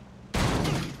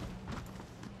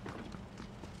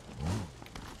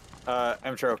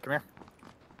 Emtro, come here.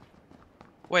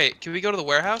 Wait, can we go to the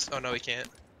warehouse? Oh no, we can't.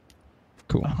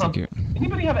 Cool, thank you.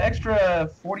 Anybody have extra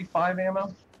 45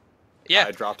 ammo? Yeah,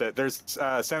 I dropped it. There's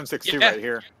 762 Yeah. right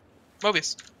here.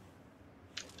 Mobius.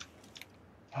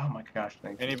 Oh my gosh,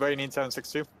 thank you. Anybody need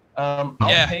 762? I'll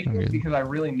Yeah. take I'm it good. because I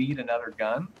really need another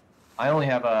gun. I only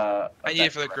have a I need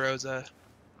it for the Groza.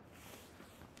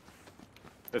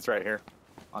 It's right here,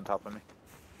 on top of me.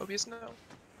 Mobius, no.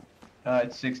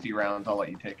 It's 60 rounds. I'll let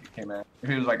you take it, K-Man. If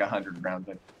it was like 100 rounds,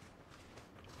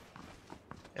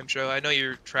 Emtro, I know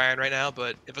you're trying right now,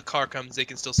 but if a car comes, they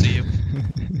can still see you.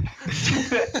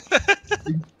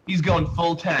 he's going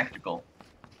full tactical.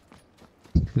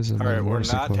 This is All right, we're not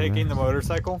motorcycle, taking the man.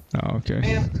 motorcycle. Oh, okay.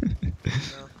 Man.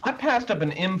 I passed up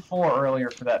an M4 earlier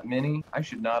for that Mini. I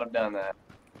should not have done that.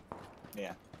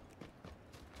 Yeah.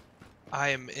 I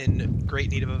am in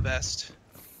great need of a vest.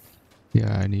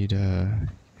 Yeah, I need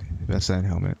vest and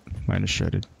helmet. Mine is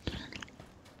shredded.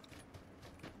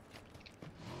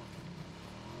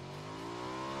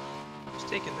 Who's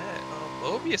taking that?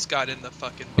 Oh, Mobius got in the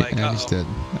fucking bike. And he's dead.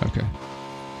 Okay.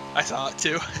 I saw it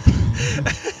too.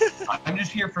 I'm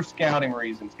just here for scouting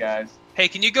reasons, guys. Hey,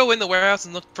 can you go in the warehouse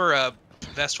and look for a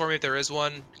vest for me if there is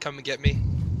one? Come and get me.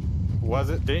 Was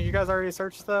it? Didn't you guys already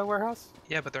search the warehouse?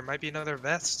 Yeah, but there might be another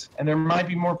vest. And there might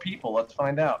be more people. Let's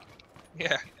find out.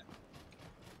 Yeah.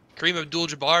 Kareem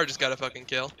Abdul-Jabbar just got a fucking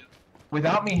kill.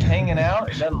 Without me hanging out,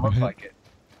 it doesn't look like it.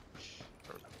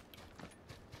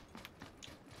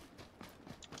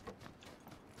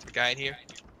 Is there a guy in here?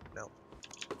 No.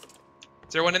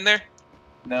 Is there one in there?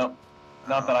 No,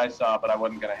 not that I saw, but I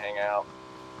wasn't gonna hang out.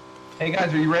 Hey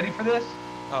guys, are you ready for this?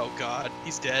 Oh god,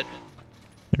 he's dead.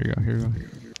 Here we go, here we go.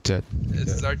 Dead. This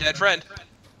is our dead friend.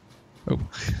 Oh,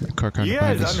 car coming You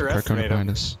behind guys us. Car coming underestimate him. behind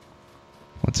us.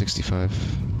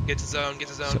 165. Get to zone, get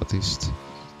to zone. Southeast.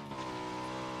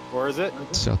 Or is it?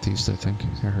 Southeast, I think.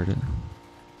 I heard it.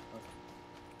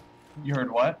 You heard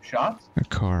what? Shots? A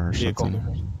car or Vehicle.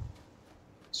 something.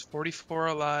 There's 44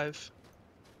 alive.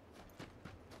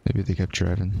 Maybe they kept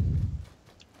driving.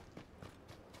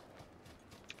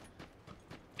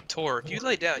 Tor, if you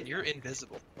lay down, you're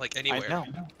invisible. Like anywhere. I know.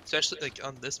 Especially like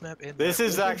on this map and This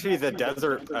is actually the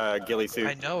desert ghillie suit.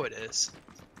 I know it is.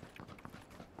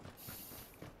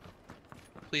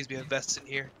 Please be a vest in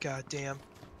here. God damn.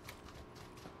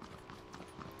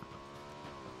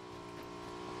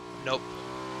 Nope.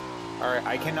 Alright,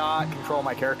 I cannot control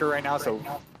my character right now, so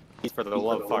for the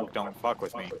love of fuck, don't fuck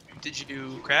with me. Did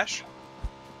you crash?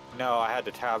 No, I had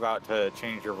to tab out to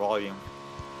change your volume.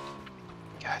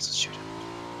 Guys, let's shoot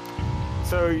him.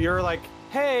 So you're like,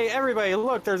 hey, everybody,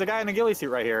 look, there's a guy in a ghillie suit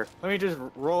right here. Let me just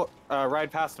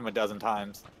ride past him a dozen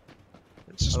times.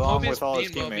 It's just Along Mobius with all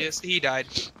his being teammates. Mobius. He died.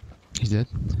 He's dead?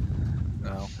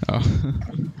 No. Oh.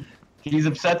 He's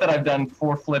upset that I've done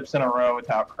 4 flips in a row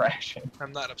without crashing.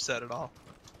 I'm not upset at all.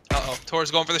 Uh-oh,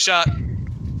 Tor's going for the shot.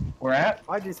 Where at?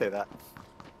 Why'd you say that?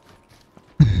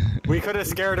 We could have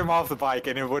scared him off the bike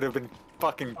and it would have been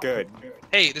fucking good.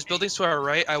 Hey, there's buildings to our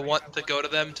right. I want to go to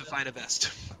them to find a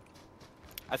vest.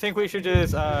 I think we should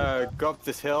just go up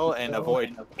this hill and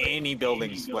avoid any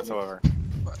buildings whatsoever.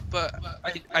 But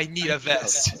I need a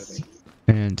vest.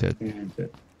 And dead.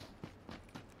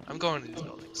 I'm going to these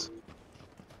buildings.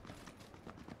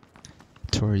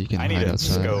 Tor, you can I need hide a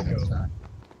outside. scope.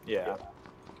 Yeah.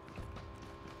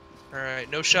 Alright,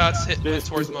 no shots hit Just-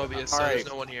 towards Mobius, so alright. there's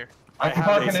no one here. I'm have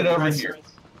parking a it over suppressor. here.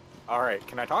 Alright,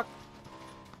 can I talk?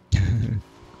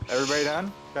 Everybody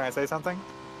done? Can I say something?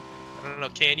 I don't know,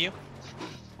 can you?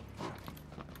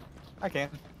 I can.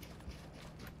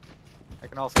 I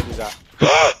can also do that.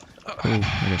 Oh,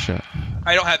 I got shot.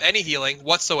 I don't have any healing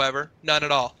whatsoever. None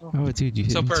at all. Oh, dude, you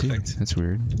hit So me perfect. too. That's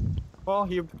weird.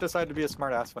 Well, you decided to be a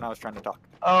smartass when I was trying to talk.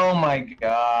 Oh my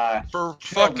gosh. For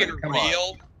Children, fucking come on.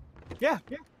 real? Yeah.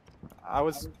 I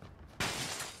was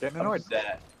getting annoyed.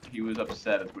 Upset. He was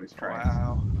upset is what he's trying.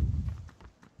 Wow.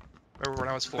 Remember when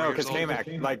I was 4 No, years because old? K-Mac,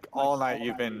 like all night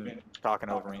you've been talking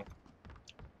over me.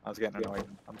 I was getting annoyed.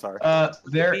 I'm sorry.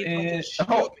 There People can is. shoot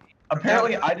Oh, me.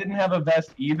 apparently I didn't have a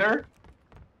vest either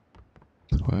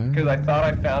What? because I thought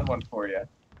I found one for you.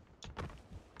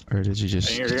 Or did you just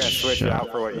And you're gonna switch it shot?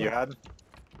 out for what you had?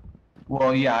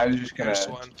 Well, yeah, I was just gonna. There's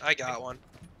one. I got one.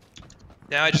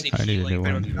 Now I just need I need a healing. new if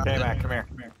one. anyone's got that. K-Mac, come here.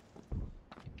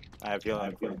 I have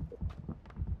healing.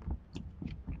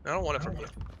 I don't want it from you.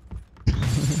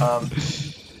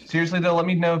 Seriously though, let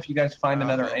me know if you guys find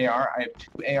another Okay. AR. I have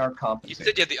 2 AR You compensators.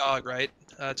 said you had the AUG, right,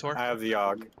 Tor? I have the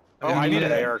AUG. Oh, Okay, I you need need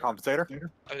an it. AR compensator.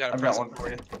 I've got a I've got present one for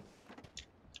you.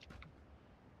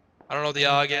 I don't know what the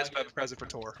AUG is, but I have a present for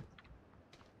Tor.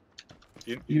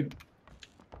 You. There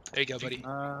you go, buddy.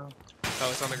 Oh,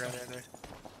 it's on the ground right there.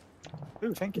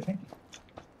 Ooh, thank you. Thank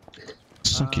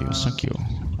you, thank you.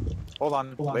 Hold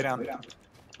on, lay down. I'm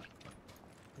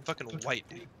fucking white,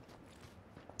 dude.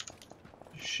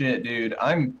 Shit, dude.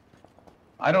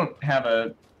 I don't have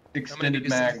a extended you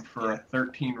mag say? for a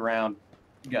 13 round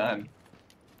gun.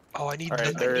 Oh, I need, Alright,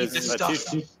 I there need is this a stuff.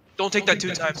 two- Don't take that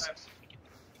 2 times.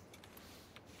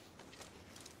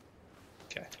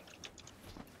 Okay.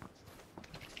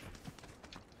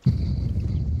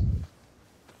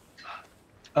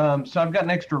 So I've got an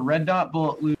extra red dot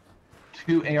bullet loop,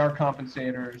 2 AR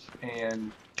compensators,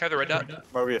 and Can I have the red dot?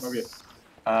 Mobius.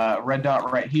 red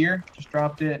dot right here. Just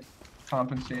dropped it.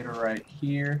 Compensator right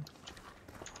here.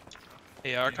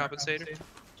 AR compensator?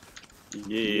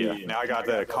 Yeah. Now I got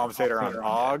the compensator on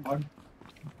AUG.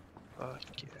 Fuck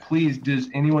yeah. Please, does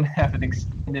anyone have an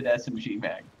extended SMG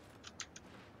mag?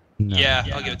 No. Yeah,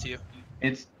 I'll give it to you.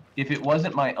 It's if it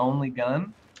wasn't my only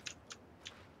gun,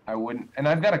 I wouldn't. And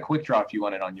I've got a quick draw if you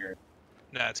want it on your.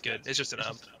 Nah, it's good. It's just an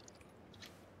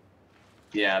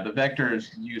Yeah, the Vector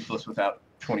is useless without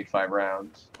 25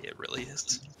 rounds. It really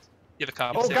is. You have a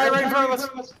Oh, compensator? guy right in front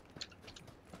of us!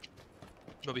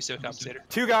 Moby still a compensator.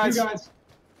 2 guys.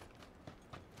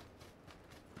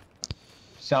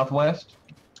 Southwest.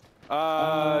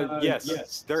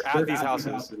 Yes. They're at these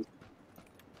houses.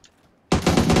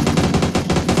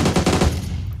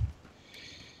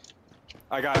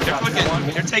 I got They're, shot.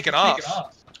 fucking, they're taking off.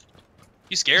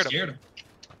 You scared them.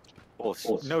 Oh,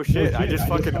 no shit, I just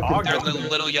fucking AUG'd They're in the them.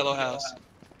 little yellow house.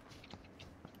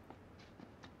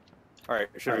 Alright,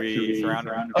 should we surround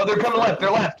them? Oh, they're coming left.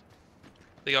 They're left.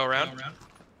 They go around.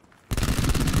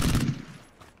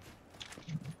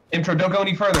 Intro, don't go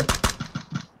any further.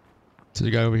 So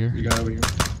the guy over here. He's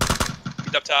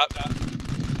up top.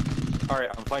 Alright,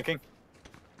 I'm flanking.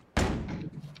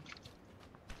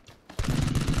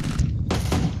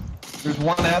 There's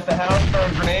one at the house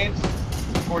throwing grenades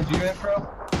towards you, Intro.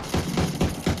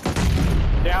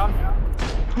 Down.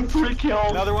 3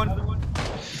 kills. Another one.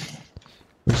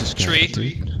 Where's this guy? Tree.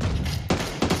 Dude?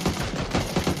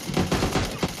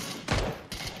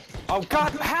 Oh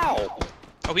god, how?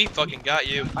 Oh, he fucking got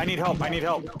you. I need help, I need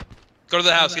help. Go to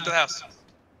the house. Get to the house.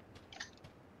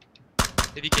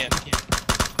 If you can.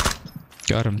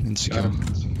 Got him. Let's get him.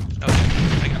 Okay,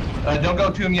 I got him. Don't go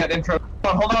to him yet, Intro.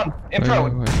 Hold on. Intro.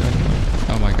 Wait.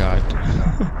 Oh my god.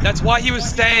 That's why he was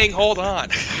staying. Hold on.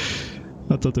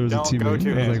 I thought there was Don't a go teammate.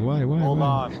 to I was him. like, why? Hold why?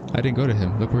 on. I didn't go to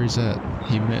him. Look where he's at.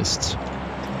 He missed.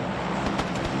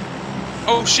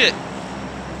 Oh shit!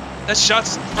 That's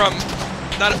shots from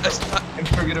that's not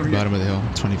Intro, get over here. Bottom of the hill,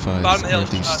 25. bottom of the hill.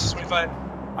 Northeast. 25.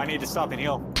 I need to stop and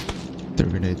heal. Throw a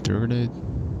grenade. Throw a grenade.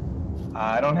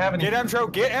 I don't have any. Get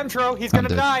Emtro, get Emtro. He's I'm gonna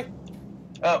dead. die.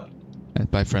 Oh,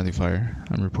 By friendly fire.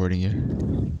 I'm reporting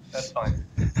you. that's fine.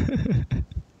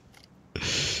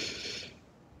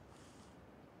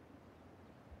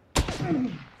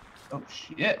 Oh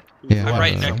shit. Yeah, I'm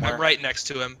right, somewhere. I'm right next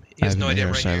to him. He I has have no an idea AR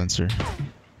I'm right here. silencer.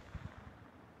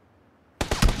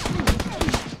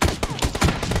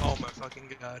 Oh my fucking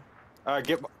god.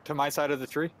 Get to my side of the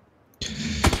tree.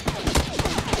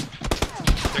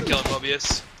 They're killing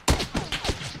Mobius.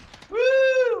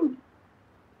 Woo!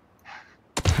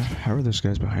 How are those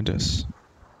guys behind us?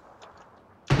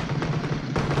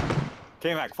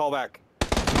 K-Mac, fall back.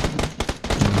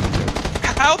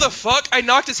 How the fuck? I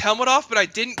knocked his helmet off, but I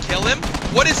didn't kill him?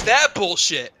 What is that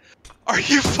bullshit? Are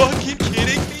you fucking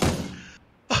kidding me?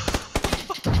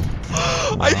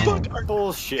 I fucking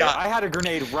Bullshit. God. I had a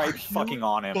grenade right Are you fucking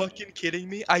on him. fucking kidding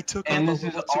me? I took And off this a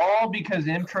is level 2. all because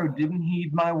Intro didn't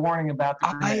heed my warning about the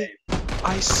grenade.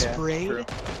 I sprayed true.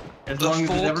 As the long as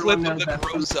full everyone clip of knows the that's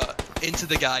Groza into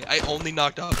the guy. I only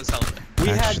knocked off his helmet. We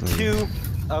had Actually- 2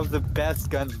 of the best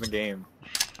guns in the game.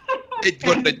 But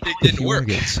it If didn't you want work.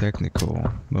 to get technical,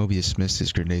 Mobius missed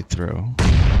his grenade throw.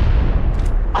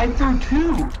 I threw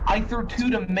 2. I threw 2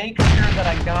 to make sure that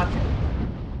I got him.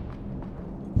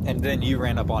 And then you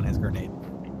ran up on his grenade.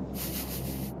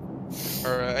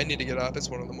 Alright, I need to get off. It's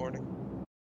 1 in the morning.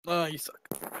 You suck.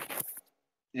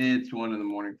 It's 1 in the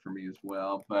morning for me as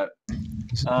well, but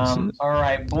Is it- all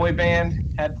right, boy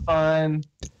band, had fun.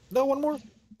 No, one more.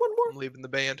 I'm leaving the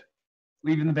band.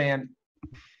 Leaving the band.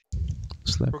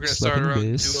 slap, We're gonna slap start in our the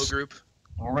own bass. duo group.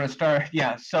 We're gonna start,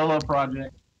 solo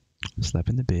project. Slap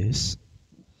in the bass.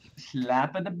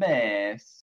 Slap of the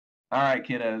bass. All right,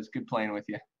 kiddos, good playing with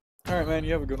you. Alright, man,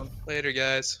 you have a good one. Later,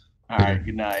 guys. All right,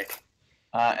 good night.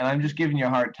 And I'm just giving you a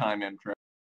hard time, Intro.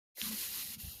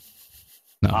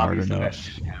 Not hard Obviously, that enough.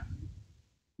 shouldn't happen.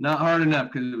 Not hard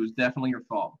enough because it was definitely your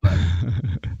fault. But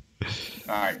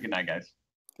all right, good night, guys.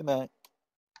 Good night.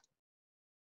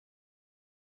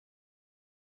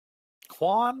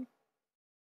 Juan?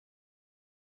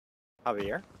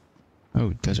 Javier?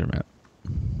 Oh, desert map.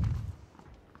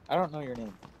 I don't know your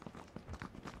name.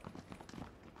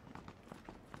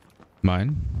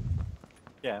 Mine?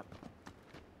 Yeah.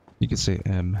 You could say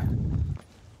M.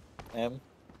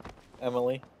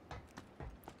 Emily?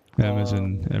 M as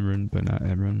in Emran, but not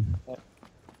Emran.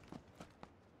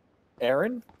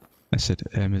 Aaron? I said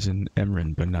M as in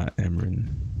Emran, but not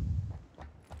Emran.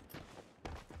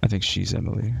 I think she's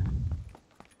Emily.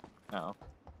 No.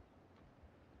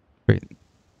 Wait.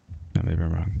 No, maybe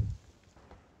I'm wrong.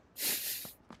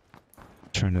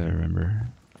 Trying to remember.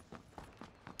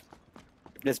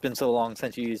 It's been so long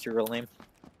since you used your real name.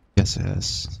 Yes, it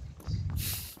has.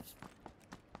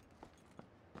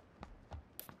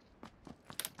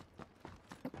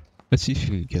 Let's see if you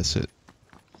can guess it.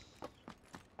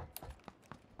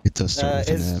 It does start with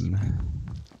is- an M.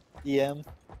 EM?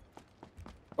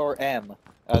 Or M?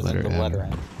 As in Letter the M. letter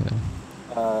M.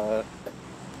 Yeah.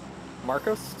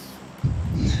 Marcos?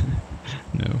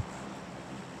 No.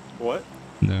 What?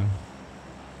 No.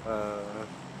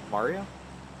 Mario?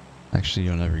 Actually,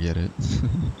 you'll never get it.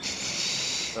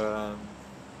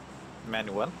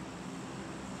 Manuel?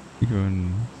 You're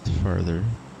going farther.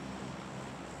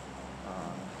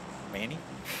 Manny?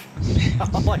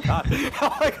 Oh my god!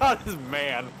 Oh my god, this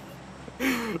man!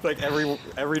 Like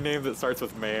every name that starts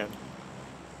with man.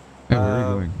 Hey, where are you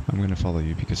going? I'm gonna follow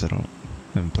you because I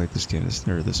haven't played this game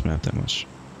or this map that much.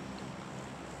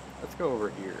 Let's go over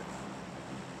here.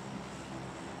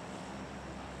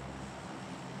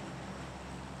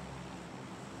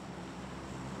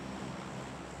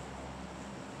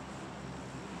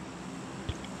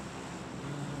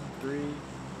 Three,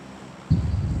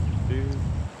 two.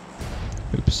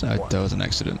 Oops, One. that was an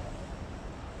accident.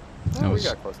 Oh, we was-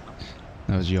 got close enough.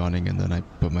 I was yawning and then I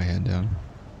put my hand down.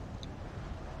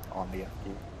 On the F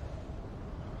key.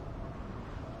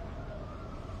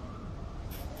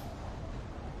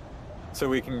 So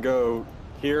we can go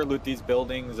here, loot these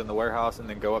buildings and the warehouse, and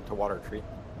then go up to Water Tree.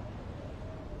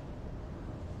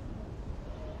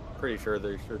 Pretty sure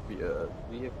there should be a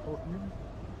vehicle here.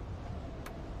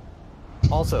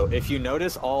 Also, if you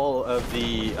notice all of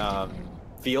the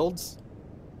fields,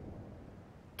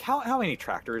 count how many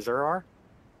tractors there are.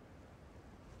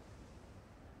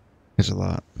 There's a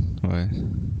lot. Why?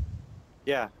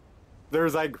 Yeah,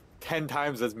 there's like 10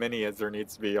 times as many as there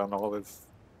needs to be on all this.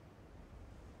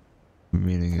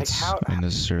 Meaning Like, it's how-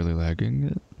 unnecessarily lagging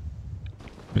it?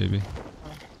 Maybe.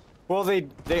 Well, they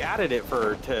added it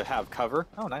to have cover.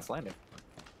 Oh, nice landing.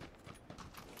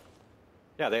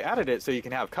 Yeah, they added it so you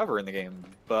can have cover in the game,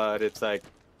 but it's like,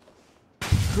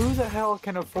 who the hell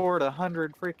can afford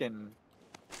 100 freaking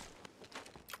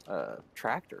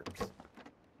tractors?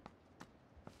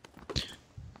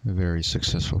 A very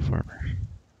successful farmer.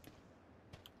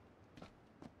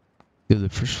 Yeah, the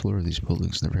first floor of these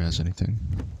buildings never has anything.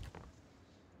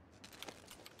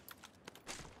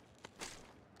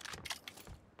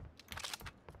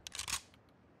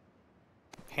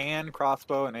 Hand,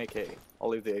 crossbow, and AK. I'll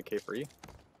leave the AK for you.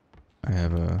 I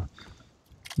have a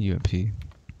UMP.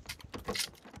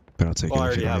 But I'll take Well, I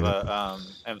it if already you don't have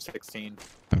need a M16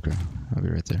 it. Okay, I'll be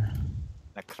right there. and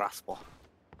a crossbow.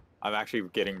 I'm actually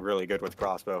getting really good with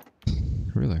crossbow.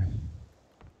 Really?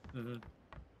 Mm-hmm.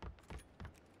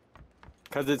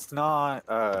 Because it's not,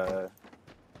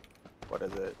 what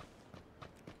is it?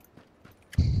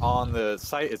 On the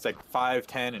site, it's like 5,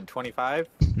 10, and 25.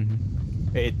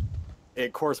 Mm-hmm.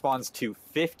 It corresponds to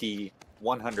 50,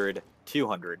 100,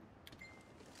 200.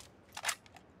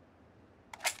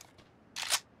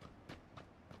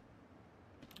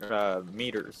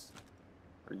 Meters.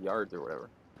 Or yards or whatever.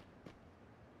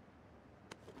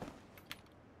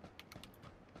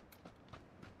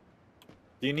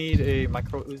 Do you need a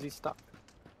micro Uzi stock?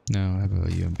 No, I have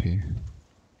a UMP.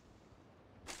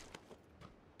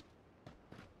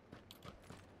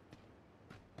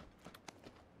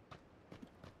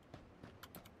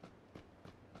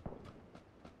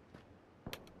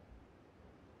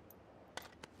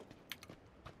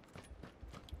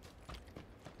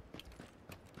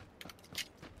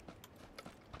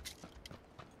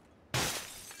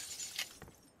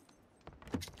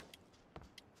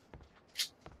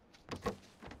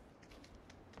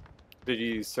 Did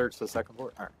you search the second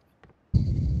floor? Alright.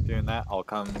 Doing that, I'll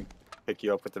come pick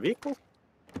you up with the vehicle.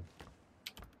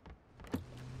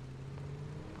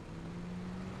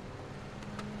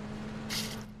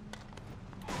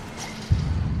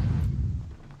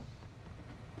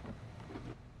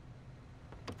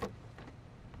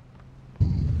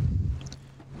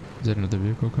 Is that another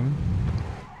vehicle coming?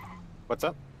 What's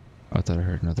up? I thought I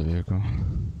heard another vehicle.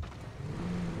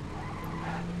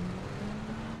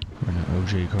 Or an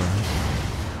OJ car.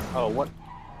 Oh, what?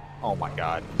 Oh my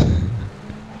god.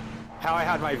 How I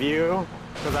had my view,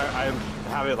 because I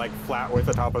have it like flat with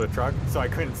the top of the truck, so I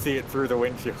couldn't see it through the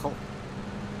windshield.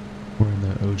 We're in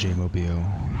the OJ Mobile.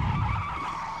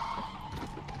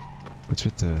 What's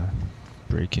with the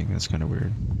braking? That's kind of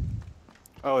weird.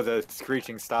 Oh, the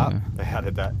screeching stop? Yeah. They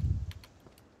added that.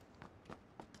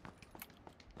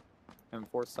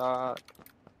 M4 stock.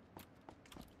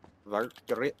 Vert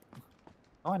grip.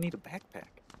 Oh, I need a backpack.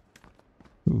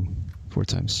 Ooh, 4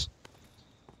 times.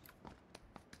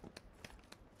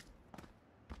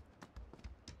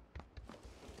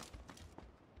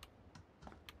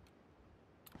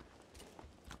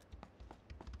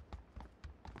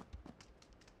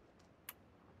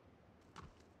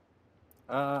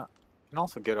 Can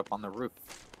also get up on the roof.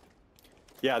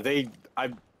 Yeah, I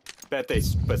bet they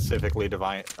specifically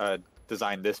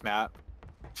designed this map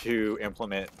to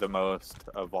implement the most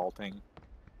vaulting.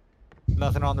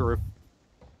 Nothing on the roof.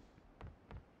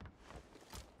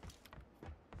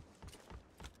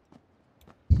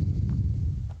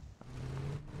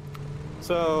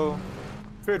 So,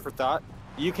 food for thought.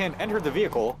 You can enter the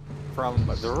vehicle from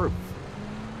the roof.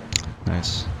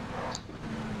 Nice.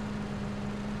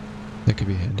 That could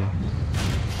be handy.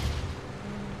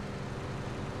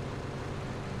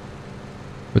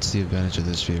 What's the advantage of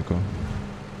this vehicle?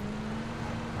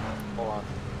 Hold on.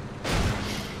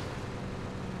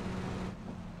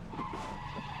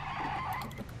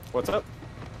 What's up?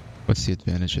 What's the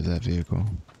advantage of that vehicle?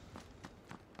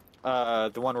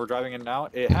 The one we're driving in now,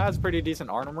 it has pretty decent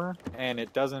armor, and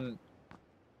it doesn't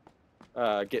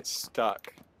get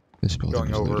stuck This building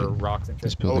going is over looted. rocks and shit.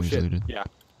 This building Oh is shit, looted. yeah.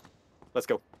 Let's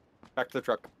go. Back to the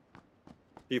truck.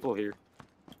 People here.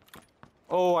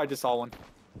 Oh, I just saw one.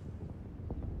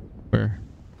 Where?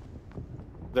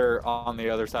 They're on the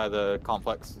other side of the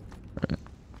complex. Right.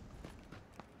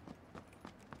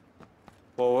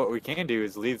 Well, what we can do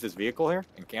is leave this vehicle here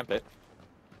and camp it.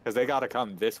 Because they gotta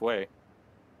come this way.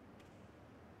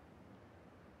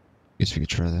 Guess we could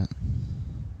try that.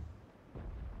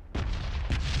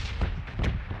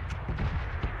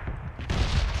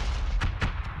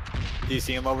 Do you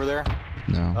see him over there?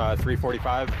 No.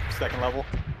 345, second level.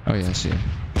 Oh yeah, I see him.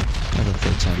 I have a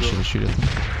third time. Should I shoot at them?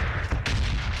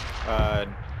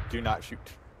 Do not shoot.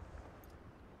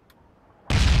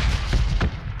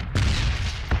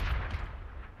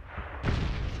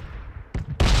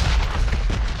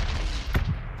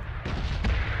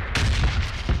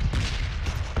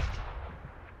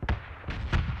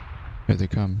 Here they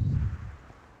come.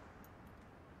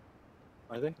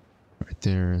 Are they? Right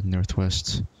there,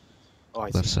 northwest, Oh,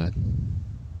 I left see. side. And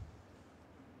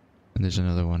there's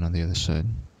another one on the other side.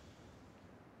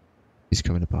 He's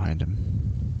coming up behind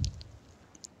him.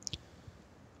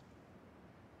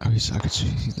 Oh, I could see.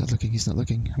 He's not looking. He's not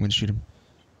looking. I'm gonna shoot him.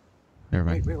 Never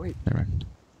mind. Wait. Never mind.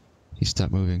 He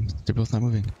stopped moving. They're both not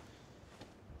moving.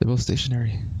 They're both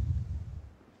stationary.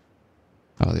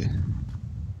 Oh,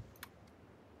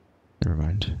 never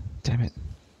mind. Damn it.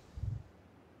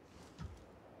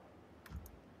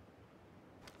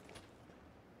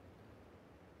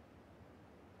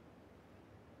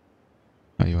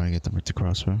 Oh, you want to get them with the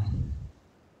crossbow?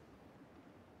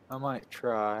 I might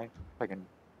try if I can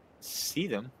see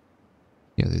them.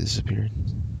 Yeah, they disappeared.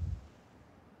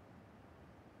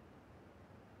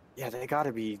 Yeah, they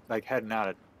gotta be like heading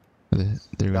out. They're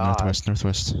going Dodge.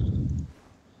 northwest.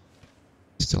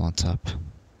 Still on top.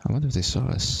 I wonder if they saw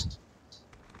us.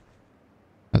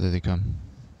 Oh, there they come.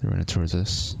 They're running towards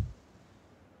us.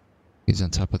 He's on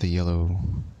top of the yellow.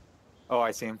 Oh,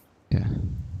 I see him. Yeah.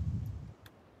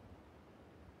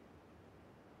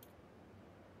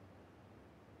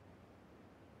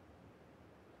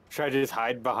 Should I just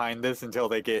hide behind this until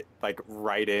they get like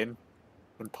right in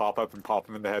and pop up and pop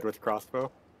them in the head with a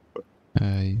crossbow?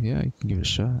 Yeah, you can give it a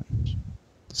shot.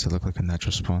 Does it look like a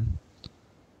natural spawn?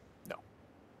 No.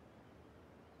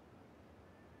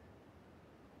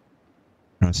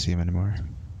 I don't see him anymore.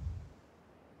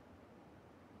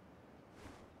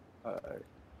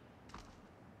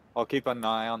 I'll keep an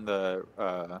eye on the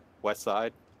west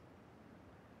side.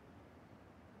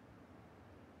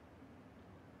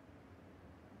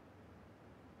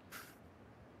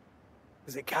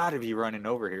 Cause they gotta be running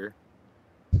over here.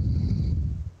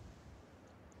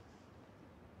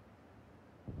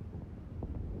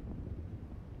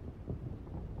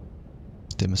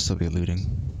 They must still be looting.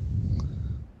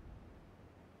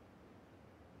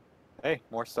 Hey,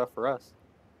 more stuff for us.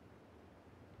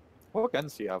 What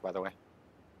guns do you have, by the way?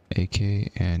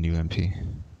 AK and UMP.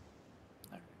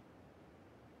 I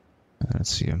don't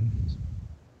see him.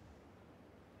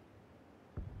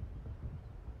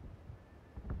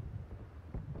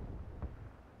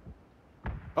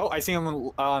 Oh, I see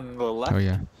him on the left. Oh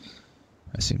yeah,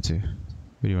 I see him too.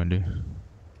 What do you want to do?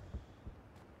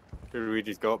 Should we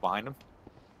just go up behind him?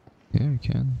 Yeah, we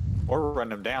can. Or run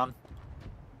him down?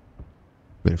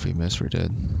 But if we miss, we're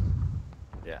dead.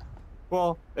 Yeah.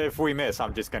 Well, if we miss,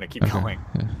 I'm just gonna keep Okay, going.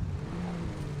 yeah.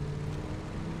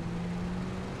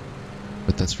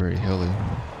 But that's very hilly.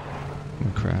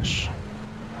 I'm gonna crash.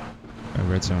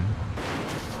 Red zone.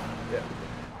 Yeah.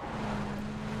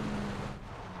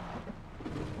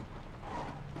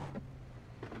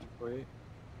 Wait.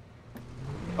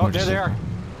 Oh, there they are.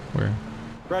 Where?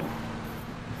 Red.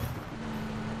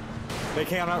 They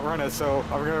can't outrun us, so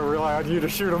I'm gonna rely on you to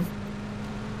shoot them.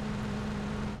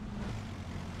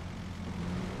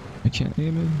 I can't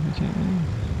aim it. I can't aim.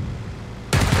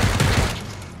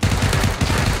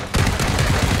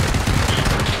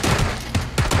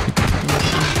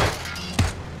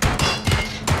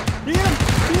 Get him!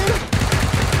 Get him!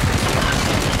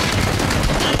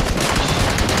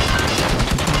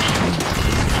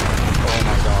 Oh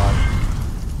my god.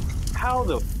 How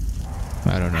the...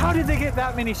 I don't know. How did they get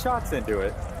that many shots into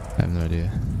it? I have no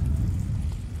idea.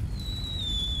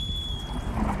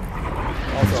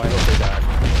 Also, I hope they died.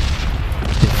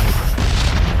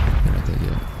 They're not dead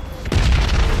yet.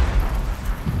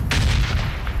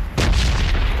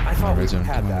 I thought we Red zone.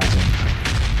 had Come on, that. red zone.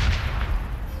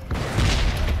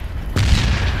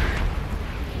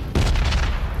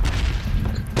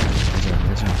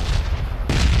 Red zone.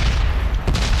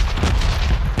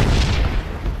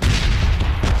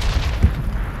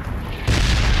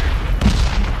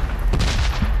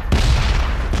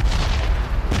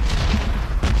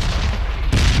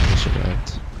 I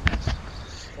survived.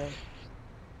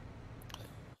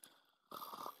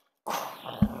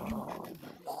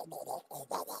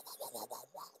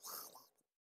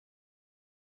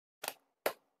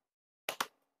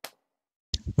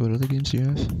 What other games do you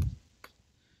have?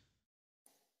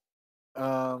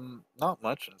 Not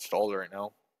much installed right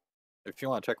now. If you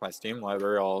want to check my Steam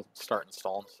library, I'll start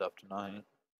installing stuff tonight.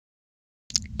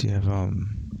 Do you have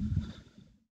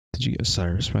Did you get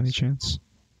Cyrus by any chance?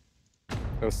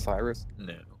 Osiris?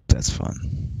 No. That's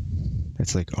fun.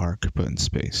 It's like Ark but in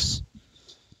space.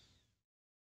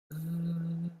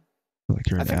 Like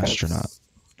you're I an think astronaut.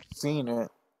 I've seen it.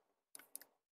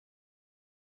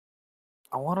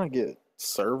 I want to get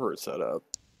server set up.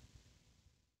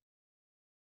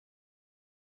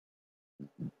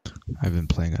 I've been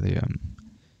playing on the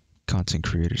content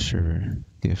creator server,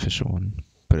 the official one,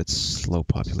 but it's low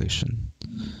population.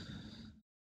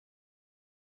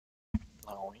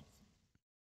 Oh.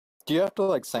 Do you have to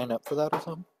like sign up for that or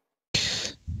something?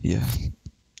 Yeah.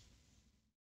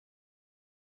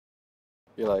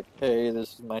 You're like, hey,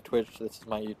 this is my Twitch, this is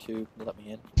my YouTube, let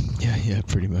me in. Yeah,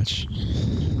 pretty much.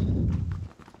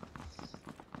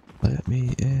 Let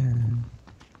me in.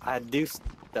 I do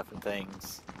stuff and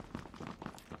things.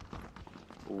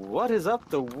 What is up,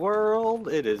 the world?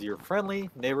 It is your friendly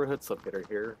neighborhood slipgator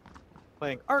here,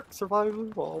 playing Ark Survival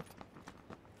Evolved.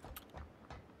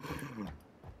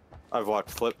 I've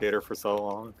watched Slipgator for so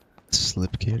long.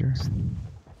 Slipgator?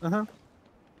 Uh-huh.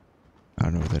 I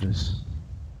don't know what that is.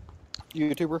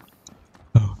 YouTuber.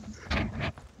 Oh.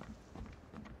 And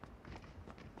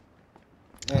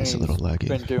It's a little he's laggy.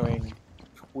 been doing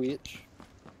Twitch.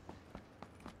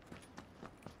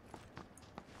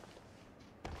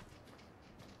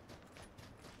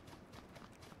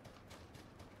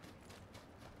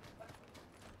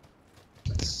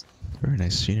 It's very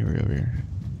nice scenery over here.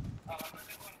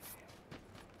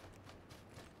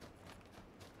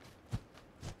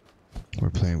 We're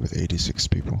playing with 86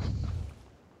 people.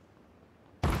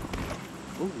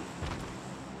 Ooh.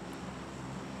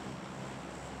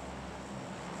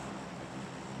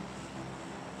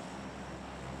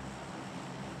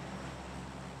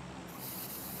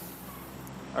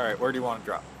 Alright, where do you want to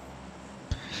drop?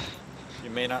 You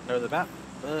may not know the map,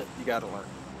 but you gotta learn.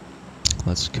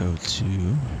 Let's go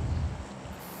to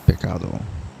Pecado.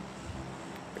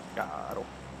 Picado.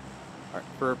 Alright,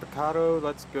 for Picado,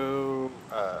 let's go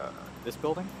this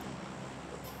building.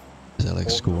 Is that like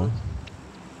Old school?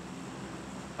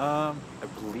 road. I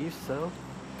believe so.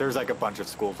 There's like a bunch of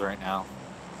schools right now.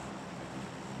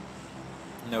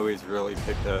 Nobody's really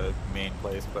picked a main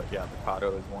place, but yeah,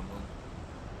 Picado is one of them.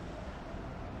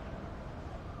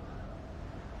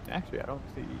 Actually, I don't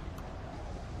see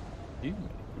too many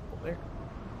people there.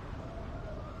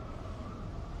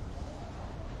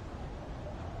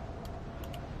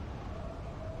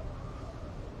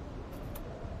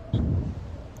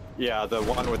 Yeah, the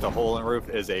one with the hole in the roof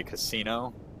is a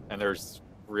casino, and there's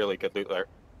really good loot there.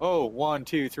 Oh, 1,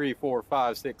 2, 3, 4,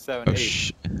 5, 6, 7, Oh 8.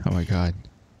 shit. Oh my god.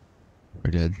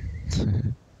 We're dead.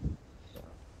 Do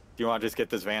you want to just get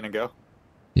this van and go?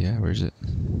 Yeah, where's it?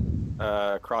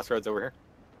 Crossroads over here.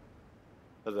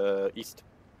 To the east.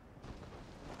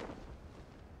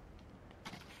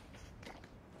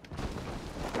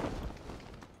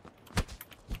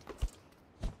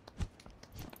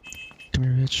 Come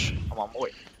here, bitch. Come on, boy.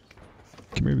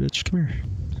 Come here, bitch. Come here.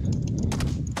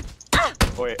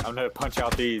 Wait, I'm gonna punch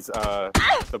out these,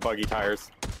 the buggy tires.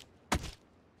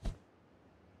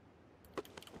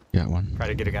 Got one. Try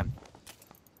to get a gun.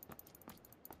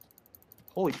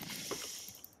 Holy.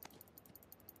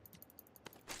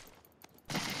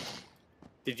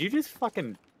 Did you just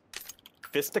fucking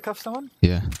fisticuff someone?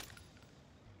 Yeah.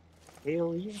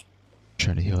 Hell yeah.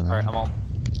 Trying to heal them. Alright, I'm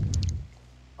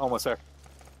almost there.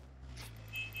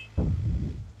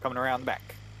 Coming around the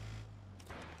back.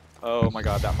 Oh my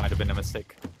god, that might have been a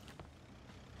mistake.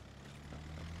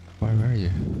 Where are you?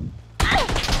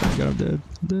 Oh my god, I'm dead.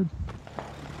 I'm dead.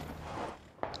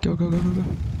 Go, go, go, go, go.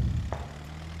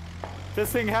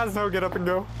 This thing has no get up and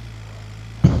go.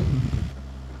 But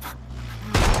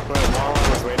while I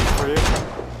was waiting for you,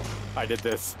 I did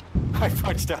this. I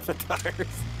punched out the tires.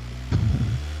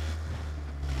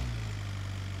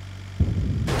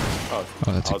 Oh,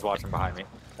 that's I was watching behind me.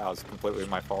 That was completely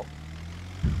my fault.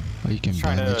 Oh, you can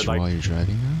Trying to, bandage like- while you're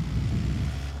driving now?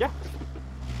 Yeah.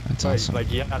 That's Like, awesome.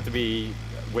 like you have to be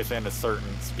within a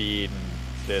certain speed and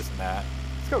this and that.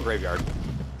 Let's go graveyard.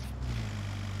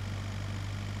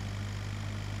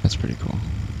 That's pretty cool.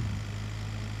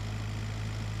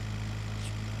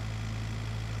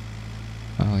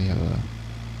 I only have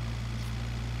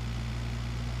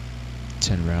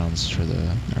 10 rounds for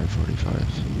the R45.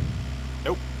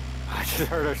 Nope. I just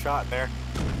heard a shot in there.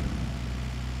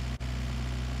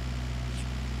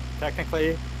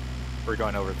 Technically, we're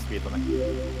going over the speed limit.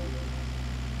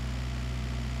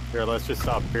 Here, let's just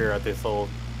stop here at this little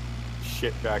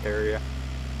shitback area.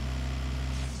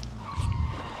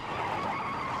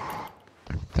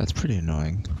 That's pretty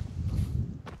annoying.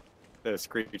 The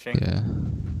screeching. Yeah.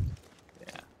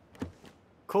 Yeah.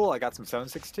 Cool, I got some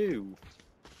 7.62.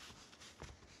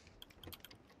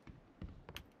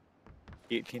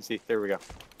 18C, there we go.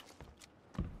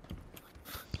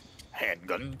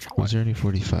 Handgun Was challenge. there any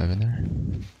 45 in there?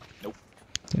 Nope.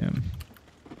 Damn.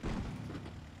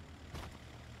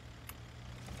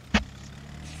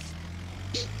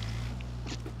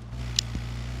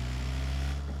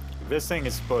 This thing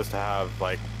is supposed to have,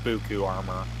 like, buku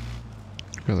armor.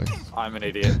 Really? I'm an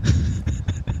idiot.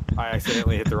 I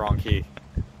accidentally hit the wrong key.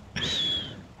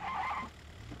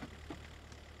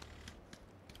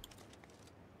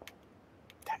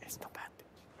 That is no bandage.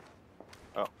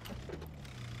 Oh.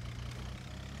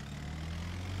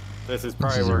 This is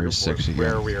probably is a very sexy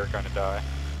where gun. we are gonna die.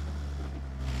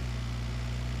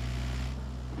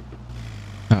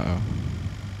 Uh-oh.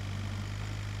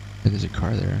 There's a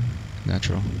car there.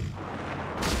 Natural.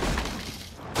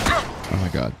 Oh my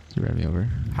god, you ran me over.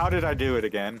 How did I do it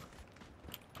again?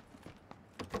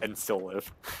 And still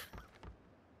live.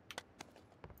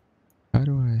 How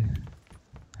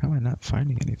am I not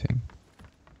finding anything?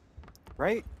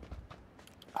 Right?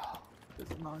 Oh, this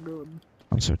is not good.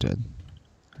 I'm so dead.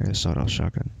 I got a sawed-off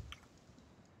shotgun.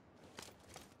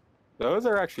 Those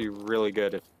are actually really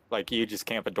good if, like, you just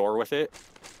camp a door with it.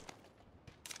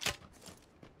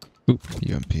 Oop,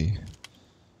 UMP.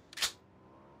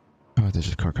 Oh,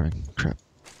 there's a car coming. Crap.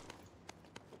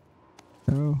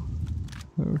 No.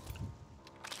 Oh.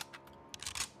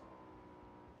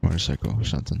 Motorcycle or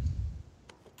something.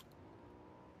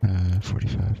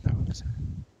 45. No, what's that?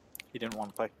 He didn't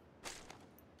want to play.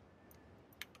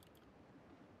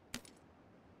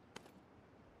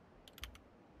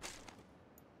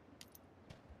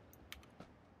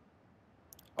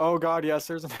 Oh god, yes,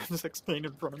 there's an M16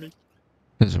 in front of me.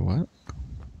 There's a what?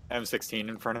 M16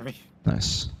 in front of me.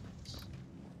 Nice.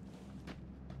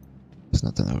 There's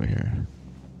nothing over here.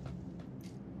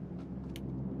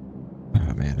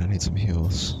 Oh man, I need some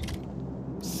heals.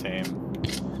 Same.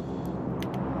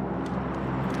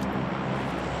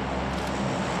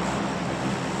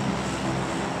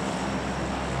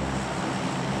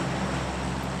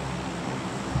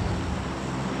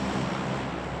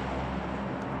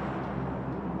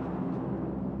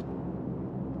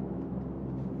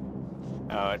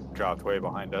 Oh, it dropped way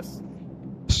behind us.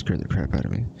 Scared the crap out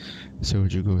of me. So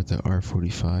would you go with the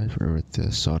R45 or with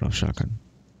the sawed-off shotgun?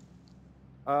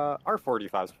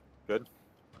 R45's good.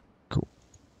 Cool.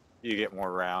 You get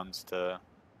more rounds to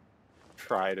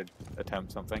try to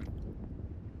attempt something.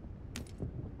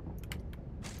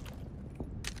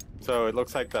 So it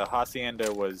looks like the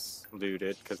hacienda was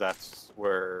looted because that's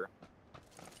where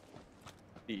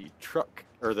the truck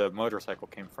or the motorcycle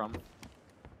came from.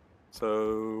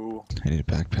 So I need a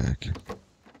backpack.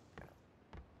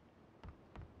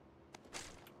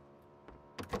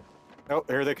 oh,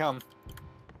 here they come.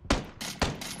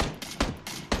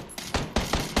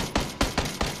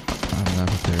 I'm not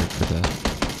prepared for that.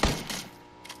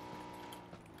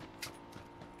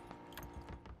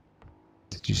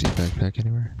 Did you see a backpack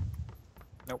anywhere?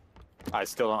 Nope. I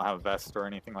still don't have a vest or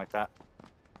anything like that.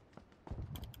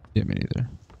 Yeah, me neither.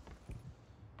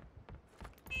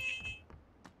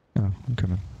 Oh, I'm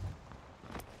coming.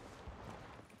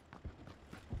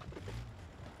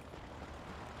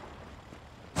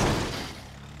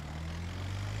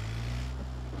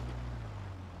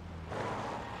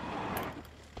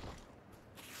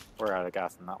 We're out of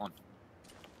gas on that one.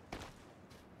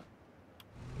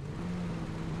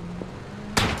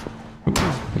 Ooh,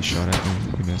 he shot at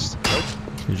me. He missed. Nope.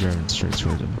 You're driving straight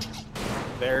toward him.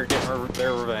 They're getting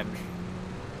their revenge.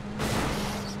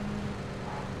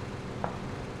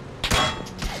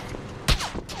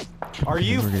 Are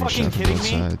you We're getting fucking shot from kidding both me?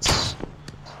 sides.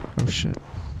 Oh shit.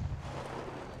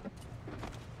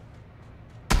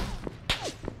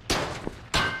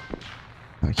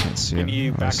 I can't see him. Can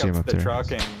you Oh, I back see him up up to the there.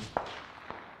 truck and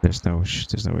There's no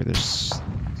way there's...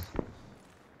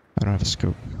 I don't have a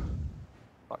scope.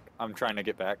 fuck, I'm trying to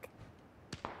get back.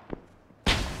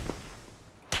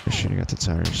 They're shooting at the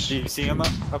tires. Do you see him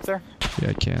up there? Yeah,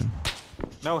 I can.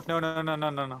 No, no, no, no, no,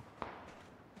 no, no.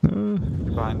 Uh,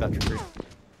 Behind that tree.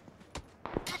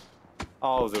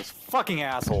 Oh, those fucking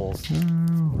assholes.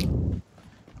 no. Oh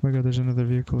my god, there's another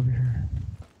vehicle over here.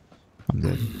 I'm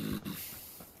dead.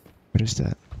 What is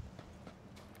that?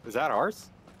 Is that ours?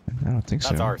 I don't think so.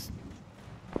 That's ours.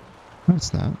 No,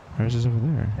 it's not. Ours is over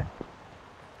there.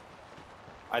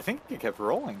 I think it kept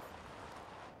rolling.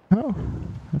 Oh,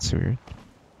 that's weird.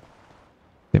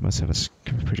 They must have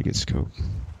a pretty good scope.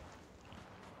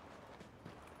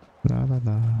 La la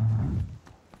la.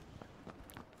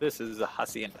 This is a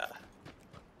hacienda.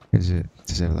 Is it?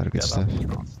 Does it have a lot of good Yeah, stuff?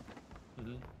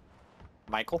 Mm-hmm.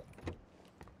 Michael?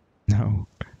 No.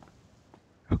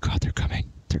 Oh god, they're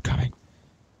coming. They're coming.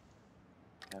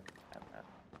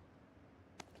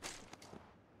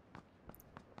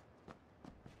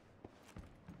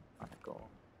 Michael.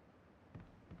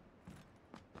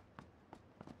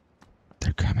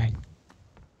 They're coming.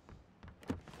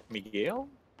 Miguel?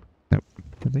 Nope.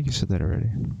 I think you said that already.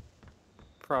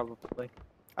 Probably.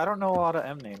 I don't know a lot of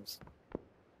M names.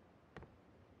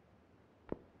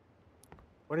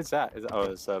 What is that? Oh,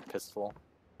 it's a pistol.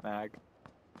 mag.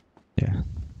 Yeah.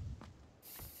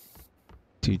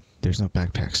 Dude, there's no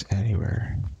backpacks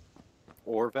anywhere.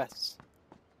 Or vests.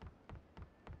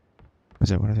 Was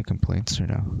that one of the complaints or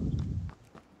no?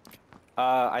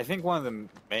 I think one of the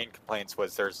main complaints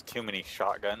was there's too many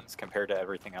shotguns compared to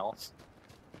everything else.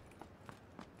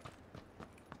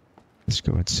 Let's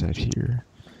go inside here.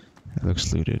 It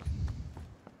looks looted.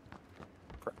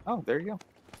 Oh, there you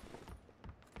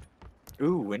go.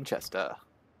 Ooh, Winchester.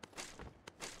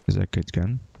 Is that a good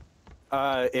gun?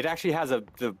 It actually has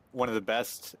one of the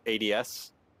best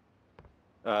ADS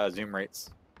zoom rates.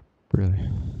 Really?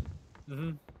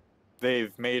 Mm-hmm.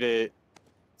 They've made it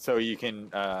so you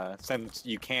can, since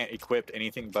you can't equip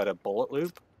anything but a bullet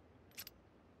loop,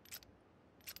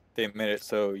 they made it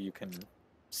so you can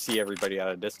see everybody at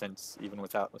a distance even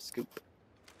without a scoop.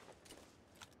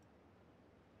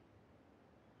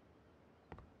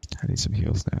 I need some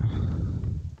heals now.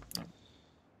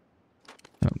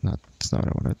 No, that's not what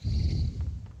I wanted.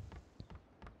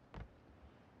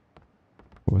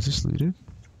 Was this looted?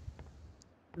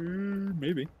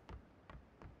 Maybe.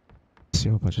 I see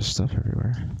a whole bunch of stuff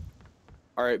everywhere.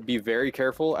 Alright, be very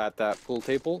careful at that pool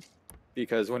table,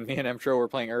 because when me and Emtro were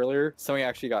playing earlier, somebody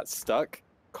actually got stuck,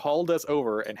 called us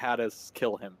over, and had us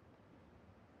kill him.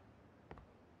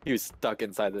 He was stuck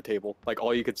inside the table. Like,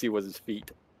 all you could see was his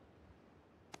feet.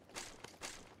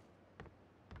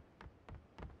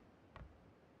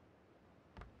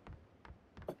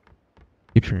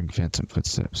 Keep hearing phantom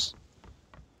footsteps.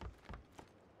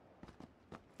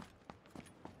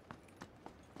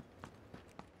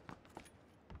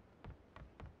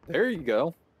 There you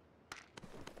go.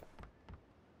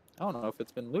 I don't know if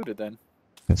it's been looted then.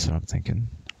 That's what I'm thinking.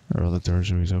 Are all the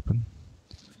doors always open?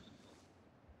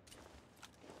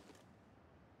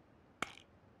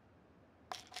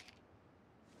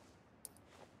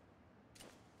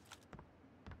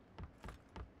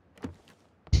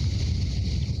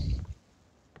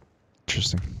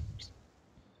 Interesting.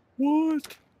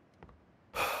 What?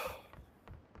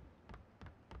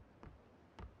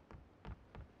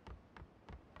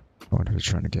 I wonder if it's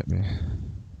trying to get me.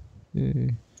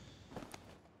 Yay.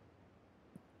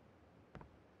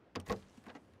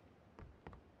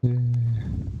 Yay.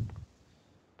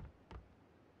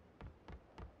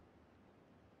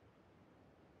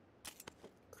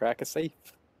 Crack a safe.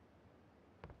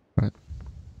 What?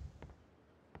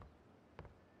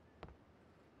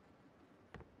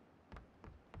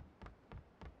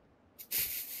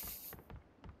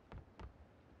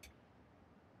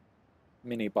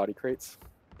 Mini body crates.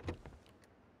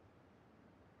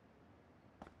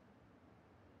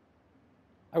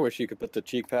 I wish you could put the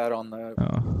cheek pad on the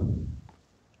Oh.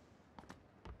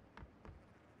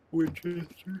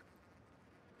 Winchester.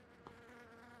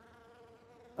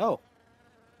 Oh,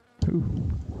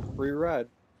 Ooh. free ride.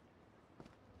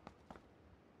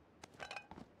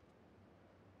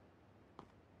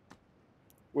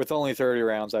 With only 30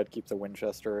 rounds, I'd keep the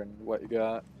Winchester and what you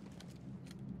got.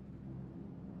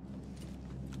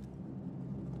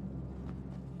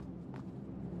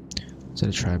 Is that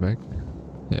a tri-bag?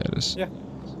 Yeah, it is. Yeah.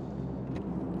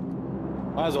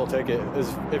 Might as well take it.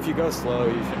 If you go slow,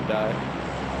 you shouldn't die.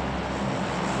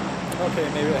 Okay,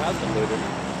 maybe it has been looted.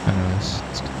 I know,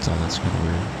 that's kind of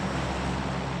weird.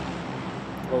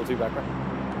 Level 2 back right.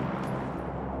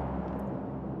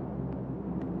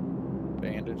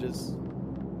 Bandages.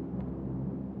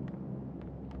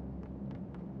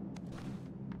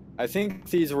 I think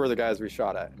these were the guys we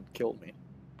shot at and killed me.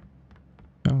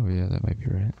 Oh yeah, that might be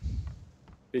right.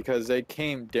 Because they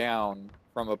came down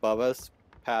from above us,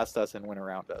 past us, and went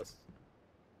around us.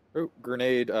 Oh,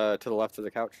 grenade to the left of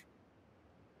the couch.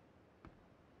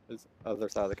 Is other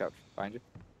side of the couch. Behind you.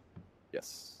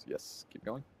 Yes, yes. Keep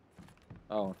going.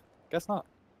 Oh, guess not.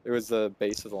 It was the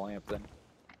base of the lamp then.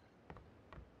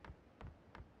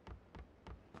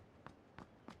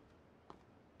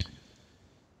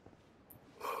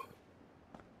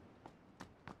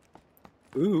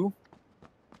 Ooh.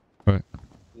 What?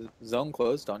 Zone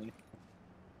closed on you.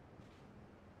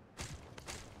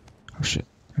 Oh shit.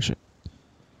 Oh shit.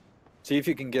 See if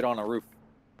you can get on a roof.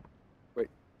 Wait,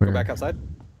 Where? go back outside.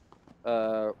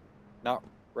 Not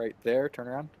right there. Turn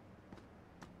around.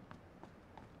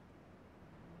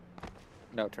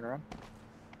 No, turn around.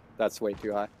 That's way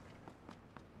too high.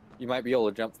 You might be able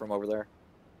to jump from over there.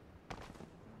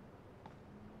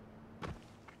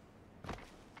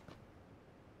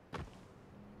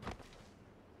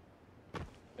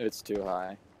 It's too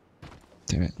high.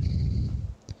 Damn it.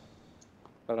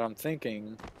 But I'm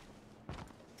thinking,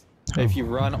 if you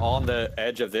run on the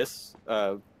edge of this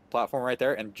platform right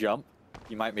there and jump,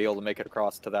 you might be able to make it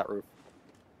across to that roof.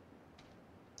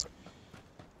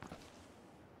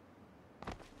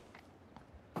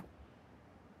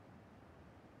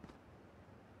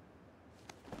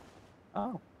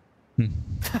 Oh. Hmm.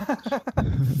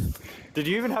 Did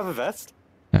you even have a vest?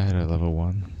 I had a level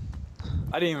 1.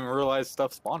 I didn't even realize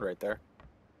stuff spawned right there.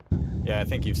 Yeah, I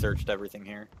think you've searched everything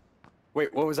here.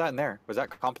 Wait, what was that in there? Was that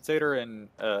compensator and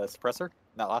suppressor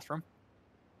in that last room?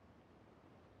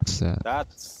 What's that?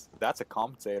 That's a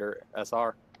compensator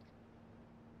SR.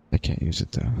 I can't use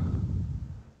it though.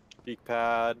 Peak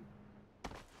pad.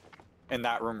 And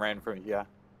that room ran from yeah.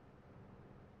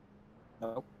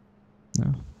 Nope.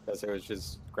 No. Because it was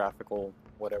just graphical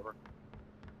whatever.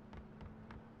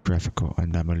 Graphical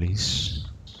anomalies.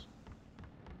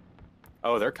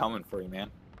 Oh, they're coming for you, man.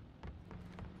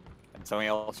 And somebody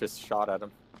else just shot at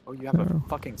him. Oh, you have a Oh.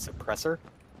 fucking suppressor?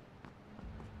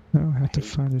 No, I have to hate-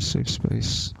 find a safe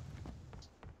space.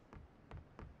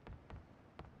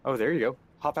 Oh, there you go.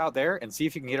 Hop out there and see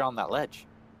if you can get on that ledge.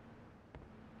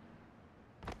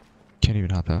 Can't even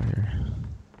hop out here.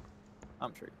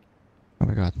 I'm sure. Oh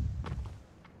my god.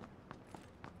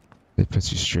 It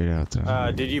puts you straight out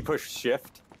though. Did you push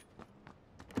shift?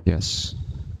 Yes.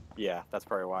 Yeah, that's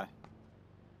probably why.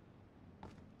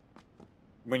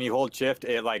 When you hold shift,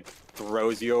 it like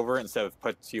throws you over instead of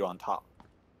puts you on top.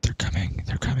 They're coming.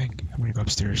 They're coming. I'm gonna go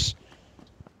upstairs.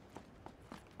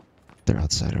 They're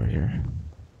outside over here.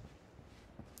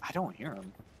 I don't hear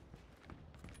them.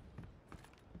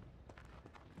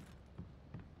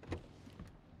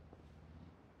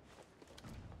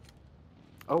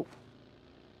 Oh.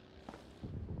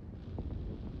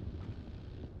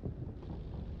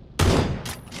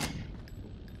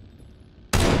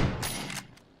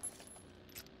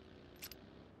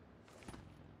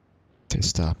 They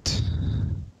stopped.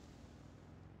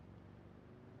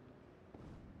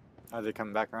 Are they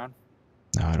coming back around?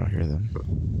 No, I don't hear them.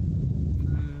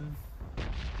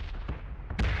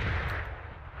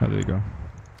 Oh, there you go.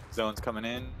 Zone's coming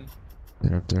in.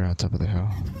 They're up there on top of the hill.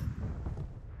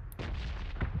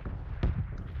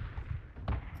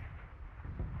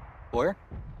 Where?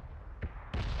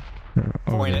 They're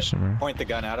over Point there it. somewhere. Point the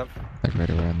gun at him. Like right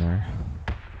around there.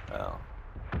 Oh.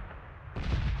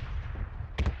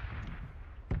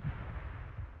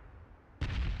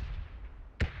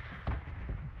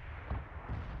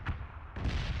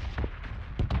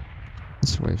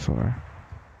 It's way far.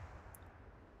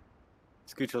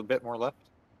 Scooch a bit more left.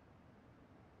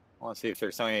 I want to see if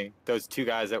there's somebody. Those two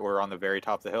guys that were on the very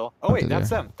top of the hill. Oh Up wait, that's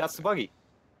there. them. That's the buggy.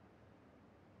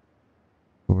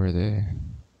 Where are they?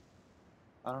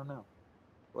 I don't know.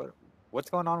 What's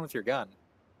going on with your gun?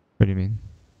 What do you mean?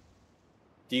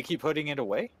 Do you keep putting it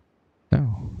away? No.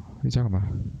 What are you talking about?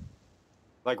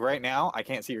 Like right now, I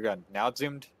can't see your gun. Now it's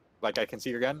zoomed. Like I can see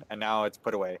your gun, and now it's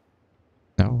put away.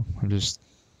 No, I'm just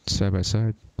side by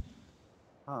side,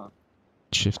 Huh.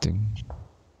 shifting.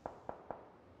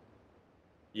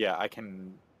 Yeah, I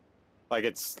can. Like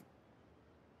it's.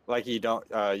 Like you don't.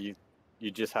 You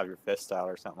just have your fist out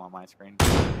or something on my screen.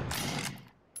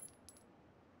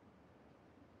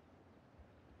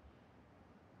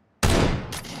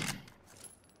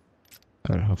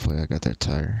 Alright, hopefully I got that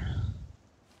tire.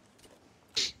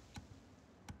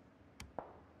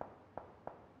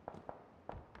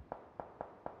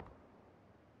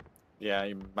 Yeah,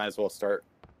 you might as well start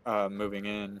moving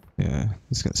in. Yeah,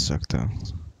 this gonna suck though.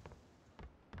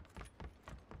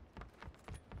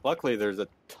 Luckily, there's a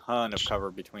ton of cover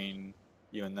between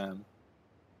you and them.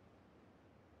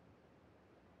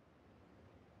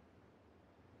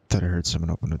 Thought I heard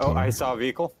someone open the door. Oh, I saw a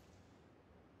vehicle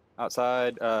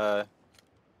outside.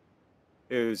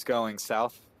 It was going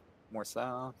south, more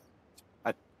south.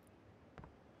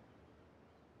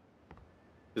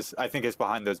 I think it's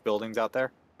behind those buildings out there.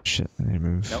 Shit, I need to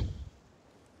move. Nope.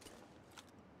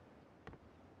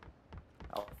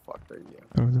 How fucked are you?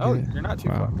 Oh, look Oh, at it. you're not too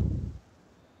Wow. far.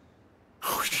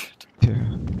 Oh shit.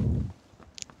 Yeah.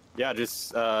 Yeah,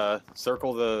 just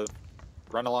circle the,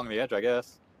 run along the edge, I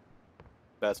guess.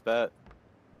 Best bet.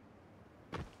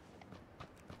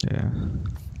 Yeah.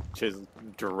 Which is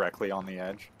directly on the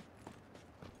edge.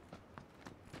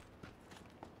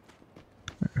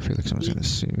 I feel like someone's gonna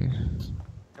see me.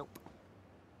 Nope.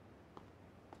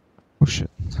 Oh shit.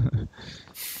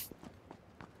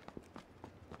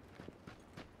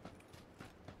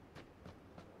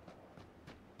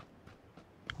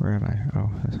 Where am I? Oh,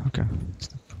 okay.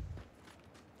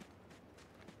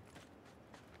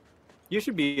 You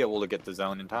should be able to get the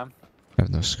zone in time. I have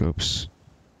no scopes.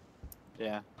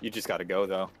 Yeah, you just gotta go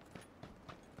though.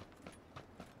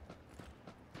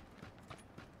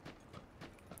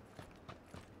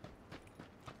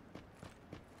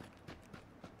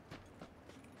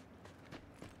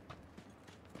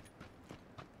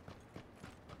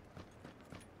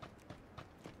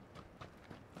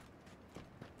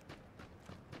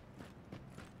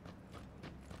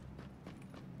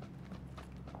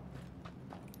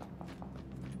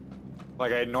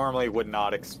 Like, I normally would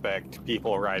not expect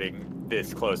people riding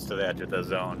this close to the edge of the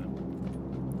zone.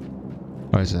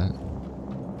 Why is that?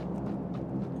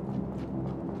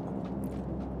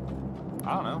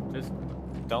 I don't know, just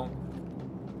don't.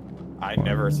 I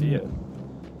never see it.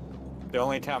 The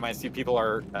only time I see people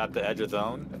are at the edge of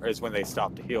zone is when they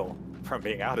stop to heal from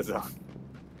being out of zone.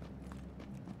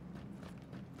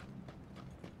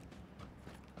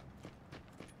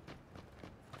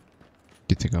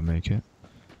 Do you think I'll make it?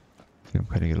 I think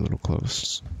I'm cutting it a little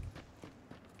close.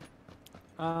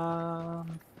 I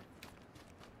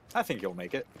think you'll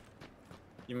make it.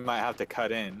 You might have to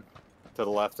cut in to the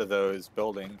left of those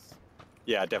buildings.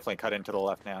 Yeah, definitely cut into the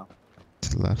left now. To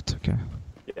the left, okay.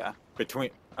 Yeah, between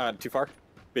too far?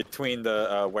 Between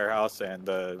the warehouse and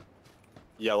the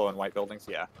yellow and white buildings,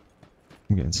 yeah.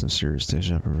 I'm getting some serious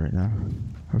deja vu right now.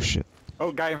 Oh shit.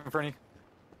 Oh, guy in front of you.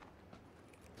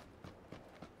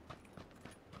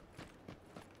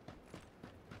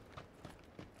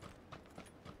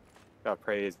 Gotta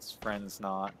pray his friend's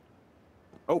not.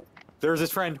 Oh, there's his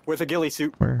friend with a ghillie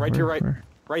suit. Where? Right to your right. Where?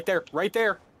 Right there, right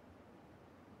there.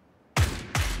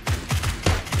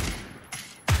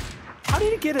 How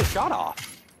did he get a shot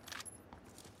off?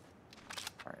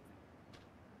 Alright.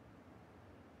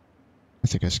 I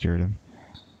think I scared him.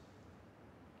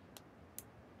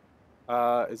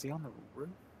 Is he on the roof?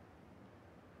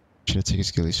 Should I take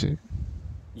his ghillie suit?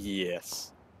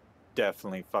 Yes.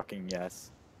 Definitely fucking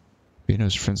yes. But you know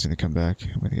his friend's gonna come back.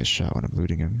 I'm gonna get shot when I'm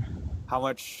looting him. How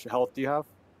much health do you have?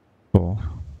 Full.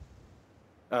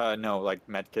 No, like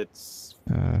medkits.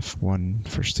 1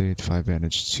 first aid, 5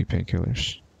 bandage, 2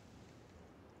 painkillers.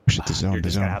 Oh shit, the zone, You're the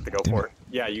just zone. gonna have to go Damn for it.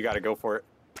 Yeah, you gotta go for it.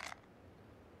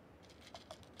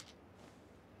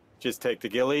 Just take the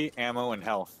ghillie, ammo, and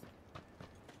health.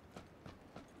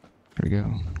 There we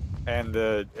go. And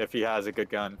if he has a good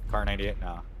gun, Car 98,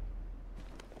 nah.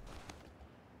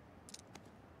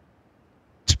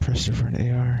 Suppressor for an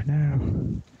AR now.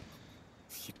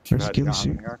 Too Where's bad you ghillie don't have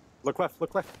suit? any AR. Look left,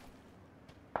 look left.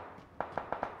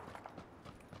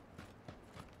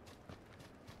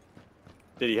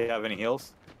 Did he have any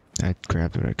heals? I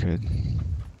grabbed what I could.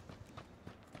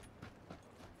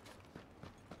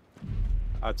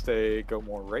 I'd say go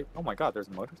more right. Oh my god, there's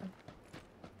a motorcycle.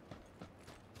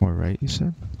 More right, you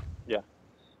said? Yeah.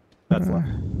 That's left.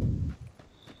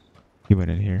 He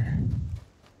went in here.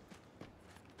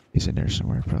 He's in there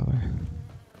somewhere, probably.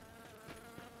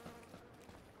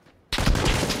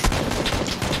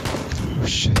 Oh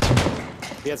shit.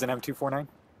 He has an M249.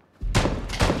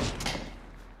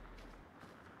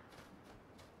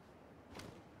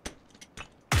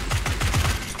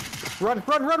 Run,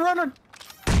 run, run, run, run!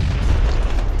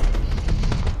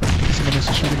 Someone has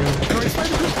to shoot again.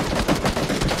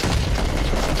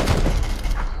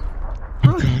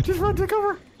 Oh god. Just run to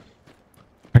cover!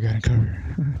 I got it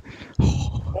covered.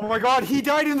 Oh, Oh my god, he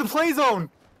died in the play zone!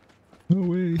 no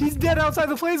way. He's dead outside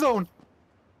the play zone!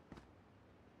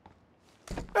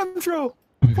 Emtro! Oh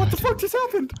my What the God. fuck just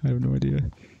happened? I have no idea.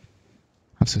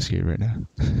 I'm so scared right now.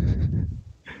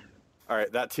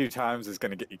 Alright, that 2 times is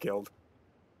gonna get you killed.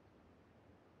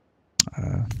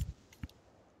 Oh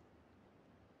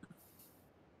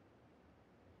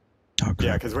Yeah,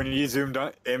 crap. because when you zoomed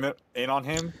in on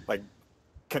him, like,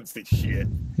 couldn't see shit.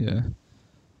 Yeah.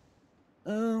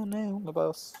 Oh no, on the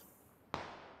bus.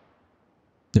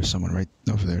 There's someone right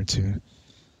over there too.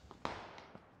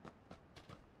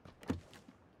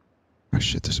 Oh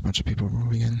shit, there's a bunch of people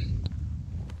moving in.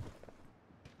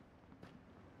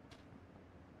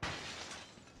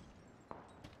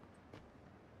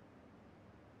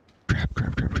 Crap,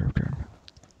 crap, crap, crap, crap.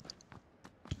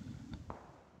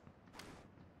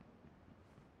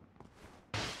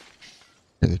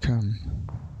 Here they come.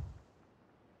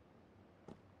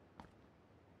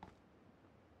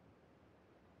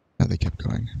 No, they kept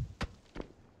going.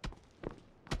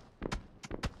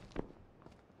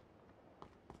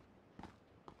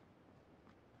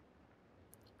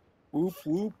 Whoop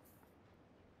whoop.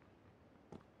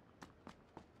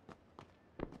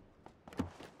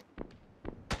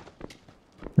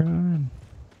 Run.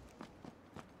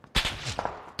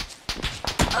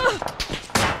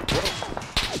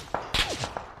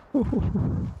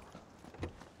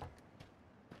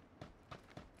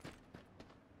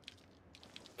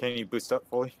 Can you boost up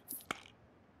fully?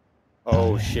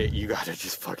 Oh shit, you gotta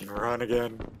just fucking run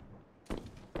again.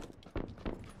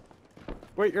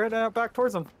 Wait, you're heading out back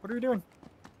towards them. What are you doing?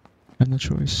 I have no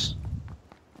choice.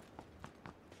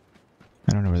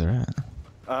 I don't know where they're at.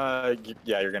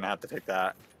 Yeah, you're gonna have to take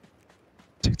that.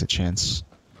 Take the chance.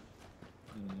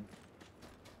 Mm.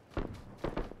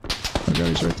 Oh god,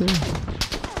 he's right there.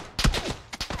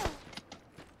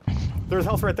 There's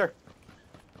health right there.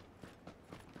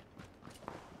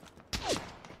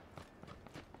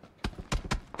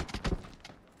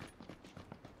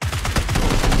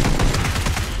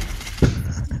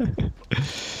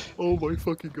 Oh my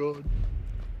fucking god.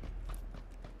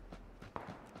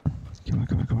 Come on,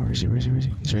 come on, come on. Where is he? Where is he? Where is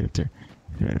he? He's right up there.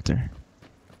 He's right up there.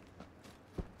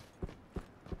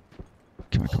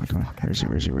 Come on, come on, come on. Where is he?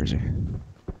 Where is he? Where is he?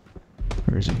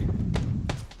 Where is he?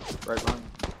 Right behind.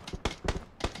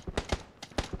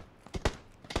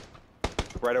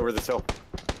 Right over this hill.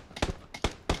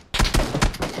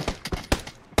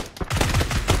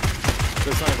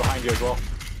 There's something behind you as well.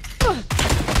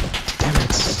 Damn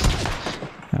it!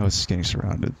 I was getting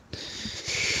surrounded.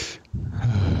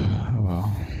 Oh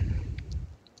well.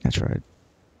 I tried.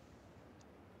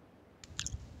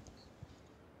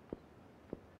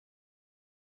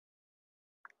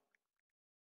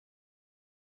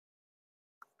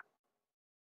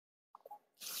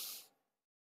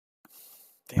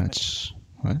 Damn it. That's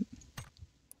what?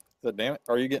 So damn it.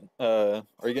 Are you getting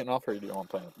off, or do you want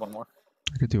to play one more?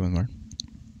 I could do one more.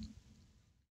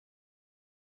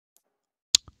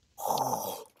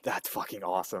 Oh, that's fucking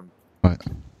awesome. What?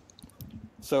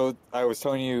 So I was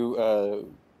telling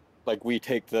you, like we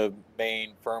take the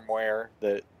main firmware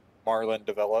that Marlin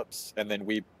develops, and then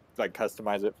we like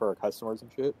customize it for our customers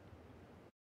and shit.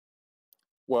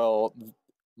 Well,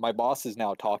 my boss is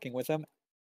now talking with him,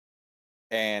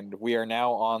 and we are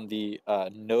now on the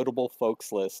notable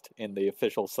folks list in the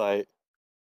official site.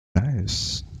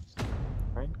 Nice.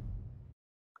 Right?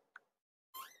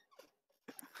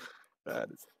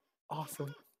 That is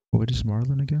awesome. What is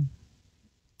Marlin again?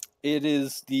 It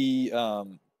is the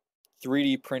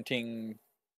 3D printing.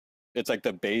 It's like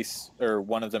the base or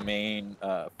one of the main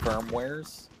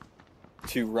firmwares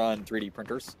to run 3D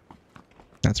printers.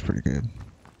 That's pretty good.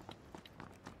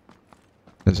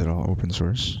 Is it all open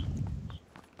source?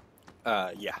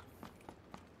 Yeah.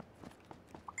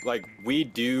 Like we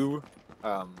do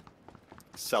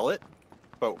sell it,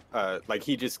 but like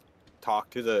he just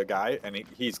talked to the guy and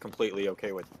he's completely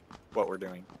okay with what we're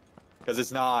doing, because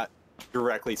it's not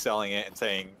directly selling it and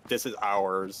saying this is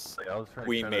ours.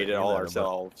 We made it all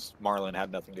ourselves. Marlin had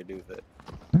nothing to do with it.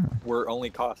 Oh. We're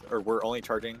only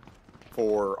charging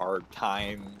for our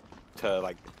time to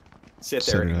like sit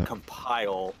there and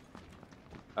compile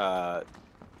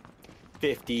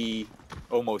 50,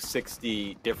 almost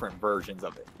 60 different versions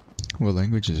of it. What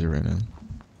language is it written in?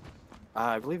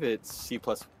 I believe it's C++.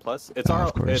 It's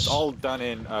Of all done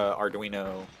in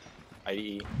Arduino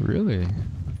IDE. Really?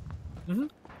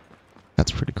 Mhm.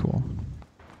 That's pretty cool.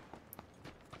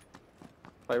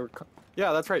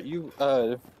 Yeah, that's right. You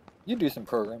do some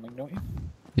programming, don't you?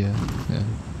 Yeah, yeah.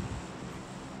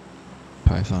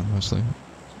 Python mostly.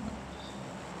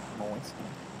 Always.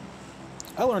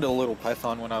 I learned a little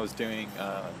Python when I was doing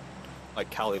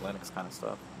like Kali Linux kind of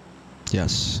stuff.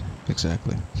 Yes,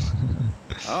 exactly.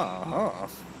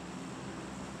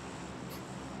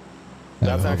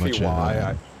 That's actually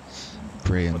why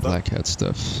gray and What's black hat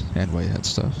stuff and white hat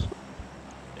stuff.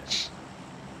 Yeah.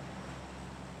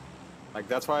 Like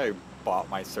that's why I bought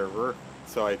my server,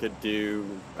 so I could do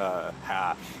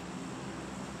hash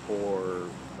for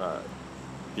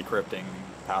decrypting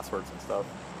passwords and stuff.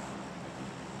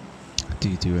 Do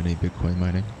you do any Bitcoin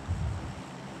mining?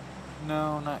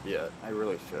 No, not yet. I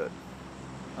really should.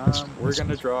 We're that's gonna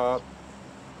nice. drop.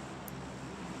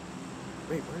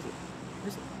 Wait, where is it? Where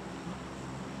is it?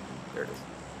 There it is.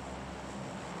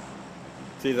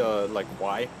 See the like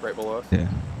Y right below us? Yeah.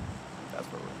 That's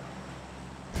where we're going.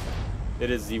 It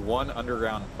is the one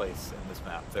underground place in this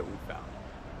map that we found.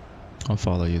 I'll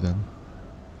follow you then.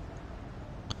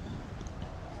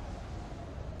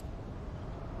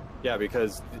 Yeah,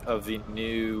 because of the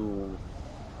new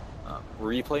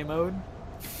replay mode,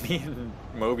 me and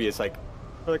Mobius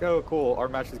we're like, oh cool, our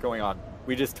match is going on.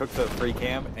 We just took the free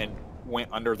cam and went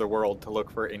under the world to look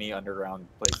for any underground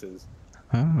places.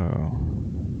 Oh.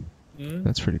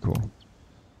 That's pretty cool.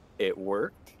 It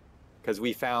worked, because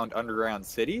we found underground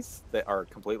cities that are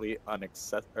completely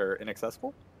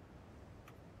inaccessible.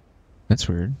 That's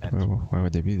weird. Why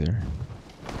would they be there?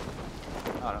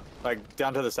 I don't know. Like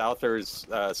down to the south, there's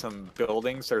some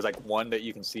buildings. There's like one that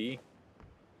you can see,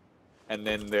 and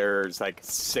then there's like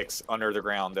 6 under the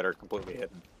ground that are completely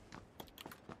hidden.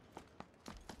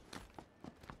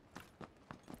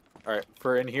 All right,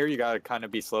 for in here, you gotta kind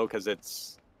of be slow because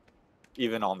it's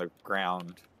even on the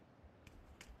ground.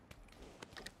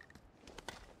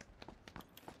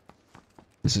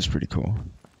 This is pretty cool.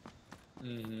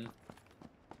 Mm-hmm.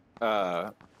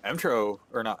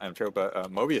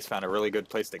 Mobius found a really good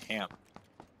place to camp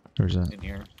Where's that? in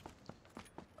here.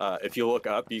 If you look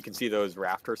up, you can see those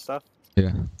rafter stuff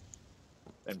Yeah.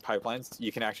 and pipelines.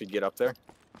 You can actually get up there.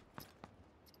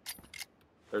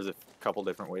 There's a couple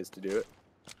different ways to do it.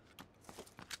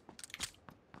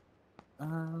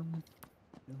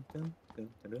 Dun, dun,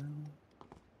 dun, dun.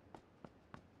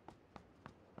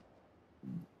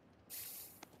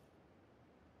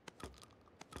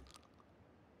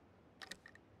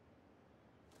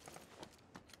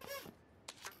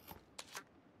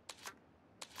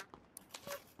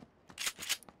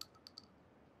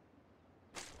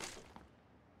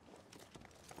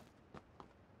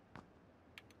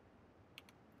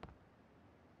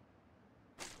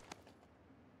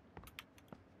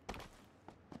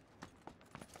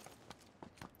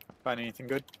 Find anything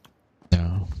good?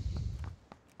 No.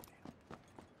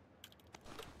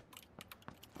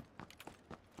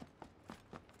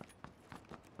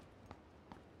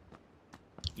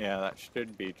 Yeah, that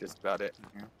should be just about it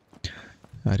in here.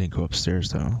 I didn't go upstairs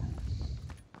though.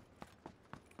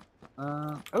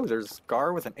 Oh, there's a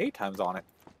scar with an 8 times on it.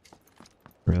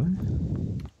 Really?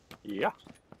 Yeah,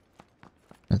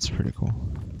 That's pretty cool.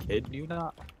 kid you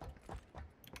not.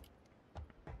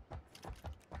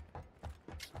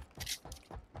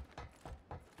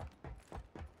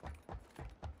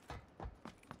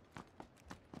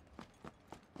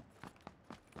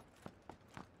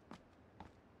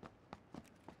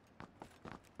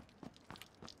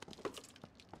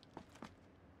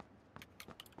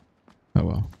 Oh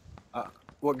well.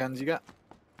 What guns you got?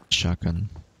 Shotgun.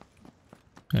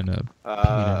 And a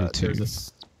P92.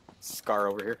 There's a scar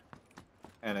over here.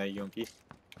 And a UMP.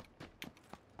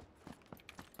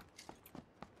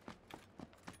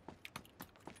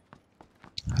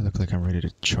 I look like I'm ready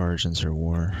to charge and start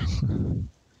war.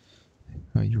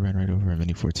 Oh, you ran right over a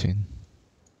Mini 14.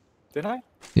 Did I?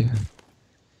 Yeah.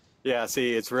 Yeah,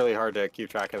 see, it's really hard to keep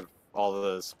track of all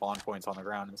the spawn points on the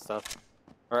ground and stuff.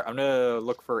 Alright, I'm gonna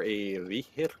look for a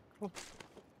vehicle.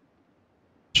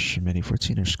 Mini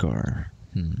 14 or Scar?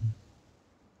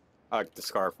 The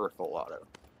scar for full auto.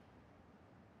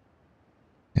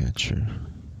 Yeah, true.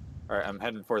 Alright, I'm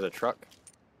heading for the truck.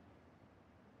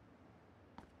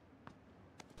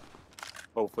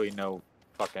 Hopefully no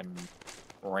fucking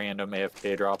random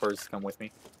AFK droppers come with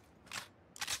me.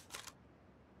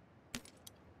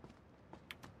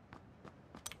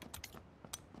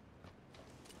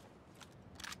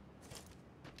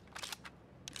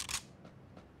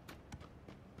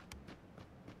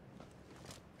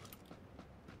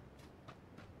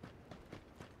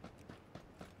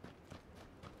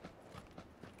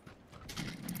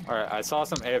 Alright, I saw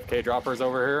some AFK droppers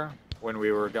over here when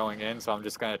we were going in, so I'm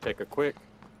just gonna take a quick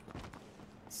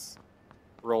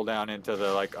roll down into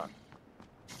the, like,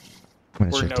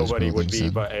 where nobody would be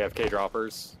but AFK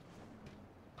droppers.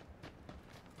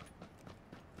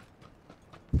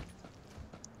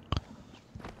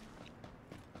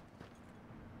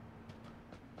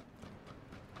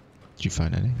 Did you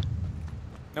find any?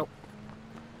 Nope.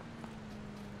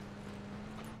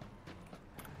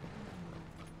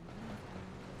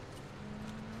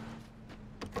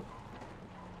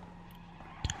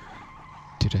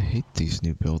 Dude, I hate these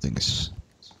new buildings.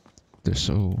 They're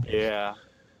so Yeah.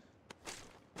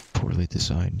 poorly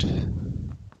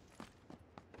designed.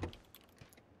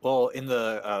 Well, in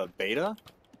the beta,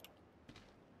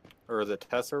 or the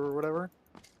test or whatever,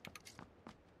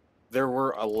 there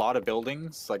were a lot of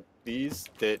buildings like these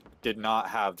that did not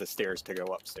have the stairs to go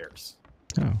upstairs.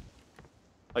 Oh.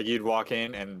 Like, you'd walk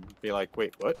in and be like,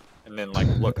 wait, what? And then, like,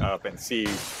 look up and see,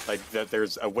 like, that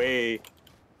there's a way,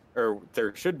 or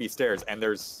there should be stairs, and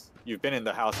you've been in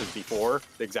the houses before,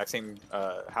 the exact same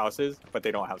houses, but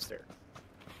they don't have stairs.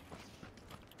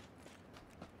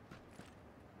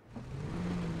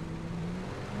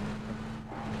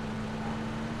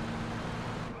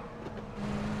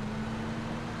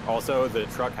 Also, the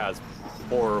truck has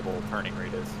horrible turning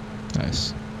radius.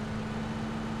 Nice.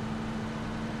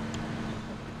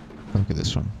 Look at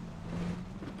this one.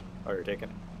 Oh, you're taking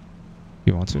it?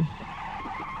 You want to?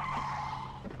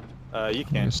 You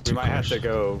can. There's We two might have to cars.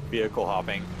 go vehicle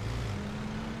hopping.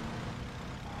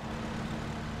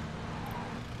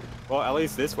 Well, at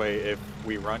least this way, if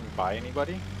we run by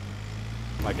anybody,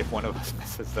 like if one of us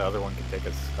misses, the other one can take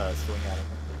a swing at it.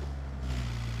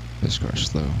 This car's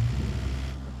slow.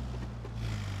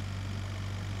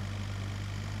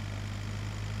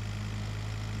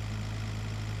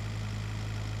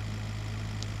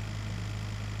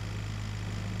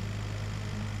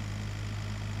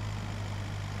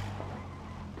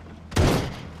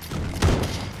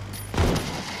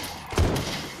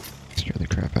 Scare the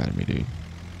crap out of me, dude.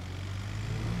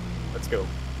 Let's go.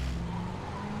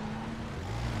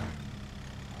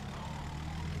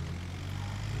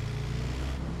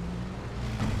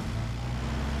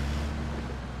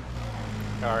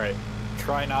 Alright,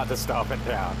 try not to stop in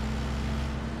town.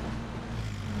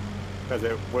 Because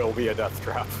it will be a death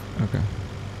trap. Okay.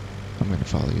 I'm gonna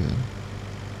follow you then.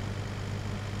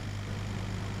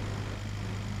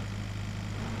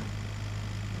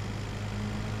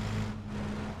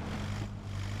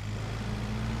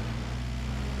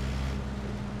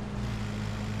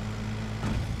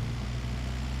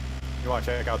 want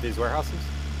to check out these warehouses?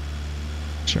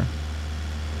 Sure.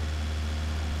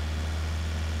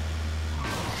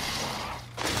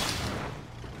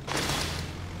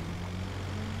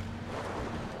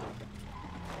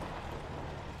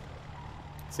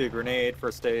 See a grenade,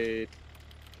 first aid.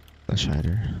 Flash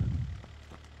hider.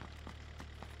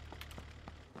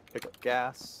 Pick up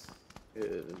gas.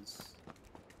 Is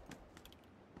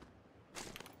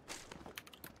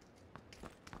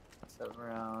 7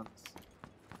 rounds.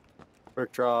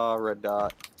 Quick draw, red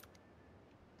dot.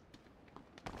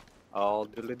 All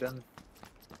diddly done.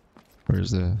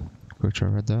 Where's the quick draw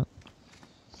red dot?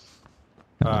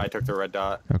 I took the red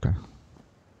dot, Okay.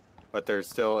 but there's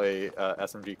still a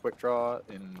SMG quick draw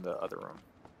in the other room.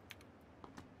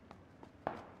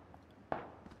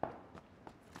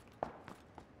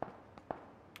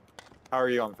 How are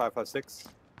you on 556?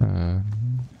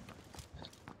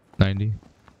 90.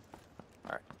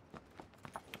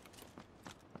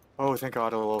 Oh, thank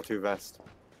God, a level 2 vest.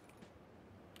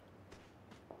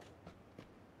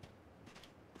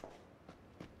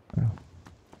 Oh.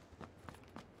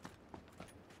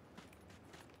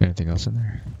 Anything else in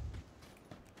there?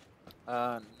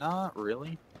 Not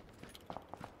really.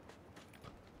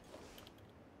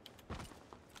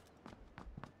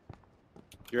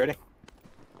 You ready?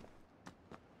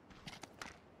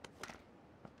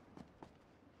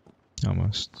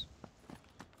 Almost.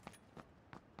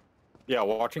 Yeah,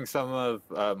 watching some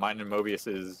of mine and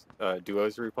Mobius's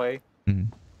duos replay,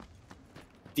 Mhm.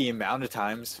 the amount of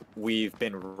times we've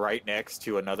been right next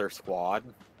to another squad,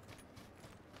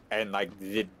 and like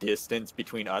the distance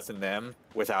between us and them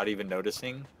without even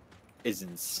noticing is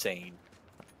insane.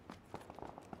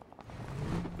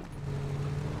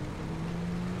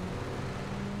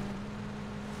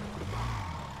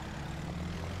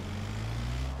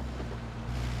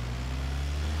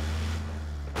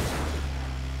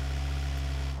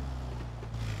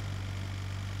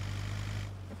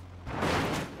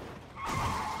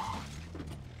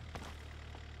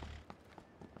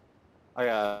 I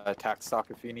got a tack stock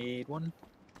if you need one.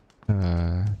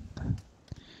 I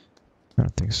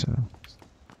don't think so.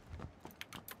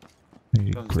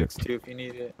 Maybe Gun grip. 6.2 if you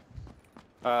need it.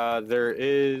 There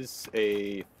is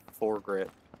a foregrip,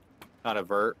 not a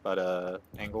vert, but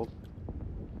angled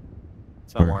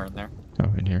somewhere in there.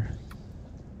 Oh, in here.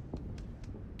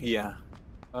 Yeah.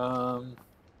 I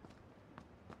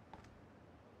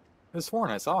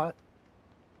sworn I saw it.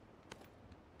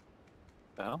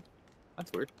 The hell?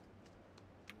 That's weird.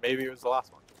 Maybe it was the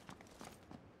last one.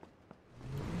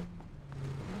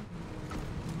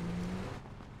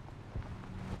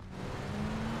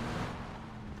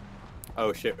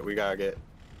 Oh shit, we gotta get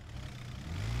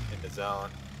in the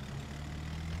zone.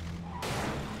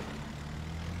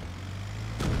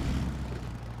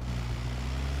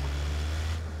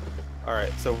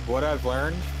 Alright, so what I've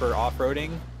learned for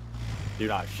off-roading, do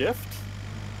not shift,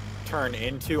 turn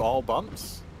into all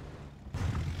bumps,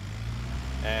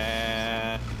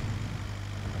 and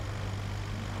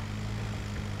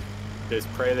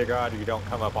just pray to God you don't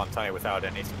come up on time without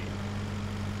any speed.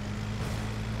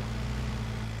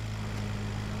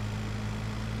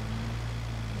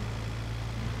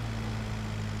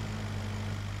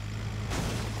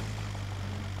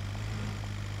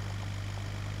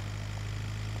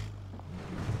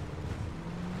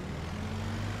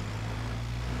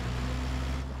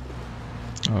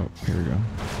 Oh, here we go.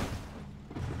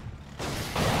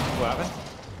 What happened?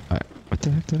 What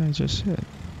the heck did I just hit?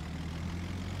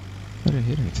 I didn't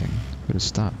hit anything. Could have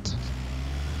stopped.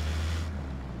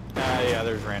 Yeah,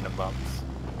 there's random bumps.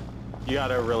 You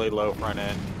got a really low front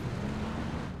end.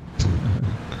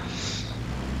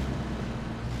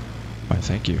 Why,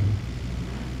 thank you.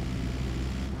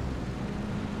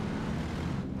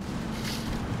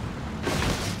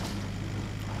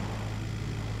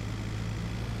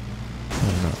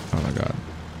 Oh no, oh my god.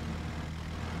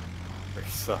 They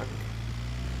suck.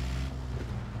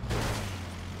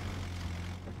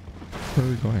 Where are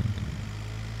we going?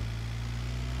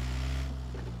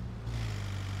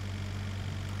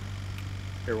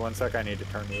 Here, one sec, I need to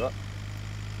turn you up.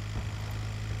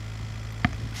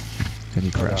 And he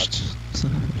Oh, God. crashed.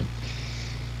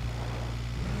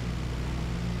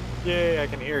 Yay, I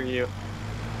can hear you.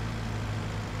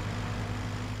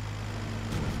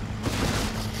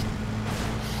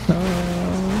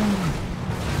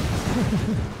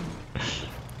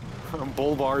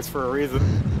 Bull bars for a reason.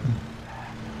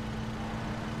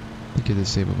 You could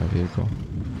disable my vehicle.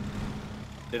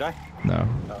 Did I? No.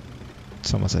 Oh.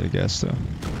 It's almost out of gas though.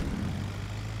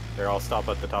 Here, I'll stop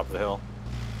at the top of the hill.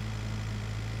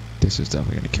 This is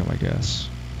definitely gonna kill my gas.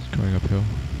 It's going uphill.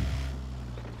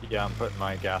 Yeah, I'm putting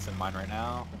my gas in mine right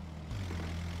now.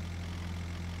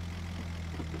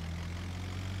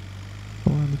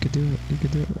 Come on, you can do it. You can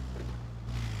do it.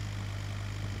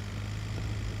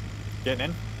 Getting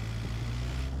in.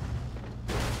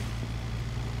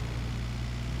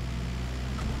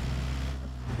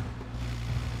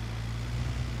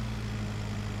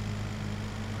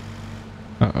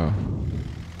 Uh-oh.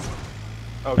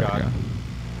 Oh There we god. go.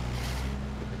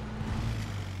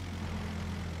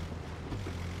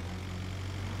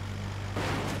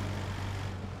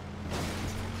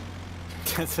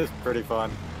 This is pretty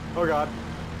fun. Oh god.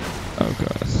 Oh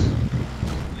god.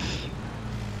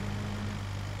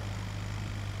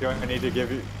 Do I need to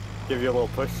give you a little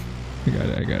push? I got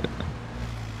it, I got it.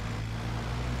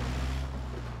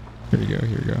 Here we go,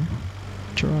 here we go.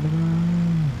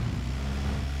 Geronimo.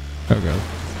 Oh god.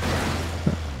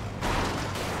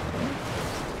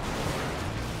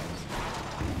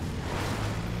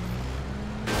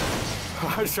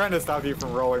 I was trying to stop you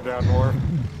from rolling down more.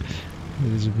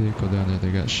 There's a vehicle down there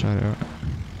that got shot out.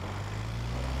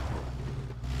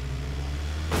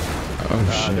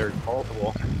 Oh shit. There's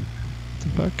multiple. What the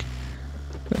fuck?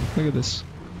 Look at this.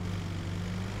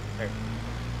 Hey.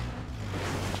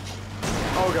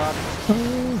 Oh god.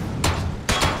 Oh.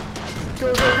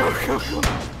 Go, go, go, go, go.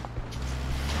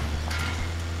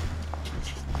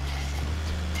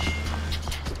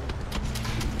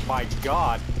 My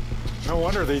god. No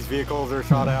wonder these vehicles are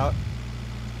shot out.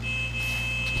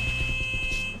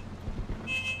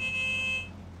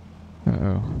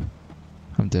 Uh-oh.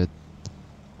 I'm dead.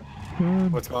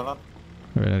 Run. What's going on?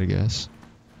 I ran out of gas.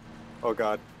 Oh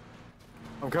god.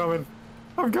 I'm coming.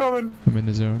 I'm coming. I'm in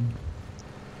the zone.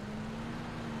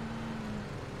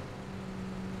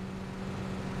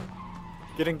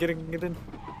 Get in, get in, get in.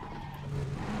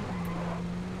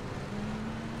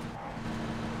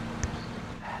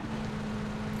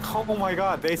 Oh my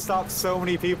god, they stopped so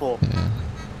many people. Yeah.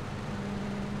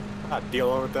 Not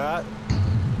dealing with that.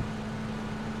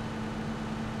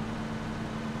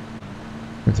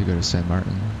 We have to go to San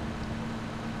Martin.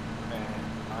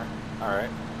 Alright.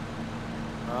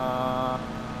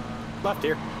 Left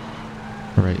here.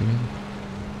 Right, you mean?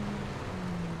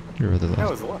 You're the left. That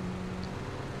was the left.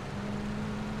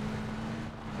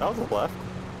 That was the left.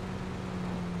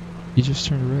 You just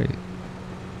turned right.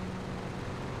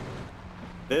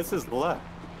 This is the left.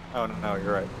 Oh no,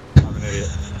 you're right. I'm an idiot.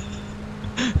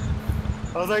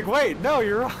 I was like, wait, no,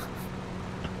 you're wrong.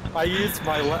 I used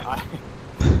my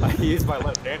I used my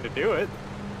left hand to do it.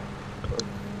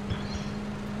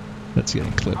 That's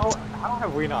getting clipped. How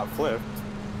have we not flipped?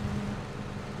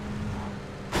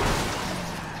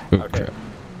 Oh, Okay. crap.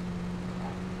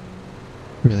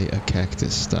 Really, a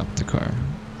cactus stopped the car.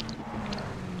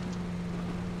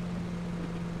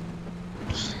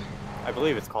 I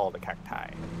believe it's called a cacti.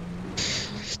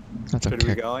 That's a Should we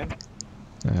cac- go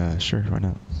in? Sure, why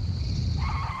not?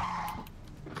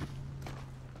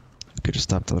 Could have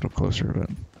stopped a little closer, but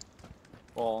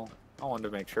Well, I wanted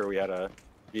to make sure we had a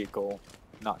vehicle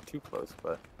not too close,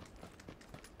 but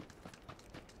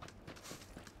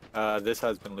this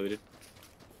has been looted.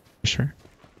 sure.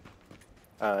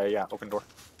 Yeah, open door.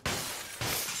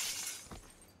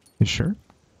 You sure?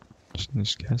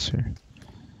 There's gas here.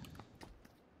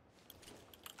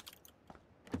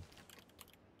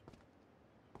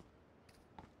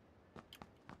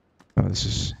 Oh, this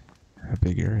is a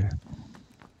big area.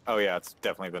 Oh yeah, it's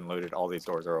definitely been looted. All these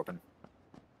doors are open.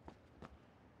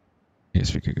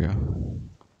 Yes, we could go.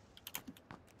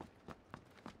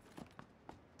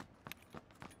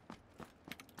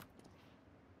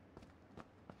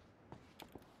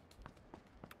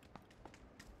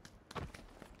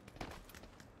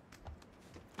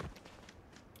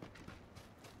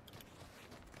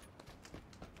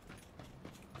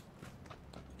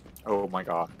 Oh my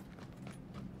god.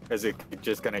 Is it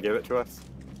just gonna give it to us?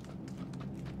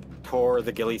 Tor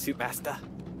the ghillie suit master?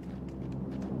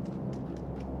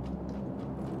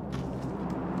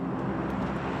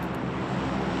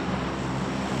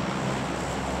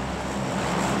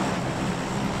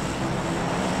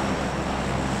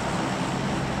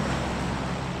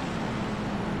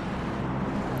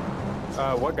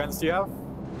 What guns do you have?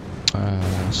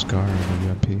 Scar and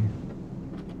a UMP. Do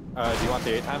you want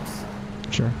the 8 times?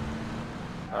 Sure.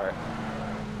 Alright.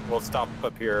 We'll stop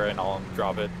up here and I'll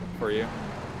drop it for you.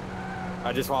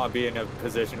 I just want to be in a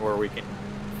position where we can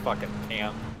fucking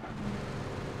camp.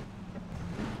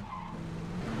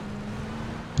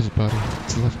 There's a body.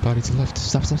 To the left, body to the left.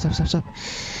 Stop, stop, stop, stop, stop.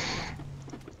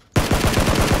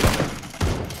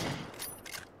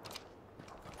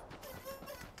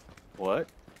 What?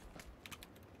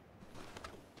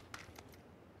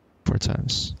 4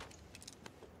 times.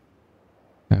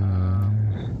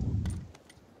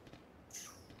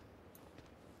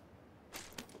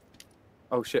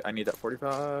 Oh shit, I need that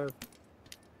 45.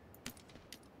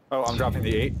 Oh, I'm dropping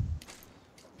the 8.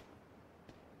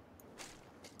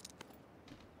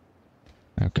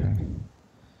 Okay.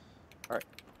 Alright.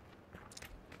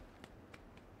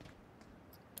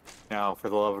 Now, for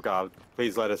the love of God,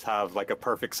 please let us have like a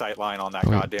perfect sight line on that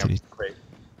Wait, goddamn did he- crate.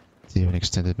 Do you have an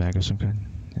extended mag of some kind?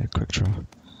 Yeah, quick draw.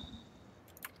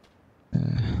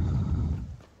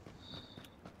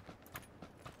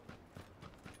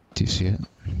 Do you see it?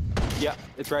 Yeah,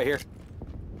 it's right here.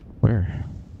 Where?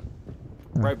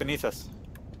 Oh. Right beneath us.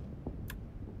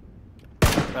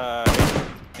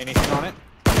 Anything on it?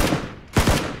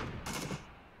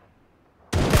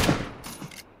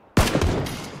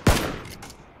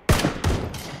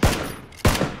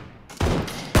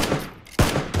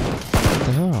 What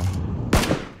the hell?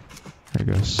 There he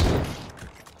goes.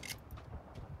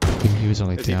 He was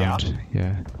only Is he downed. down?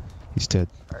 Yeah, he's dead.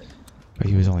 Alright. But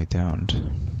he was only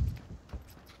downed.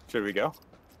 Should we go?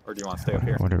 Or do you want to stay up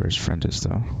here? I wonder where his friend is,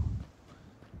 though.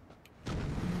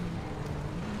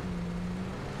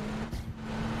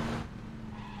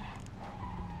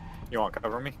 You want to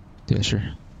cover me? Yeah, sure.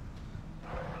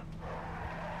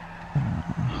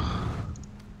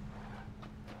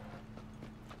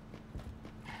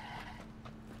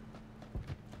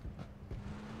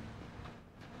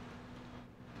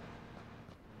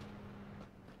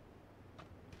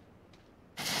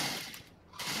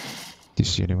 Do you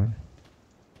see anyone?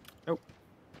 Nope.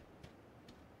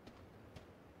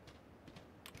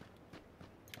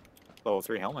 Level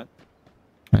 3 helmet.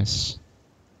 Nice.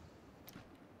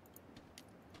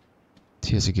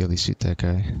 He has a ghillie suit, that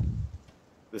guy.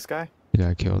 This guy? The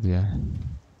guy I killed, yeah.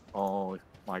 Oh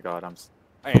my god,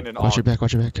 and an Watch your AUG. back,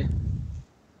 watch your back.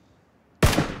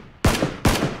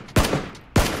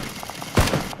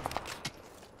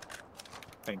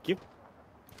 Thank you.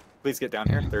 Please get down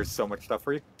here. There's so much stuff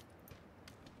for you.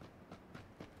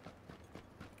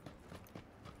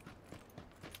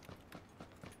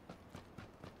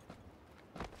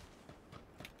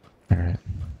 Alright.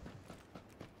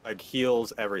 Like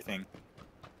heals everything.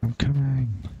 I'm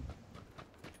coming.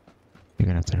 You're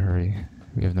gonna have to hurry.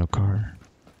 We have no car.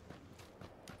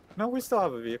 No, we still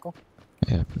have a vehicle.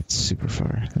 Yeah, but it's super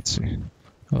far. Let's see.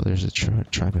 Oh, there's a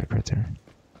tri-back right there.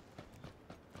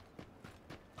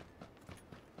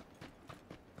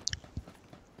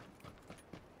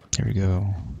 There we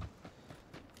go.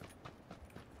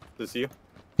 This you?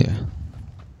 Yeah.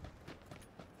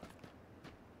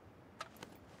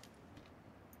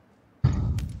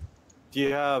 Do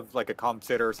you have like a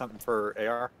compensator or something for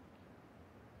AR?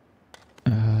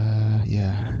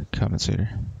 Yeah, compensator.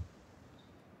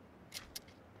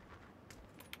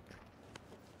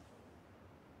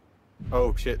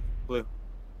 Oh shit, blue.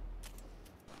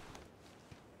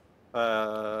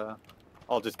 I'll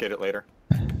just get it later.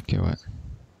 Get what?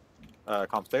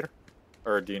 Compensator?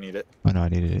 Or do you need it? Oh no, I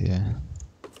needed it,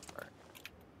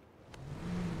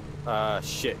 yeah.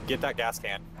 Shit, get that gas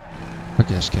can. What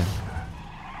gas can?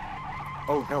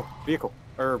 Oh no, vehicle.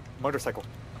 Or motorcycle.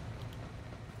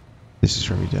 This is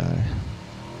where we die.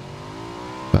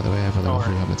 By the way, I have a level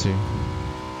 3 helmet too.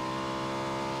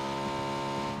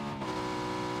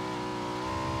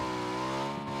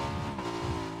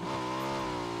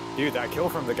 Dude, that kill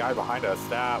from the guy behind us,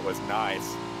 that was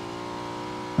nice.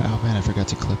 Oh man, I forgot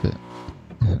to clip it.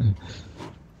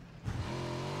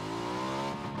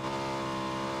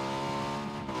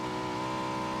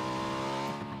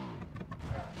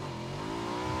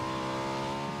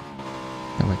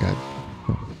 Oh my god.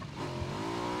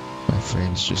 My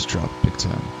frames just dropped big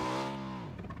time.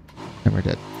 And we're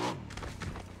dead.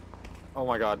 Oh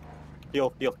my god.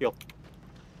 Heal, heal, heal.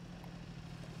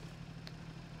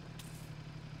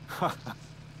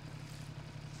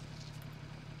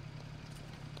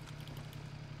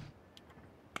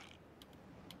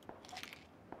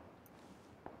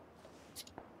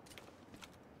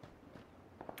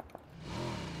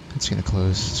 It's gonna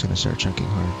close. It's gonna start chunking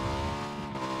hard.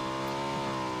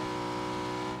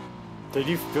 Did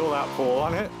you feel that pull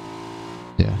on it?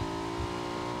 Yeah.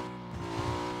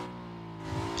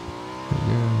 There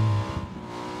we go.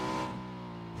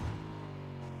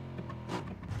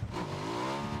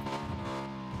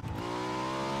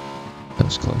 That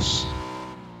was close.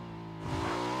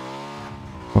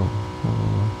 Whoa, whoa,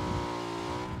 whoa,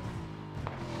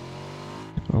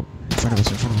 whoa. Oh, in front of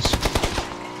us, in front of us.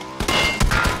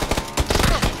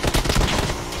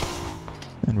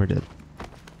 And we're dead.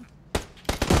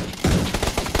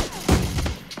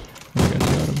 Oh my god, you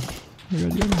got him. Oh my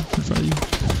god, you got him. In front of you.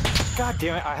 God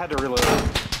damn it, I had to reload.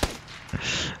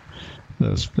 That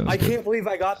was I good. can't believe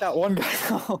I got that one guy.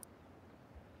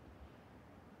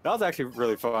 That was actually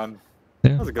really fun.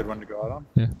 Yeah, That was a good one to go out on.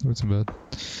 yeah, it wasn't bad.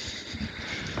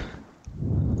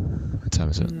 What time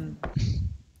is it?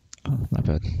 Oh, not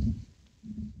bad.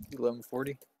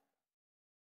 11:40.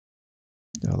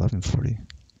 11:40.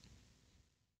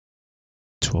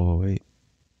 12:08.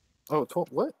 Oh,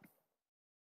 12, what?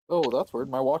 Oh, that's weird.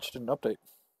 My watch didn't update.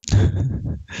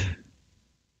 Let's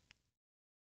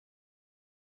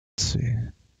see.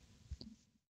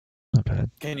 Not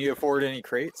bad. Can you afford any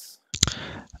crates?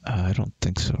 I don't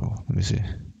think so. Let me see.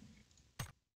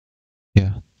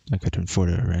 Yeah, I could afford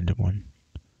a random one.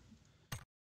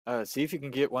 See if you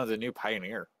can get one of the new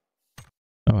Pioneer.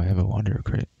 Oh, I have a Wanderer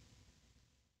crate.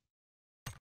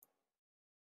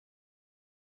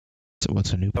 So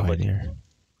what's a new Of, like, Pioneer?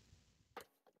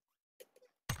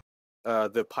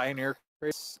 The Pioneer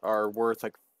crates are worth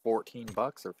like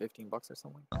 $14 or $15 or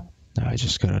something like that. No, I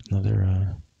just got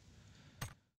another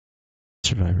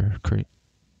Survivor crate.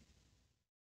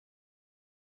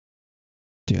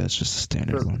 Yeah, it's just a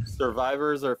standard one.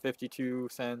 Survivors are 52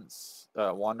 cents.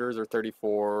 Wanderers are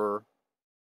 34.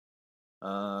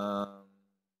 I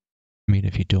mean,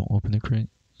 if you don't open the crate.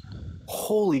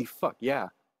 Holy fuck, yeah.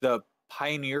 The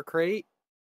Pioneer crate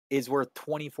is worth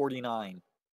 $20.49.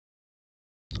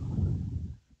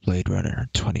 Blade Runner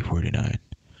 2049.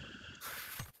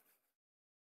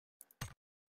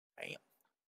 Damn.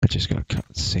 I just got the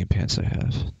same pants I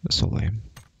have. That's so lame.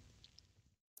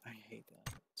 I hate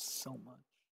that so much.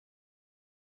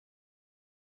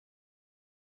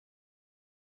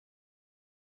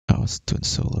 I was doing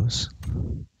solos.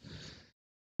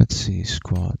 Let's see,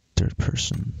 squad, third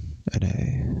person,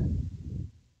 NA.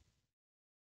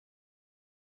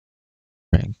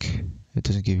 Rank. It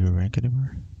doesn't give you a rank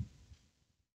anymore.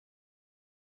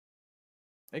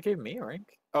 It gave me a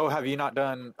rank. Oh, have you not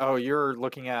done? Oh, you're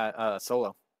looking at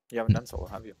solo. You haven't done solo,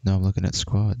 have you? No, I'm looking at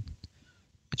squad.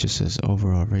 It just says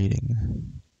overall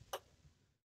rating.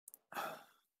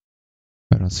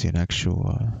 I don't see an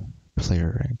actual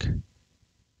player rank.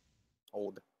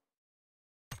 Old.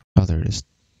 Oh, there it is.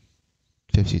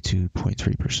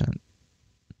 52.3%.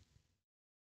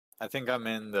 I think I'm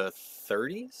in the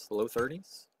 30s, low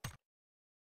 30s.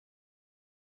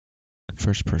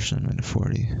 First person, I'm in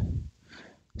 40.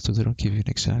 So they don't give you an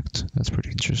exact. That's pretty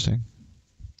interesting.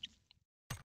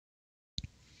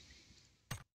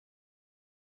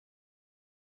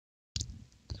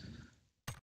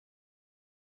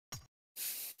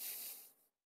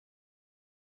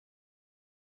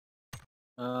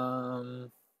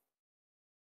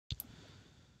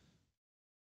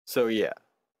 So yeah,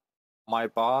 my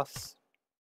boss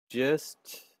just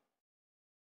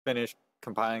finished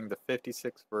compiling the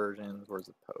 56 versions. Where's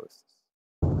the posts?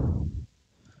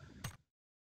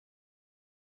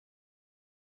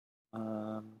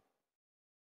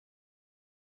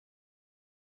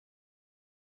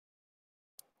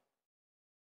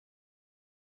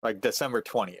 Like December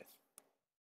 20th.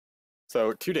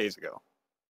 So 2 days ago.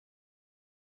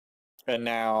 And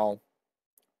now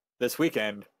this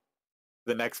weekend,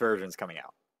 the next version's coming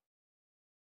out.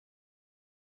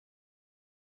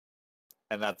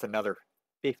 And that's another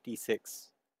 56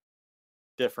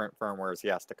 different firmwares he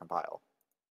has to compile.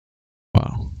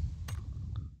 Wow.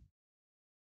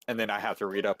 And then I have to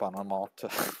read up on them all to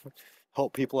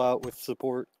help people out with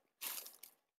support.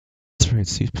 That's right.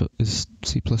 C++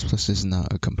 is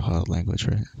not a compiled language,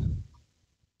 right?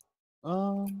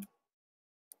 I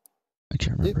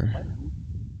can't remember.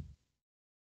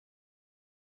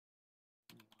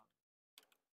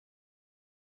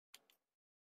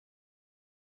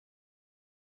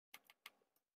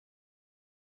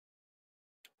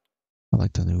 I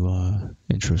like the new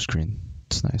intro screen.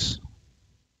 It's nice.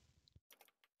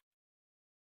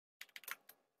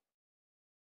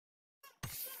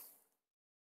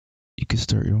 You can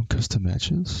start your own custom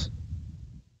matches.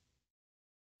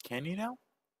 Can you now?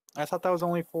 I thought that was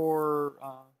only for.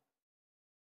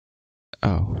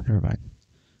 Oh, never mind.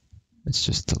 It's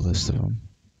just the list of them.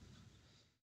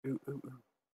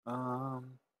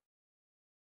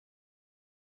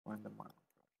 Find the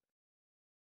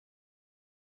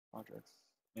projects,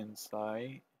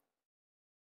 insight,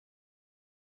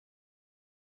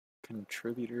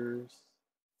 contributors,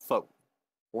 float,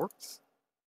 works.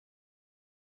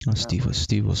 Oh, Steve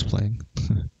was playing.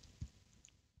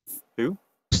 Who?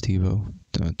 Steve-O,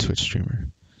 the Twitch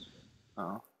streamer.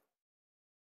 Oh.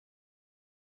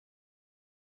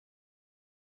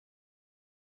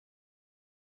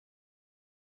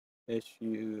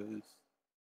 Issues.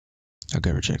 I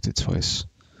got rejected twice.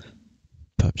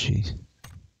 PUBG.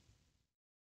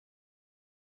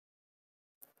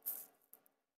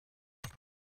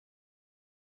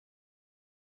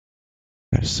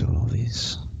 Gotta sell all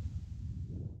these.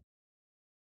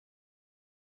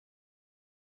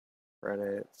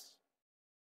 Credits.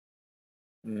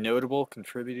 Notable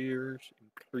contributors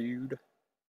include.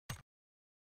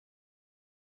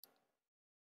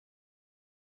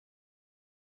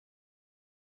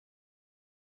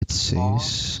 It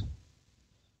saves.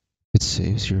 It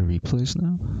saves your replays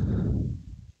now?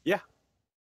 Yeah.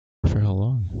 For how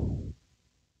long?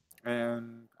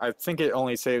 And I think it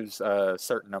only saves a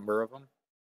certain number of them.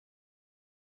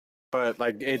 But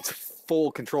like it's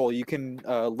full control. You can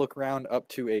look around up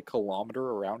to a kilometer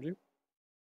around you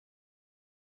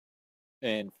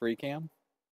in free cam.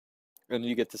 And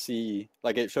you get to see,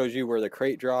 like, it shows you where the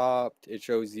crate dropped. It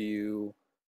shows you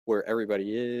where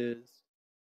everybody is.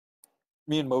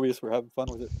 Me and Mobius were having fun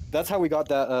with it. That's how we got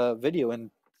that video in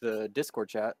the Discord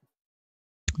chat.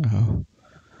 Oh.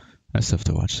 I still have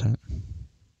to watch that.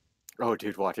 Oh,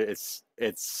 dude, watch it.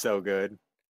 It's so good.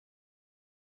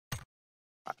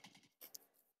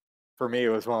 For me, it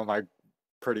was one of my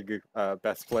pretty good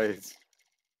best plays.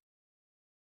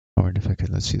 I wonder if I could,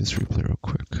 let's see this replay real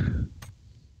quick.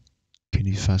 Can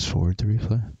you fast forward the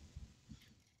replay?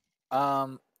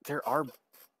 There are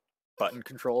button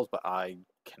controls, but I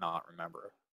cannot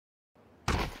remember.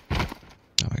 Oh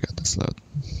my god, that's loud.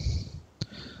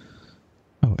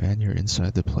 Oh, and you're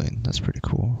inside the plane. That's pretty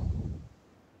cool.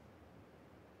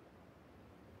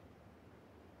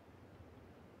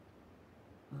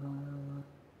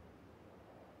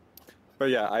 But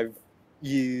yeah, I've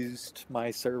used my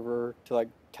server to like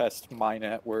test my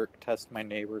network, test my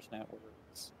neighbors'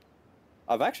 networks.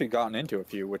 I've actually gotten into a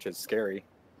few, which is scary.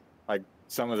 Like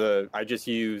some of the, I just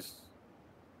use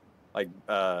like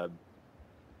a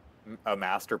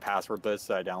master password list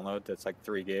that I download that's like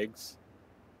 3 gigs.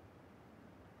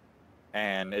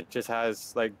 And it just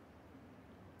has like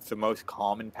the most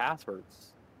common passwords.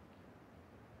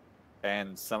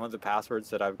 And some of the passwords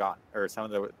that I've gotten, or some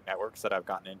of the networks that I've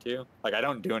gotten into, like I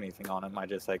don't do anything on them. I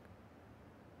just like,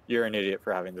 you're an idiot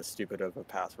for having this stupid of a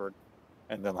password.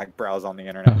 And then like browse on the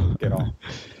internet and get off.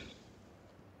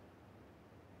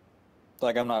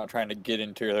 Like I'm not trying to get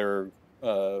into their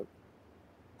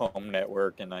home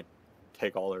network and like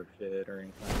take all their shit or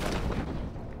anything like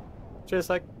that. Just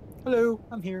like, hello,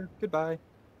 I'm here, goodbye.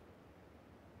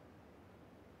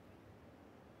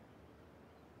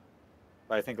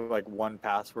 I think like one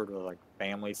password was like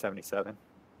family77.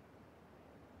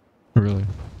 Really?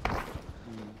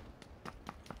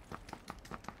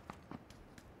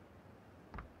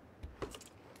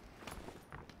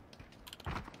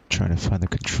 Trying to find the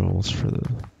controls for the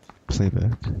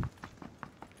playback.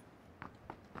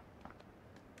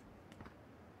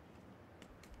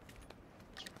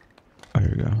 Oh,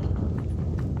 here we go.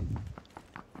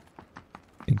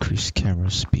 Increase camera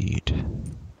speed.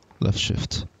 Left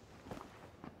shift.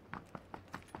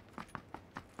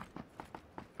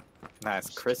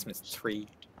 Nice Christmas tree.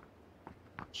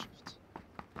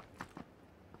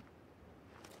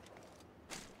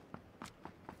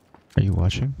 Are you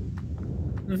watching?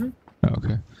 Mm-hmm. Oh,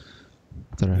 okay.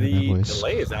 Thought I heard my The voice.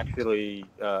 delay is actually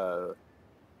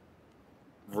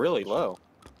really low.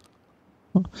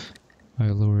 I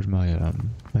lowered my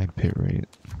my bit rate,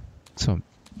 so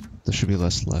there should be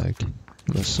less lag,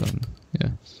 less yeah.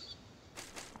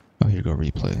 Oh, here you go,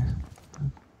 replay.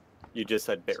 You just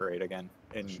said bitrate again.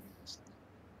 In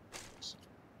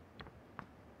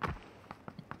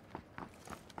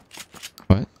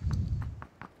What?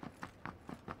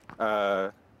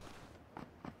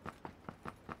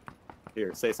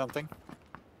 Here, say something.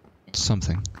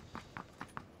 Something.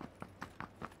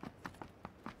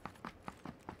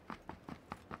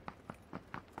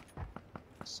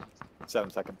 Seven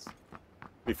seconds.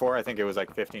 Before, I think it was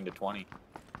like 15 to 20.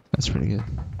 That's pretty good.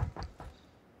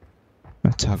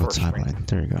 Toggle For stream. timeline.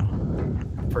 There you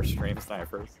go. For stream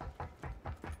snipers.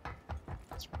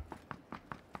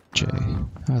 J.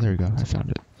 Oh, there you go. I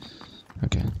found it.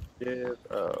 Okay. Give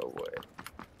away.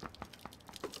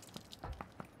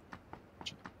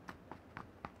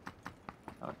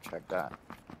 Oh, check that.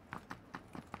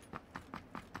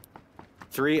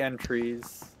 3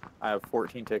 entries. I have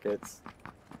 14 tickets.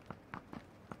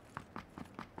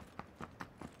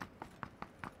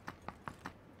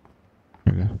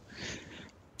 There we go.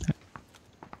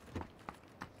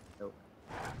 Nope.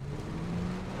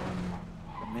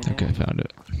 A minute, Okay, I found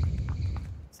it.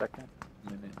 second,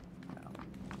 minute, now.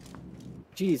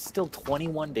 Geez, still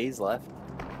 21 days left.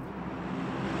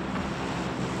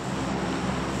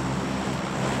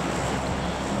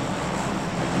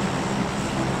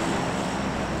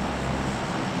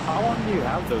 How long do you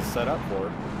have those set up for?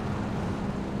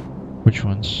 Which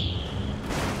ones?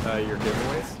 Your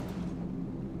giveaways?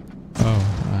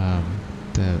 Oh,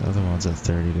 the other one's a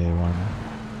 30-day one.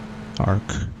 Arc.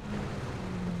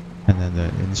 And then the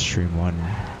in-stream one,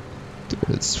 it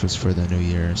was for the new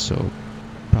year, so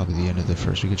probably the end of the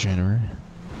first week of January.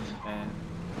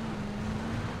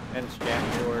 And it's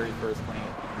January 1st,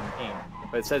 2018.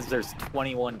 But it says there's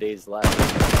 21 days left.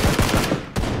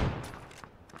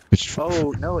 Which,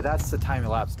 Oh, no, that's the time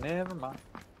elapsed. Never mind.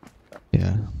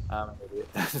 yeah. I'm an idiot.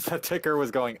 The ticker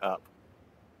was going up.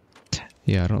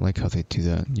 Yeah, I don't like how they do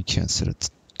that. You can't set a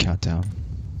countdown.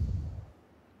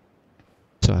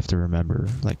 So I have to remember,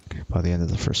 like, by the end of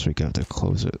the first week, I have to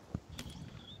close it.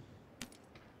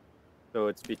 So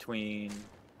it's between...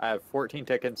 I have 14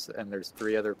 tickets, and there's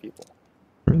 3 other people.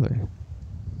 Really?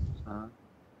 I'm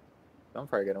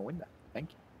probably gonna win that.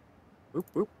 Thank you. Whoop,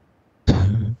 whoop.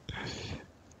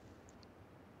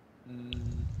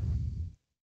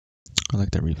 I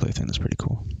like that replay thing. That's pretty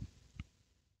cool.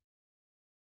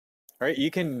 Alright, you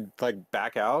can, like,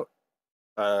 back out.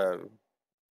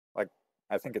 Like,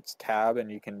 I think it's tab,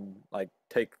 and you can, like,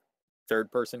 take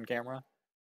third-person camera.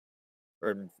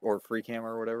 Or free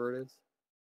camera, or whatever it is.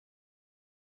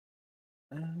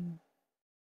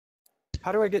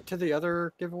 How do I get to the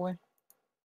other giveaway?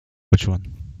 Which one?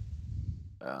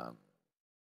 The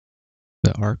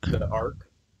Arc? arc.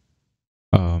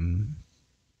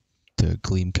 The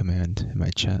Gleam command in my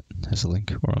chat has a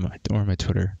link, or on my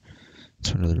Twitter.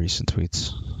 It's one of the recent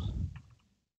tweets.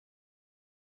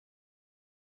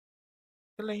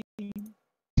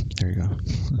 There you go.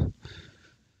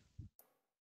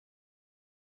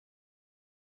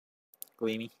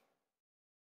 Gleamy.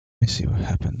 Let me see what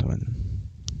happened when.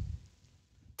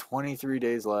 23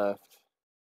 days left.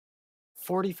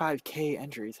 45K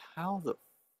entries. How the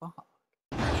fuck?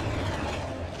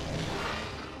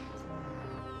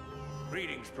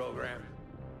 Greetings, program.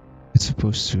 It's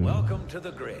supposed to. Welcome to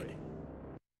the grid.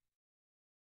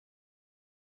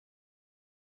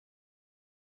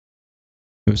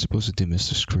 It was supposed to do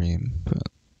Mr. Scream, but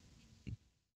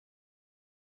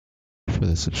for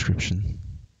the subscription.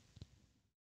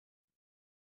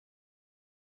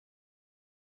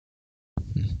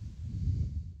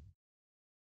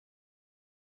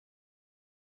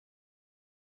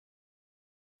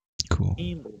 Cool.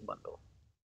 Bundle.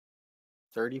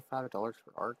 $35 for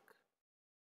Arc.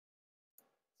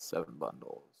 7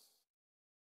 bundles.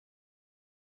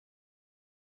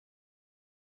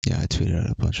 Yeah, I tweeted out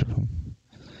a bunch of them.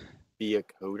 Be a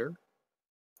coder.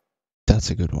 That's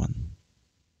a good one.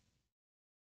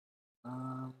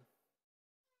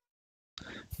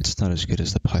 It's not as good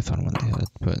as the Python one they had,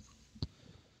 but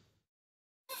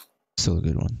still a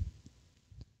good one.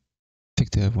 I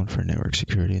think they have one for network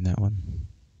security in that one.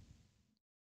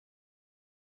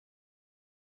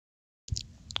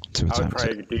 So I would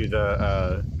probably do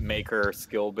the maker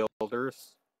skill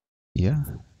builders. Yeah,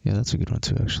 that's a good one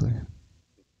too, actually.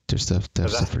 There's stuff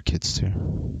for kids too.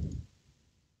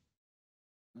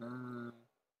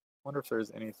 Wonder if there's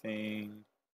anything.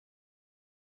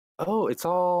 Oh, it's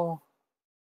all.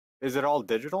 Is it all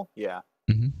digital? Yeah.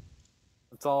 Mm-hmm.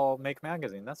 It's all Make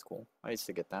Magazine. That's cool. I used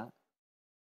to get that. I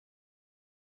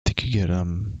think you get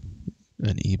an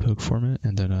ebook format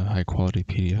and then a high quality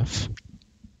PDF.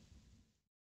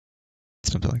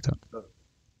 Something like that.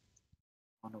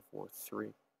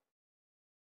 1043.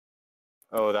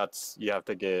 Oh, that's you have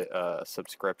to get a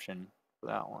subscription for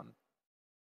that one.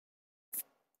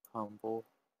 Humble.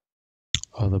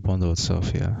 Oh, the bundle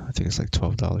itself, yeah. I think it's like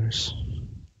 $12.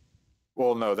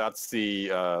 Well, no, that's the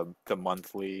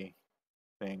monthly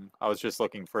thing. I was just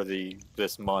looking for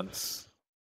this month's.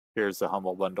 Here's the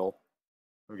Humble bundle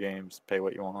of games. Pay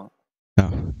what you want.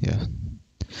 Oh, yeah.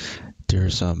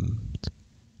 There's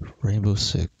Rainbow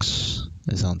Six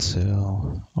is on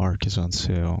sale. Ark is on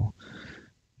sale.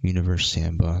 Universe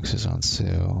Sandbox is on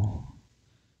sale.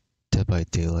 Dead by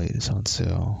Daylight is on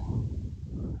sale.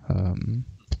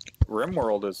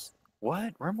 RimWorld is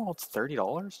what? RimWorld's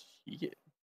 $30? Shit.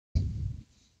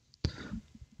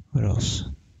 What else?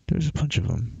 There's a bunch of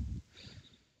them.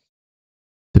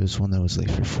 There was one that was like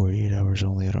for 48 hours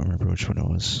only. I don't remember which one it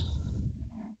was.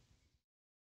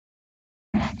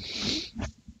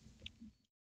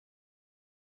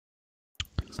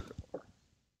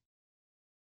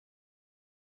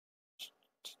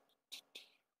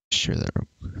 Share that real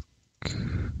quick.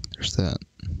 There's that.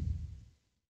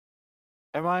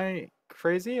 Am I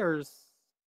crazy or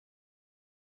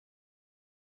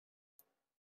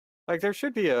like there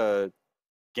should be a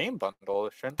game bundle,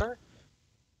 shouldn't there?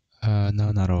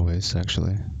 No, not always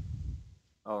actually.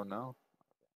 Oh no.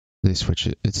 They switch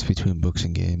it. It's between books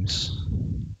and games.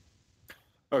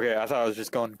 Okay, I thought I was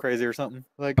just going crazy or something.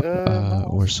 Like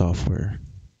or software.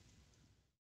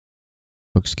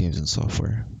 Books, games, and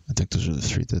software. I think those are the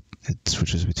 3 that it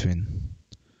switches between.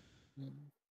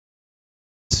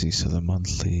 Let's see. So the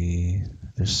monthly,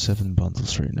 there's 7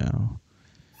 bundles right now.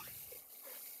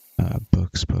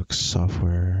 Books,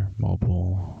 software,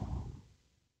 mobile,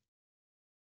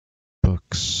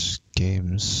 books,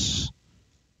 games.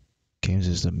 Games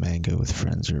is the manga with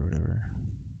friends or whatever.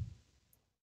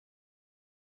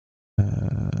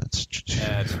 It's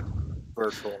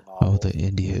virtual Oh, novel. the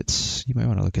indie hits. You might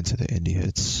want to look into the indie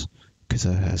hits because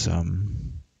that has Oh,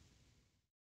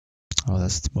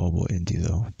 that's the mobile indie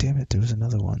though. Damn it, there was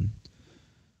another one.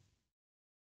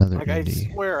 Another Like, I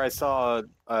indie. swear I saw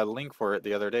a link for it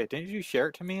the other day. Didn't you share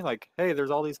it to me? Like, hey,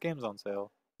 there's all these games on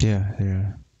sale.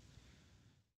 Yeah.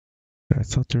 I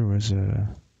thought there was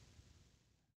not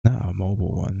a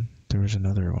mobile one. There was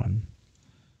another one.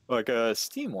 Like a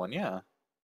Steam one, yeah.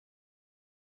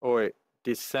 Oh wait,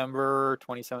 December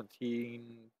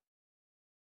 2017.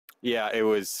 Yeah, it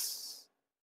was.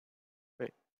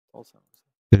 Wait, also.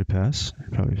 Did it pass?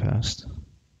 It probably passed.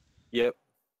 Yep,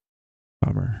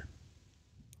 Bummer.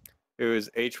 it was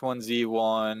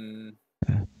H1Z1.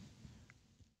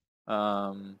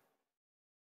 Yeah.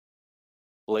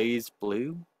 Blaze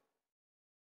Blue.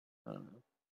 I don't know.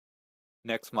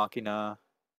 Next Machina.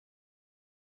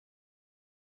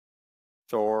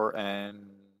 Thor and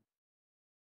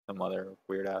some other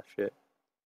weird ass shit.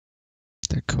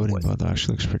 That coding What's- mode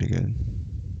actually looks pretty good.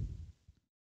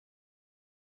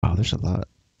 Oh, there's a lot.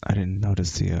 I didn't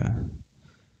notice the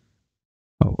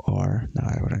Oh, R. No,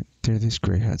 I wouldn't. There are these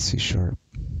gray hat C sharp.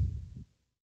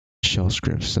 Shell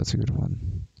scripts, that's a good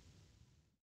one.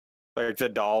 Like the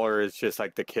dollar is just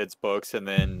like the kids' books, and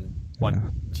then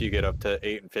once you get up to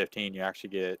 8 and 15, you actually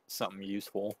get something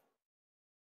useful.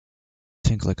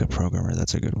 Think like a programmer,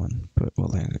 that's a good one. But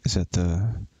what language is that?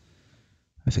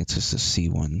 I think it's just the C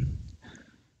one.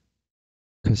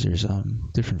 Because there's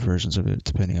different versions of it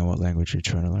depending on what language you're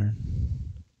trying to learn.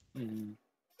 Mm.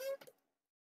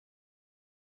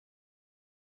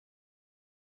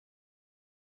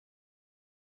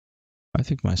 I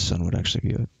think my son would actually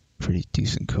be a pretty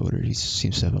decent coder. He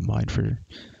seems to have a mind for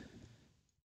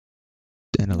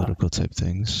analytical type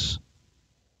things.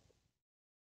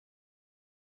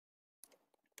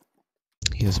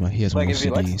 He has my Like, if he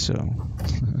OCD, likes-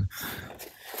 so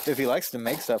If he likes to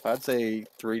make stuff, I'd say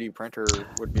 3D printer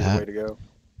would be the That- way to go.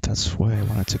 that's why I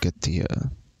wanted to get the.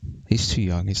 He's too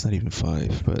young. He's not even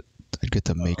 5, but I'd get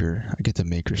the maker. I get the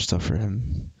maker stuff for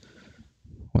him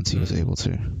once he was able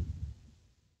to.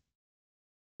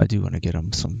 I do want to get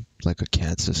him some like a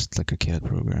CAD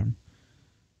program.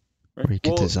 Where you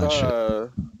can design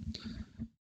shit.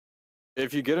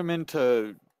 If you get him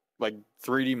into like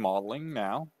 3D modeling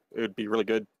now, it would be really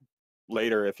good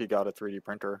later if he got a 3D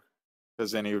printer,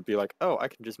 because then he would be like, "Oh, I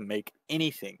can just make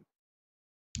anything."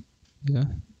 Yeah.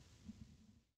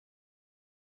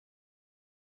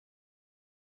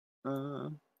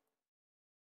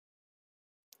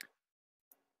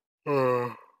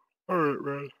 All right,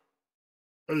 man.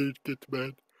 I need to get to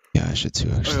bed. Yeah, I should too.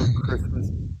 I Actually. have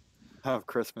Christmas. I have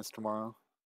Christmas tomorrow.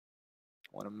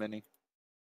 Want a mini?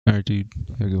 All right, dude.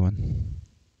 Have a good one.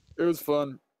 It was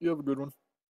fun. You have a good one.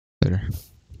 Later.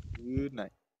 Good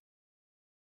night.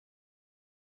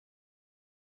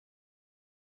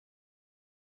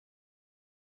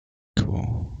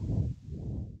 Cool.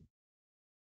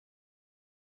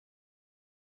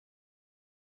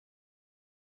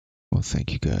 Well,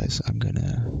 thank you guys. I'm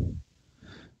gonna.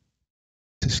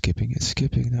 It's skipping. It's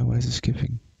skipping. No, why is it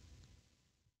skipping?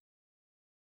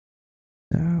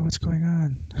 No, what's going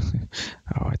on?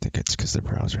 Oh, I think it's because the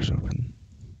browser's open.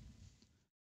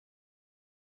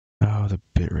 Oh, the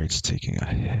bitrate's taking a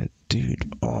hit.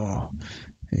 Dude, oh,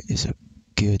 it is a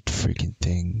good freaking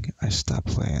thing. I stopped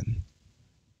playing.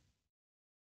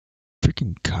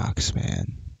 Freaking Cox,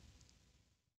 man.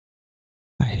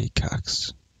 I hate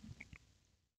Cox.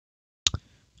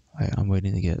 I'm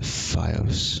waiting to get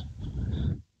Fios.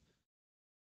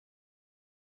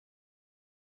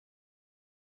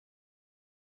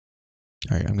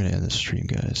 Alright, I'm gonna end the stream,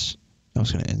 guys. I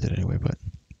was gonna end it anyway, but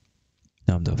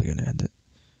now I'm definitely gonna end it.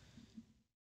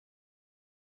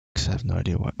 Because I have no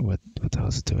idea what the hell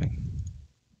is it doing.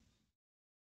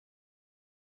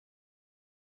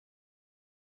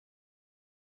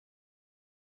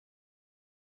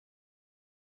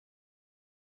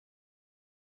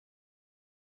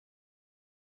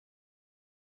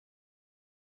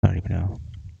 I don't even know.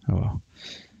 Oh well.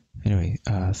 Anyway,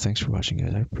 thanks for watching,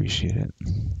 guys. I appreciate it.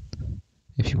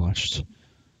 If you watched.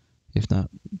 If not,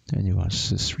 and you watch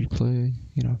this replay,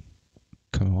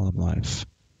 come while I'm live.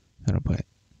 I don't bite.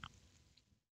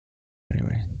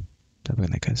 Anyway, have a good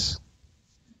night, guys.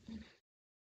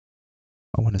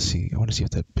 I want to see if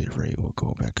that bit rate will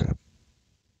go back up.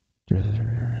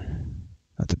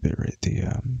 Not the bit rate, the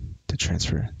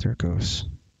transfer. There it goes.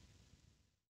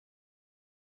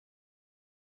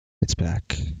 It's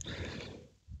back.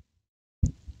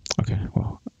 Okay,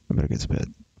 well, I better get to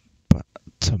bed. But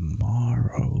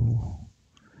tomorrow,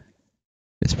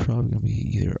 it's probably gonna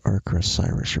be either Ark or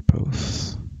Osiris or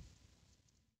both.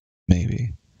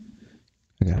 Maybe.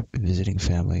 I got visiting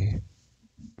family,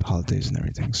 holidays and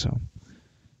everything, so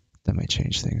that might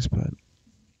change things, but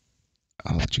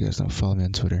I'll let you guys know. Follow me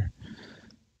on Twitter,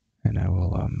 and I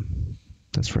will,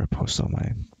 that's where I post all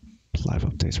my live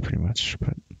updates pretty much.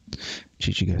 But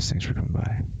GG guys, thanks for coming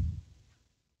by.